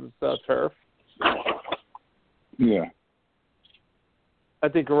Stadium's turf. Yeah. I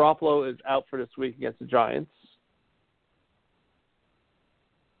think Garoppolo is out for this week against the Giants.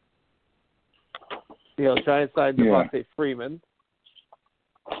 You know, Giants signed Devontae Freeman.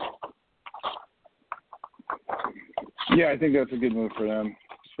 Yeah, I think that's a good move for them.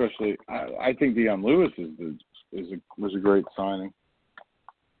 Especially, I think Deion Lewis was a great signing.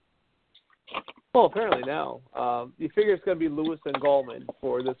 Well, apparently now. You figure it's going to be Lewis and Gallman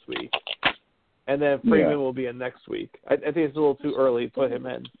for this week. And then Freeman will be in next week. I think it's a little too early to put him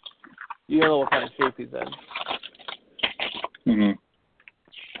in. You don't know what kind of shape he's in. Mm-hmm.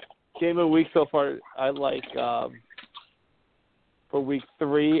 Game of the week so far, I like for week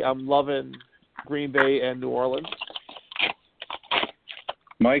 3, I'm loving Green Bay and New Orleans.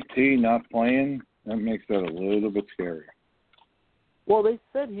 Mike T not playing, that makes that a little bit scary. Well, they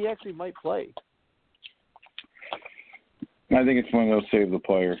said he actually might play. I think it's one of those save the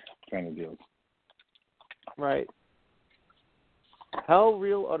player kind of deals. Right. How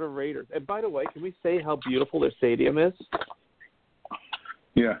real are the Raiders? And by the way, can we say how beautiful their stadium is?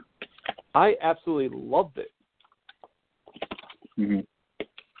 Yeah. I absolutely loved it. Mm-hmm.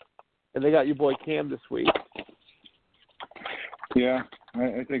 And they got your boy Cam this week. Yeah,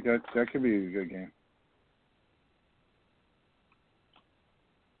 I think that could be a good game.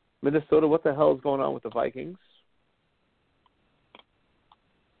 Minnesota, what the hell is going on with the Vikings?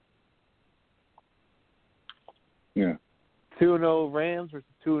 Yeah. 2-0 Rams versus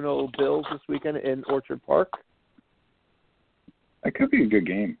 2-0 Bills this weekend in Orchard Park. That could be a good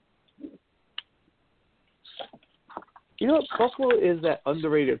game. You know what? Buffalo is that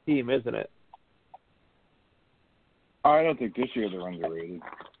underrated team, isn't it? I don't think this year they're underrated.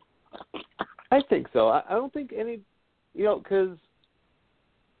 I think so. I don't think any, because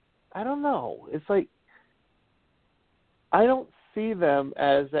I don't know. It's like I don't see them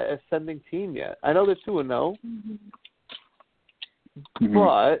as an ascending team yet. I know they're 2-0,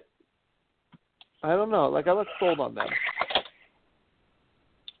 but I don't know. Like, I'm not sold on them.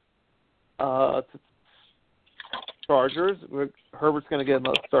 Chargers. Herbert's going to get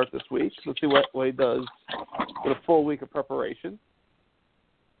another start this week. Let's see what he does with a full week of preparation.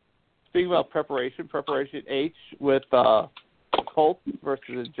 Speaking about preparation H with Colts versus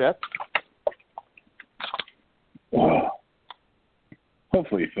the Jets. Wow.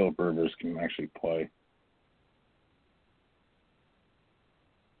 Hopefully Philip Rivers can actually play.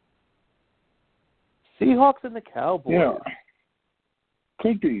 Seahawks and the Cowboys. Yeah.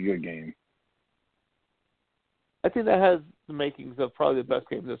 Could be a good game. I think that has the makings of probably the best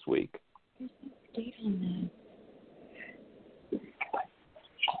game this week.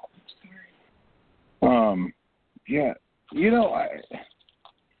 Yeah.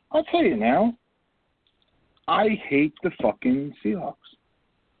 I'll tell you now, I hate the fucking Seahawks.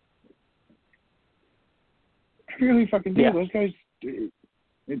 I really fucking do. Yeah. Those guys,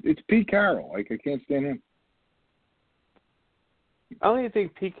 it's Pete Carroll. Like, I can't stand him. I don't even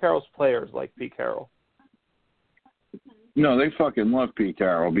think Pete Carroll's players like Pete Carroll. No, they fucking love Pete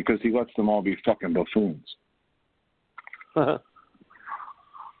Carroll because he lets them all be fucking buffoons. And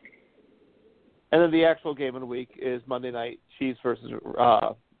then the actual game of the week is Monday night, Chiefs versus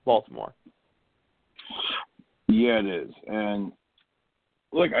Baltimore. Yeah, it is. And,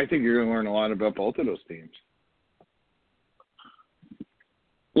 look, I think you're going to learn a lot about both of those teams.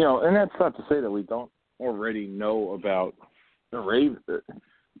 You know, and that's not to say that we don't already know about the Ravens.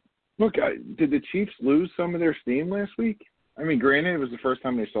 Look, did the Chiefs lose some of their steam last week? I mean, granted, it was the first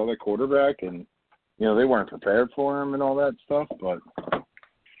time they saw that quarterback, and, you know, they weren't prepared for him and all that stuff, but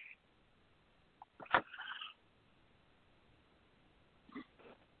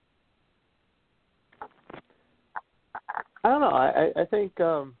I don't know. I think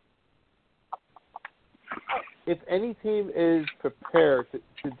if any team is prepared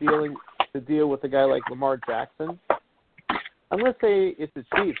to deal with a guy like Lamar Jackson, I'm going to say it's the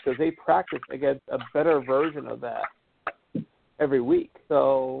Chiefs because they practice against a better version of that every week.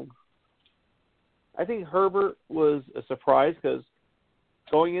 So I think Herbert was a surprise because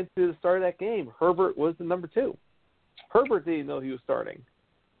going into the start of that game, Herbert was the number 2. Herbert didn't know he was starting.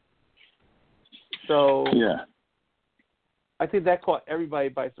 So yeah. I think that caught everybody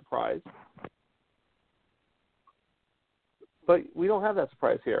by surprise. But we don't have that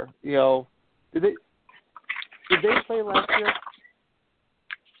surprise here. You know, did they play last year?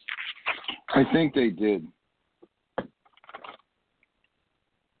 I think they did.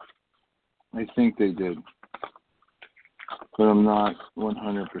 But I'm not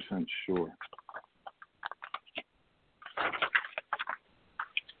 100% sure.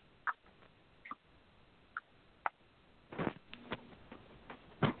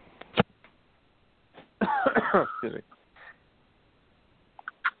 Excuse me.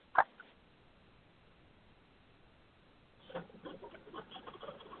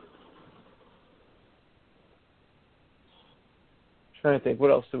 Trying to think, what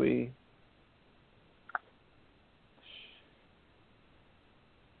else do we?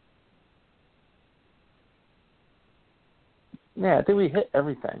 Yeah, I think we hit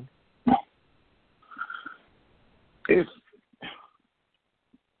everything. If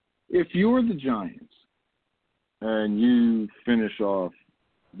you were the Giants and you finish off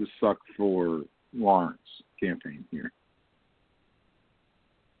the Suck for Lawrence campaign here,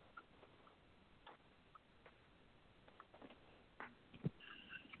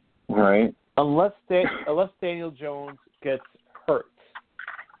 right? Unless Daniel Jones gets hurt.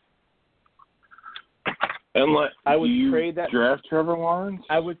 Unless I would you trade that. Draft Trevor Lawrence?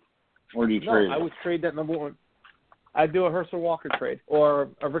 Or do you trade I him? would trade that number 1. I'd do a Herschel Walker trade or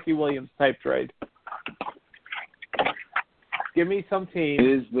a Ricky Williams type trade. Give me some team.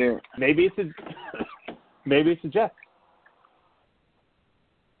 Is there? Maybe it's the Jets.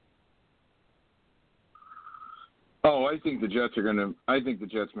 Oh, I think the Jets are going to. I think the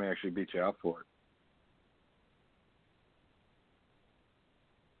Jets may actually beat you out for it.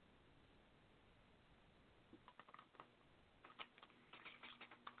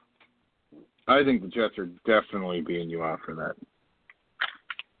 I think the Jets are definitely beating you out for that.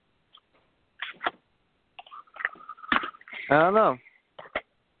 I don't know.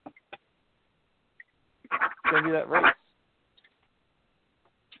 It's going to be that race.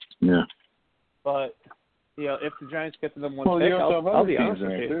 Yeah. But, you know, if the Giants get to them one pick, you also have I'll other be teams honest in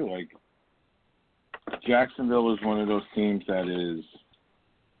with there you. too. Like Jacksonville is one of those teams that is,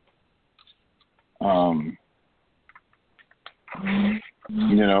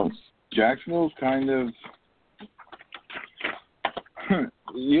 you know, Jacksonville's kind of.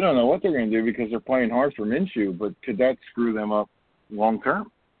 You don't know what they're going to do because they're playing hard for Minshew, but could that screw them up long term?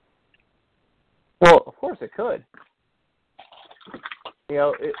 Well, of course it could. You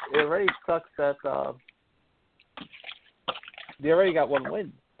know, it already sucks that they already got one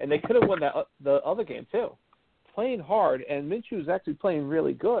win, and they could have won the other game too. Playing hard, and Minshew's actually playing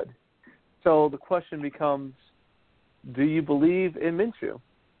really good. So the question becomes, do you believe in Minshew?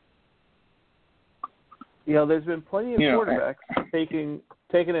 You know, there's been plenty of quarterbacks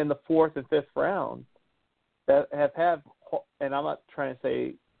taken in the 4th and 5th round that have, and I'm not trying to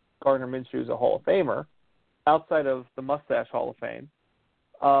say Gardner Minshew is a Hall of Famer, outside of the Mustache Hall of Fame,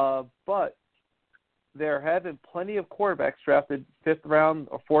 but there have been plenty of quarterbacks drafted 5th round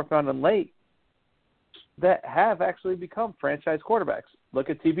or 4th round and late that have actually become franchise quarterbacks.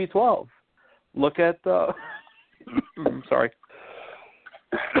 Look at TB12. Look at sorry.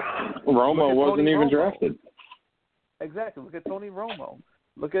 Romo wasn't even drafted. Exactly. Look at Tony Romo.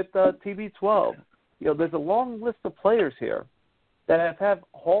 Look at TB12. You know, there's a long list of players here that have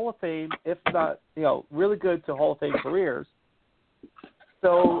Hall of Fame, if not, you know, really good to Hall of Fame careers.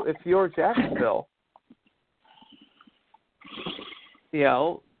 So if you're Jacksonville,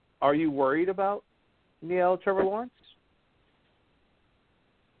 are you worried about, Trevor Lawrence?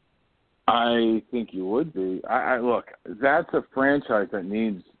 I think you would be. I look, that's a franchise that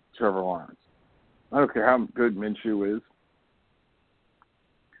needs Trevor Lawrence. I don't care how good Minshew is.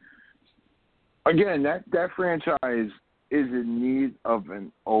 Again, that franchise is in need of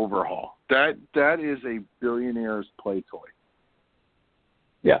an overhaul. That is a billionaire's play toy.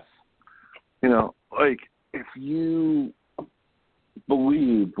 Yes. Like, if you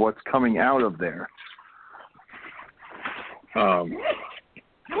believe what's coming out of there,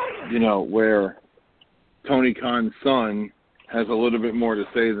 where Tony Khan's son has a little bit more to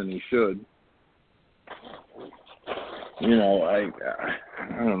say than he should. I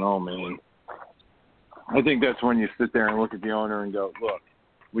don't know, man. I think that's when you sit there and look at the owner and go, look,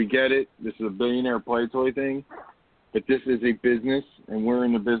 we get it. This is a billionaire play toy thing, but this is a business, and we're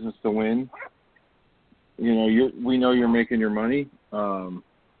in the business to win. We know you're making your money.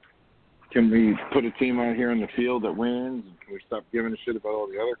 Can we put a team out here in the field that wins? Can we stop giving a shit about all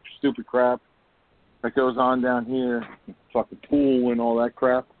the other stupid crap that goes on down here? Fucking pool and all that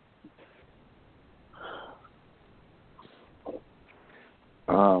crap.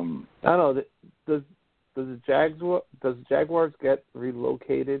 I don't know. Does the Jaguars get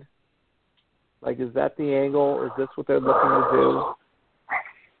relocated? Like, is that the angle? Is this what they're looking to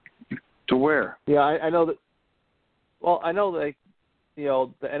do? To where? Yeah, I know that. Well, I know that.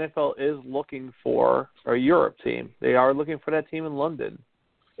 The NFL is looking for a Europe team. They are looking for that team in London.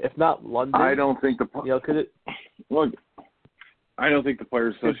 If not London, I don't think look. I don't think the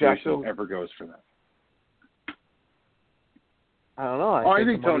Players Association ever goes for that. I don't know. I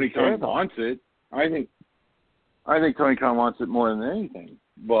think Tony Khan wants it. I think Tony Khan wants it more than anything.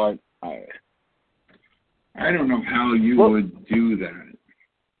 But I don't know how you would do that.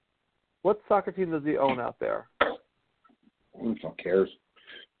 What soccer team does he own out there? Who the fuck cares?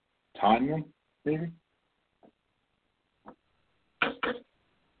 Tottenham, maybe? I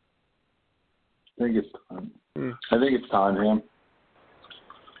think it's Tottenham.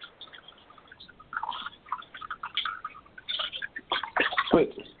 But,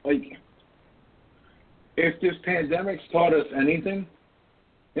 like, if this pandemic's taught us anything,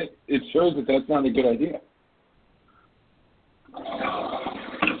 it shows that that's not a good idea.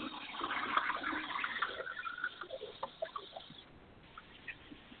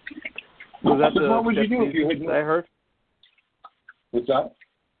 Was that the what would you do if you had? I heard. What's that?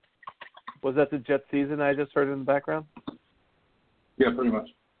 Was that the Jet season I just heard in the background? Yeah, pretty much.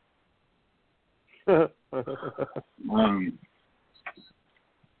 But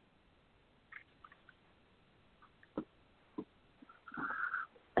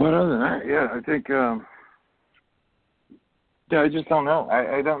other than that, yeah, I think, I just don't know.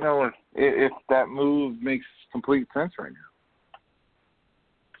 I don't know if that move makes complete sense right now.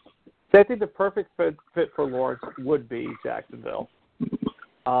 So I think the perfect fit for Lawrence would be Jacksonville.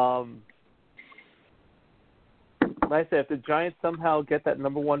 Like I said, if the Giants somehow get that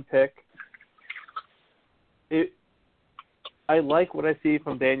number one pick, I like what I see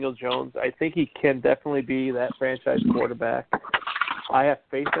from Daniel Jones. I think he can definitely be that franchise quarterback. I have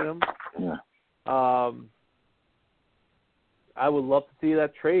faith in him. Yeah. I would love to see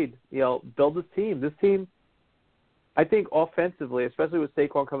that trade. Build this team. This team, I think offensively, especially with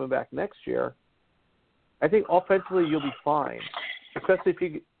Saquon coming back next year, I think offensively you'll be fine. Especially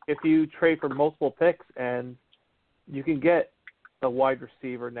if you trade for multiple picks and you can get a wide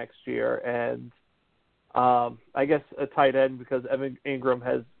receiver next year and I guess a tight end because Evan Ingram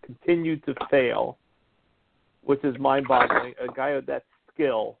has continued to fail, which is mind-boggling. A guy with that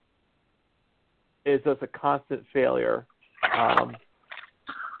skill is just a constant failure.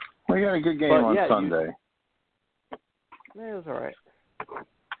 We got a good game on Sunday. It was all right.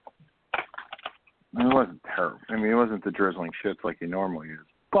 It wasn't terrible. I mean, it wasn't the drizzling shits like he normally is.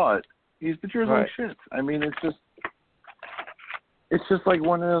 But he's the drizzling shits. I mean, it's just like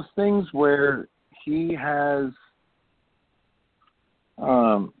one of those things where he has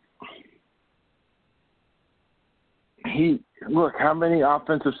look, how many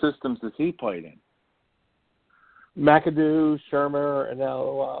offensive systems has he played in? McAdoo, Shermer, and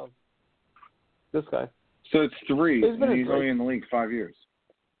now this guy. So it's 3, and he's only only in the league 5 years.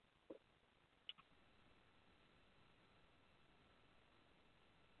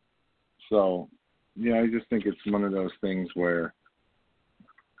 So, yeah, I just think it's one of those things where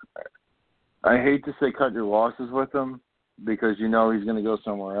I hate to say cut your losses with him because he's going to go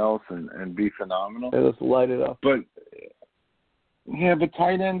somewhere else and be phenomenal. They just light it up. But, yeah, but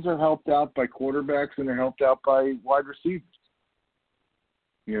tight ends are helped out by quarterbacks and they're helped out by wide receivers.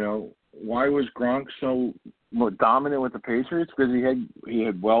 Why was Gronk so dominant with the Patriots because he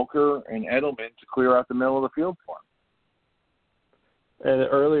had Welker and Edelman to clear out the middle of the field for him. And in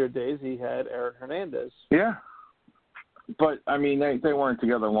earlier days, he had Aaron Hernandez. Yeah. But, I mean, they weren't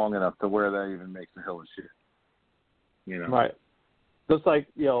together long enough to where that even makes a hill of shit. You know? Right. Just like,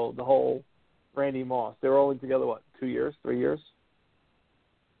 the whole Randy Moss. They were only together, 2 years, 3 years?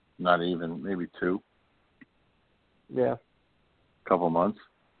 Not even, maybe 2. Yeah. Couple months.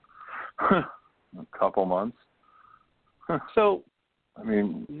 A couple months. So, I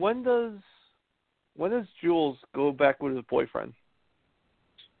mean, when does Jules go back with his boyfriend?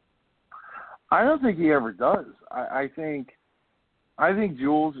 I don't think he ever does. I think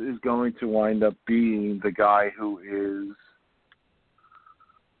Jules is going to wind up being the guy who is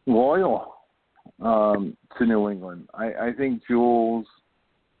loyal to New England. I think Jules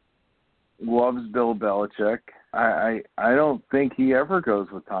loves Bill Belichick. I don't think he ever goes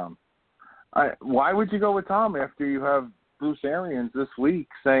with Tom. Why would you go with Tom after you have Bruce Arians this week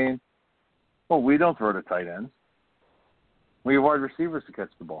saying, well, we don't throw to tight ends. We have wide receivers to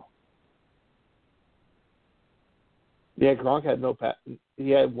catch the ball. Yeah, Gronk had no pass.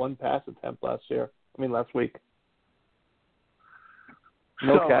 He had one pass attempt last week.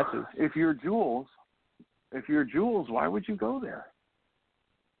 No catches. If you're Jules, why would you go there?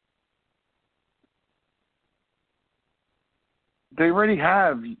 They already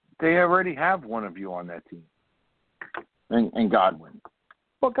have one of you on that team. And Godwin.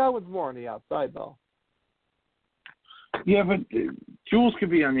 Well, Godwin's more on the outside, though. Yeah, but Jules could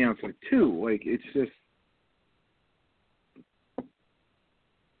be on the outside, too. Like, it's just...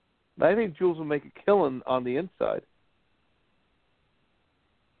 I think Jules will make a killing on the inside.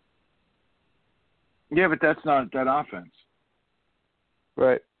 Yeah, but that's not that offense.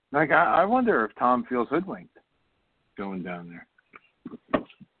 Right. Like, I wonder if Tom feels hoodwinked going down there.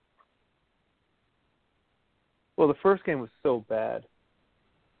 Well, the first game was so bad.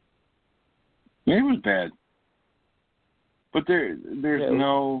 Yeah, it was bad. But there's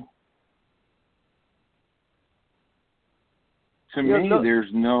no... To me, there's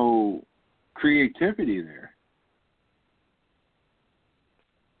no creativity there.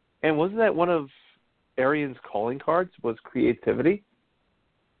 And wasn't that one of Arians' calling cards, was creativity?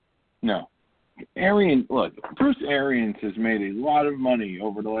 No. Bruce Arians has made a lot of money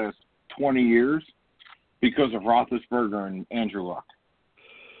over the last 20 years because of Roethlisberger and Andrew Luck.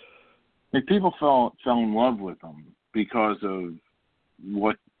 Like, people fell in love with him because of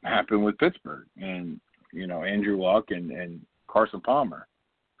what happened with Pittsburgh and, Andrew Luck and Carson Palmer.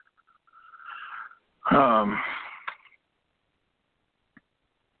 I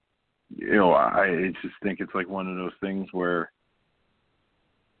just think it's like one of those things where,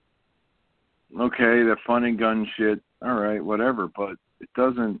 okay, the fun and gun shit, all right, whatever, but it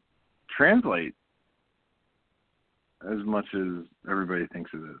doesn't translate as much as everybody thinks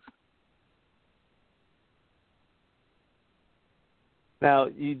it is. Now,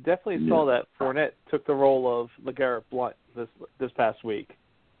 you definitely saw that Fournette took the role of LeGarrette Blount this past week.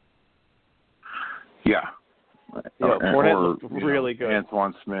 Yeah. Fournette looked really good.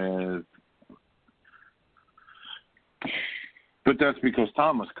 Antoine Smith. But that's because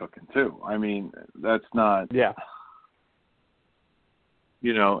Tom was cooking, too. I mean, that's not... Yeah.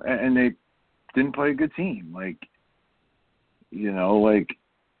 And they didn't play a good team. Like, the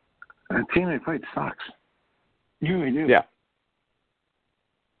team they played sucks. You really do. Yeah.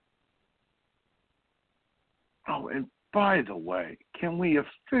 Oh, and by the way, can we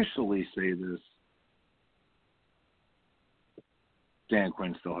officially say this? Dan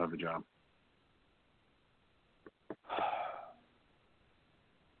Quinn still have a job.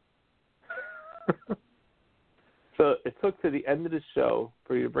 So it took to the end of the show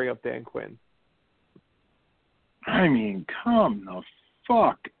for you to bring up Dan Quinn. I mean, come the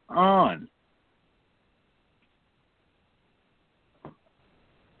fuck on.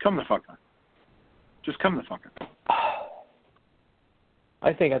 Come the fuck on. Just come the fuck on.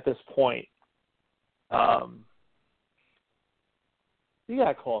 I think at this point, you got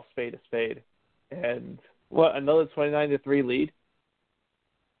to call a spade a spade. And another 29-3 lead?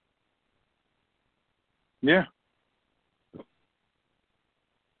 Yeah.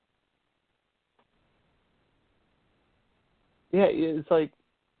 Yeah, it's like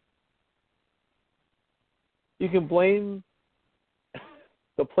you can blame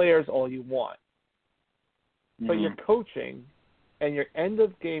the players all you want, but your coaching and your end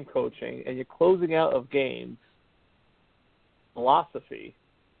of game coaching and your closing out of games philosophy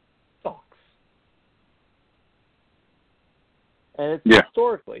sucks. And it's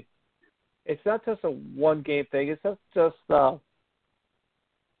historically. It's not just a one game thing. It's not just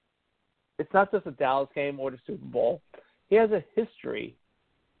it's not just a Dallas game or the Super Bowl. He has a history.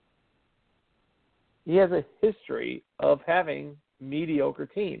 He has a history of having mediocre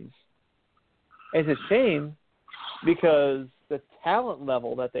teams. It's a shame because the talent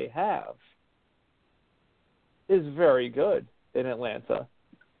level that they have is very good in Atlanta.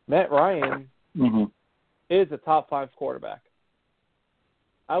 Matt Ryan is a top 5 quarterback.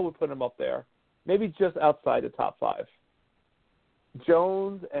 I would put him up there, maybe just outside the top 5.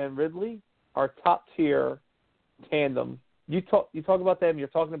 Jones and Ridley are top tier tandem. You talk about them. You're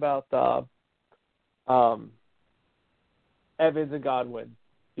talking about Evans and Godwin.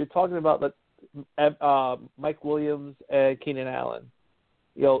 You're talking about Mike Williams and Keenan Allen.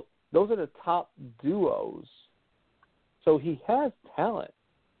 Those are the top duos. So he has talent.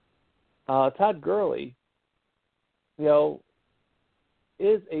 Todd Gurley,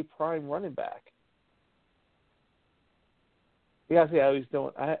 is a prime running back. You got to see how he's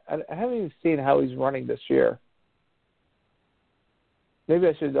doing. I haven't even seen how he's running this year. Maybe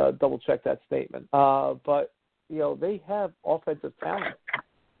I should double check that statement. But they have offensive talent.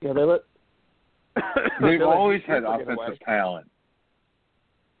 They've always had offensive talent.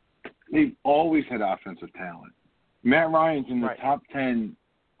 They've always had offensive talent. Matt Ryan's in the top 10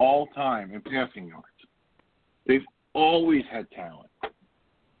 all time in passing yards. They've always had talent.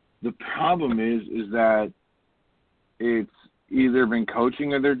 The problem is that it's either been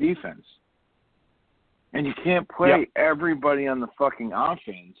coaching or their defense. And you can't play everybody on the fucking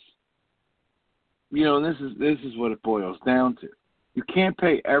offense. And this is what it boils down to. You can't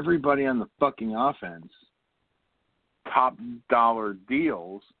pay everybody on the fucking offense top dollar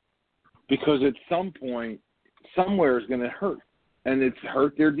deals because at some point, somewhere is going to hurt. And it's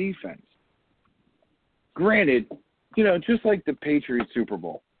hurt their defense. Granted, just like the Patriots Super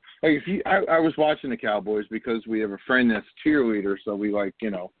Bowl. Like I was watching the Cowboys because we have a friend that's a cheerleader, so we go,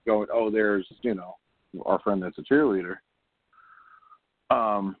 oh, there's, our friend that's a cheerleader.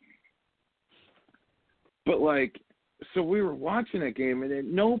 But so we were watching that game, and at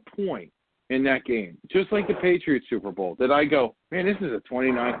no point in that game, just like the Patriots Super Bowl, did I go, man, this is a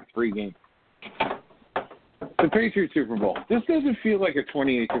 29-3 game. The Patriots Super Bowl. This doesn't feel like a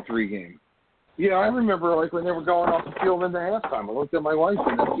 28-3 game. Yeah, I remember when they were going off the field into halftime. I looked at my wife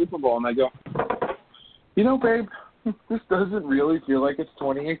in the Super Bowl and I go, babe, this doesn't really feel like it's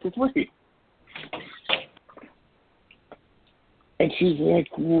 28-3. And she's like,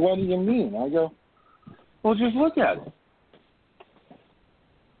 what do you mean? I go, well, just look at it.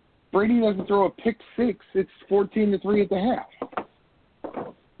 Brady doesn't throw a pick six. It's 14-3 at the half.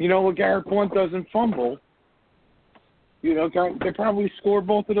 LeGarrette Blount doesn't fumble. They probably scored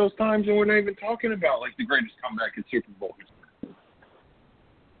both of those times, and we're not even talking about the greatest comeback in Super Bowl history.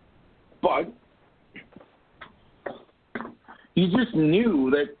 But you just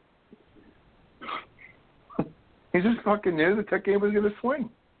knew that. You just fucking knew that game was going to swing.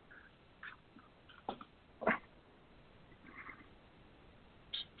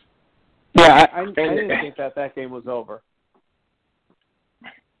 Yeah, I didn't think that game was over.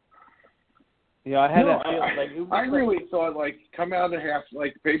 I had that feeling. I really thought come out of the half,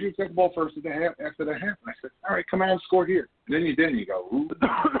 the Patriots got the ball first at the half. After the half, and I said, all right, come out and score here. And then you didn't. You go, ooh.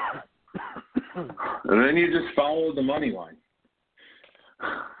 And then you just follow the money line.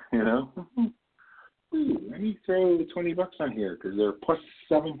 Ooh, let me throw $20 on here because they're plus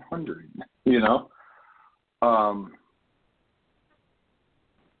 700.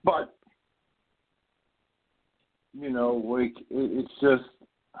 But it's just.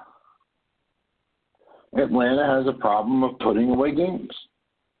 Atlanta has a problem of putting away games.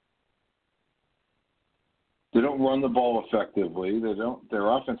 They don't run the ball effectively. Their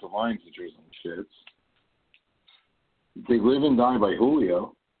offensive line's are drizzling shits. They live and die by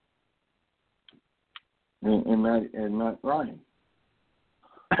Julio and Matt Ryan.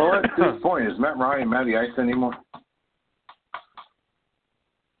 Well, at this point, is Matt Ryan Matty Ice anymore?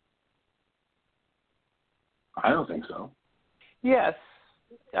 I don't think so. Yes.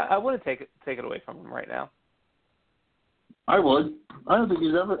 I wouldn't take it away from him right now. I would. I don't think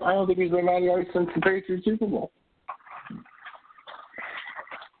he's been Matty Ice since the Patriots Super Bowl.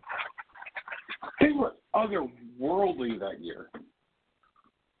 They were otherworldly that year.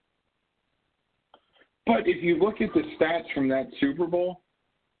 But if you look at the stats from that Super Bowl,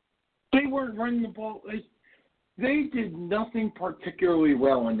 they weren't running the ball. They did nothing particularly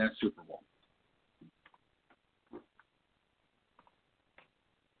well in that Super Bowl.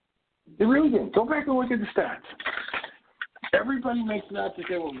 They really didn't. Go back and look at the stats. Everybody makes it out that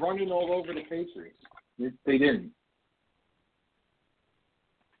they were running all over the Patriots. They didn't.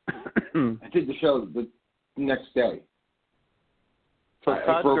 I did the show the next day. So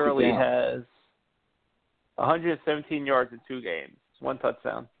Todd Gurley has 117 yards in 2 games, 1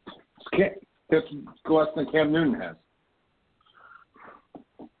 touchdown. That's less than Cam Newton has.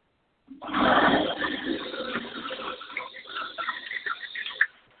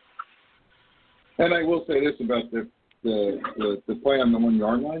 And I will say this about the play on the 1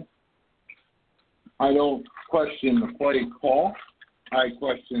 yard line. I don't question the play call. I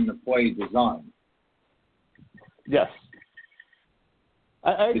question the play design. Yes.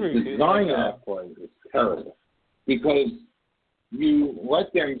 I agree with you. The design of that play is terrible because you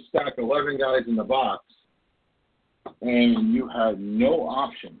let them stack 11 guys in the box and you had no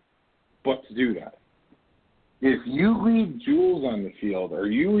option but to do that. If you leave Jules on the field or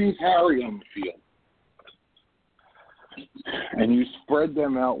you leave Harry on the field and you spread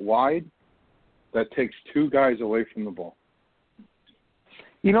them out wide, that takes 2 guys away from the ball.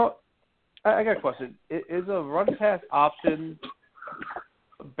 You know, I got a question. Is a run-pass option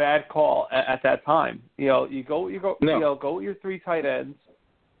a bad call at that time? You go with your 3 tight ends.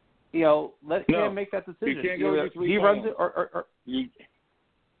 Let Cam make that decision. You can't go with 3 he tight runs ends. it or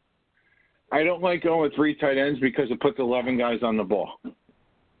I don't like going with 3 tight ends because it puts 11 guys on the ball.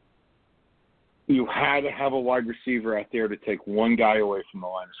 You had to have a wide receiver out there to take 1 guy away from the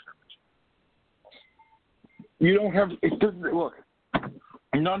line of scrimmage. You don't have – look,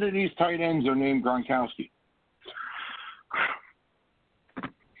 none of these tight ends are named Gronkowski.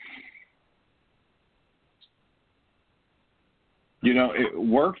 It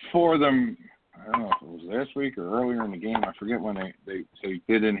worked for them. I don't know if it was last week or earlier in the game. I forget when he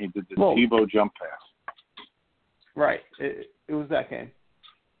did the Tebow jump pass. Right. It was that game.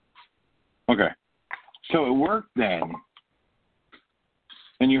 Okay. So it worked then,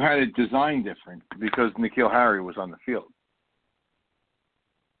 and you had it designed different because N'Keal Harry was on the field.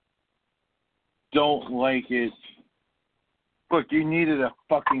 Don't like it. Look, you needed a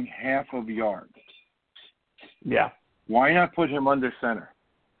fucking half of a yard. Yeah. Why not put him under center?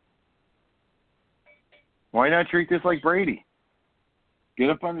 Why not treat this like Brady? Get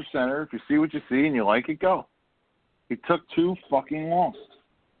up under center. If you see what you see and you like it, go. It took too fucking long.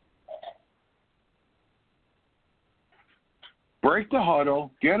 Break the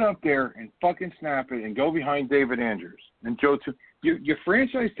huddle, get up there and fucking snap it and go behind David Andrews. And Joe you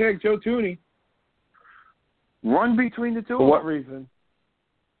franchise tag Joe Tooney. Run between the two. For what reason?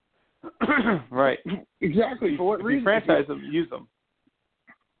 Right. Exactly. For what reason? You franchise them, use them.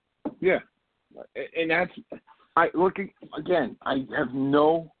 Yeah. And that's I have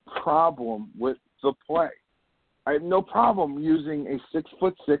no problem with the play. I have no problem using a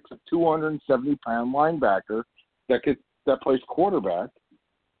 6'6", 270-pound linebacker that plays quarterback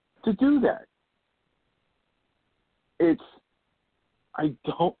to do that. I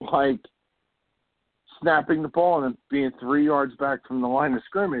don't like snapping the ball and being 3 yards back from the line of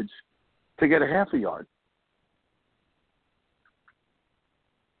scrimmage to get a half a yard.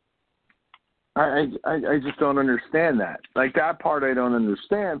 I just don't understand that. Like, that part I don't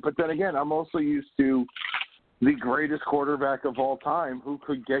understand. But then again, I'm also used to the greatest quarterback of all time who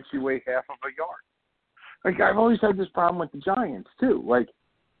could get you a half of a yard. Like, I've always had this problem with the Giants, too. Like,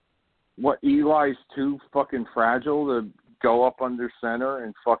 Eli's too fucking fragile to go up under center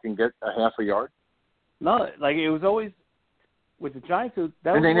and fucking get a half a yard? No, like, it was always, with the Giants, that was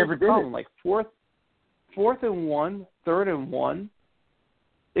and they always never the did problem. it. Like, fourth and 1, 3rd and 1,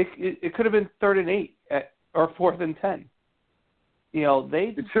 it could have been 3rd and 8 or 4th and 10.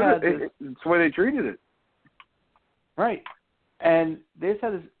 They just had this. It's the way they treated it. Right. And they just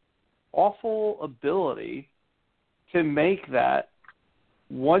had this awful ability to make that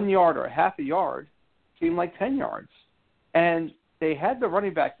 1 yard or half a yard seem like 10 yards. And they had the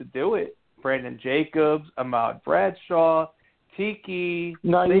running back to do it. Brandon Jacobs, Ahmad Bradshaw, Tiki,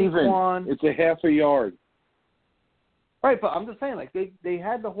 Not Saquon. even. It's a half a yard. Right, but I'm just saying, like, they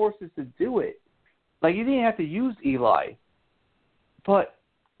had the horses to do it. Like, you didn't have to use Eli. But,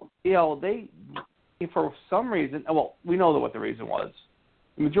 they, for some reason, well, we know what the reason was.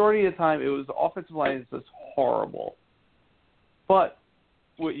 The majority of the time, it was the offensive line is just horrible. But,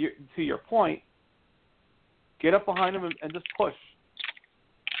 to your point, get up behind them and just push.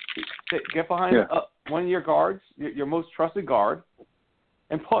 Get behind one of your guards, your most trusted guard,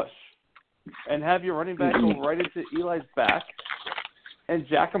 and push. And have your running back go right into Eli's back and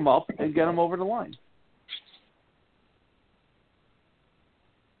jack him up and get him over the line.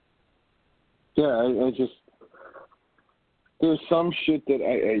 Yeah, I just – there's some shit that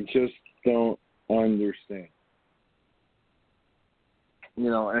I just don't understand.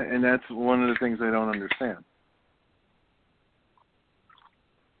 And that's one of the things I don't understand.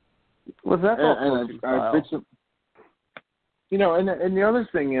 Was that and I bitch You know, and the other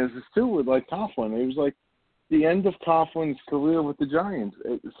thing is too with like Coughlin, it was like the end of Coughlin's career with the Giants.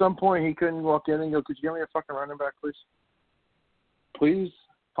 At some point, he couldn't walk in and go, "Could you give me a fucking running back, please? Please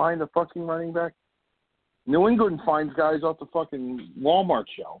find a fucking running back." New England finds guys off the fucking Walmart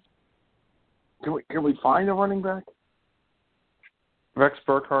shelf. Can we find a running back? Rex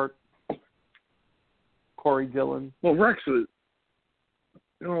Burkhardt, Corey Dillon. Well, Rex was.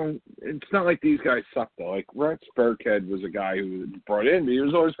 You know, it's not like these guys suck though. Like Rex Burkhead was a guy who was brought in, but he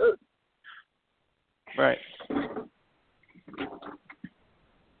was always hurt. Right.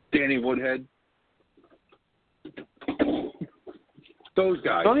 Danny Woodhead. Those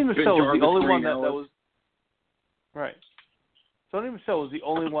guys. Sonny Michel was the only one that Ellis. was. Right. Sonny Michel was the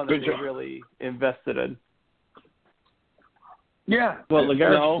only one that they really invested in. Yeah. Well,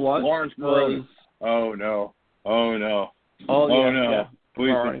 LeGarrette Blount Lawrence Maroney. Oh no. Oh, no. Yeah.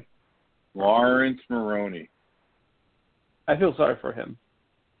 Please. Lawrence Maroney. I feel sorry for him.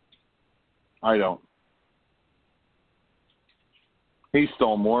 I don't. He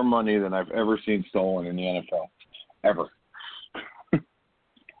stole more money than I've ever seen stolen in the NFL. Ever.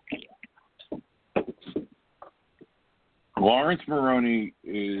 Lawrence Maroney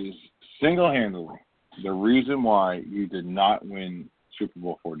is single-handedly the reason why you did not win Super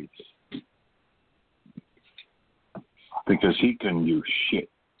Bowl 42. Because he couldn't do shit.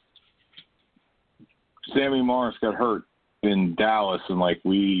 Sammy Morris got hurt in Dallas in like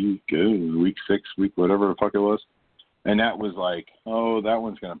week 6, whatever the fuck it was. And that was like, oh, that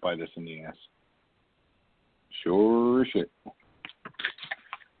one's going to bite us in the ass. Sure shit.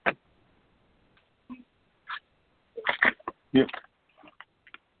 Yep.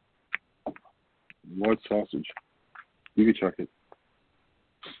 What sausage? You can check it.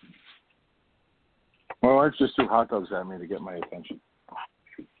 My wife just threw hot dogs at me to get my attention.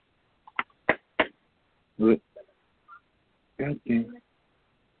 God damn.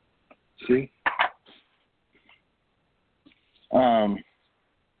 See? Got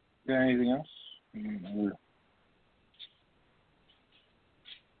anything else?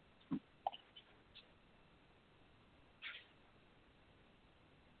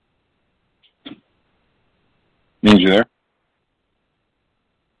 Is you there?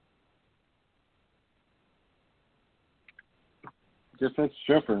 Guess that's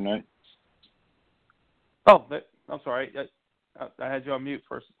Jeff for tonight. Oh, I'm sorry. I had you on mute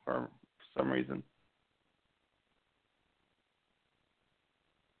for some reason.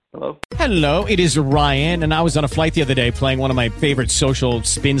 Hello? Hello, it is Ryan, and I was on a flight the other day playing one of my favorite social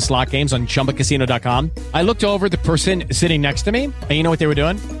spin slot games on ChumbaCasino.com. I looked over at the person sitting next to me, and you know what they were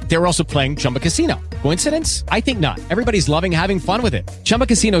doing? They were also playing Chumba Casino. Coincidence? I think not. Everybody's loving having fun with it. Chumba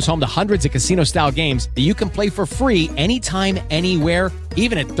Casino is home to hundreds of casino-style games that you can play for free anytime, anywhere,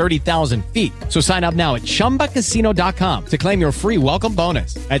 even at 30,000 feet. So sign up now at ChumbaCasino.com to claim your free welcome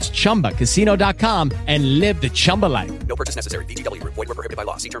bonus. That's ChumbaCasino.com and live the Chumba life. No purchase necessary. VGW. Void where prohibited by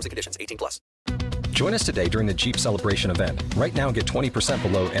law. See terms and conditions. 18+. Join us today during the Jeep Celebration event. Right now, get 20%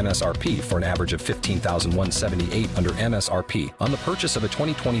 below MSRP for an average of $15,178 under MSRP on the purchase of a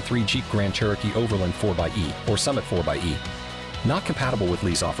 2023 Jeep Grand Cherokee Overland 4xE or Summit 4xE. Not compatible with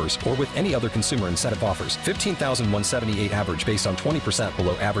lease offers or with any other consumer incentive offers. $15,178 average based on 20%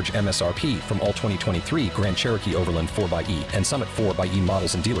 below average MSRP from all 2023 Grand Cherokee Overland 4xE and Summit 4xE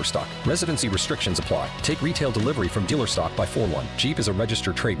models in dealer stock. Residency restrictions apply. Take retail delivery from dealer stock by 4/1. Jeep is a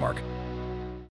registered trademark.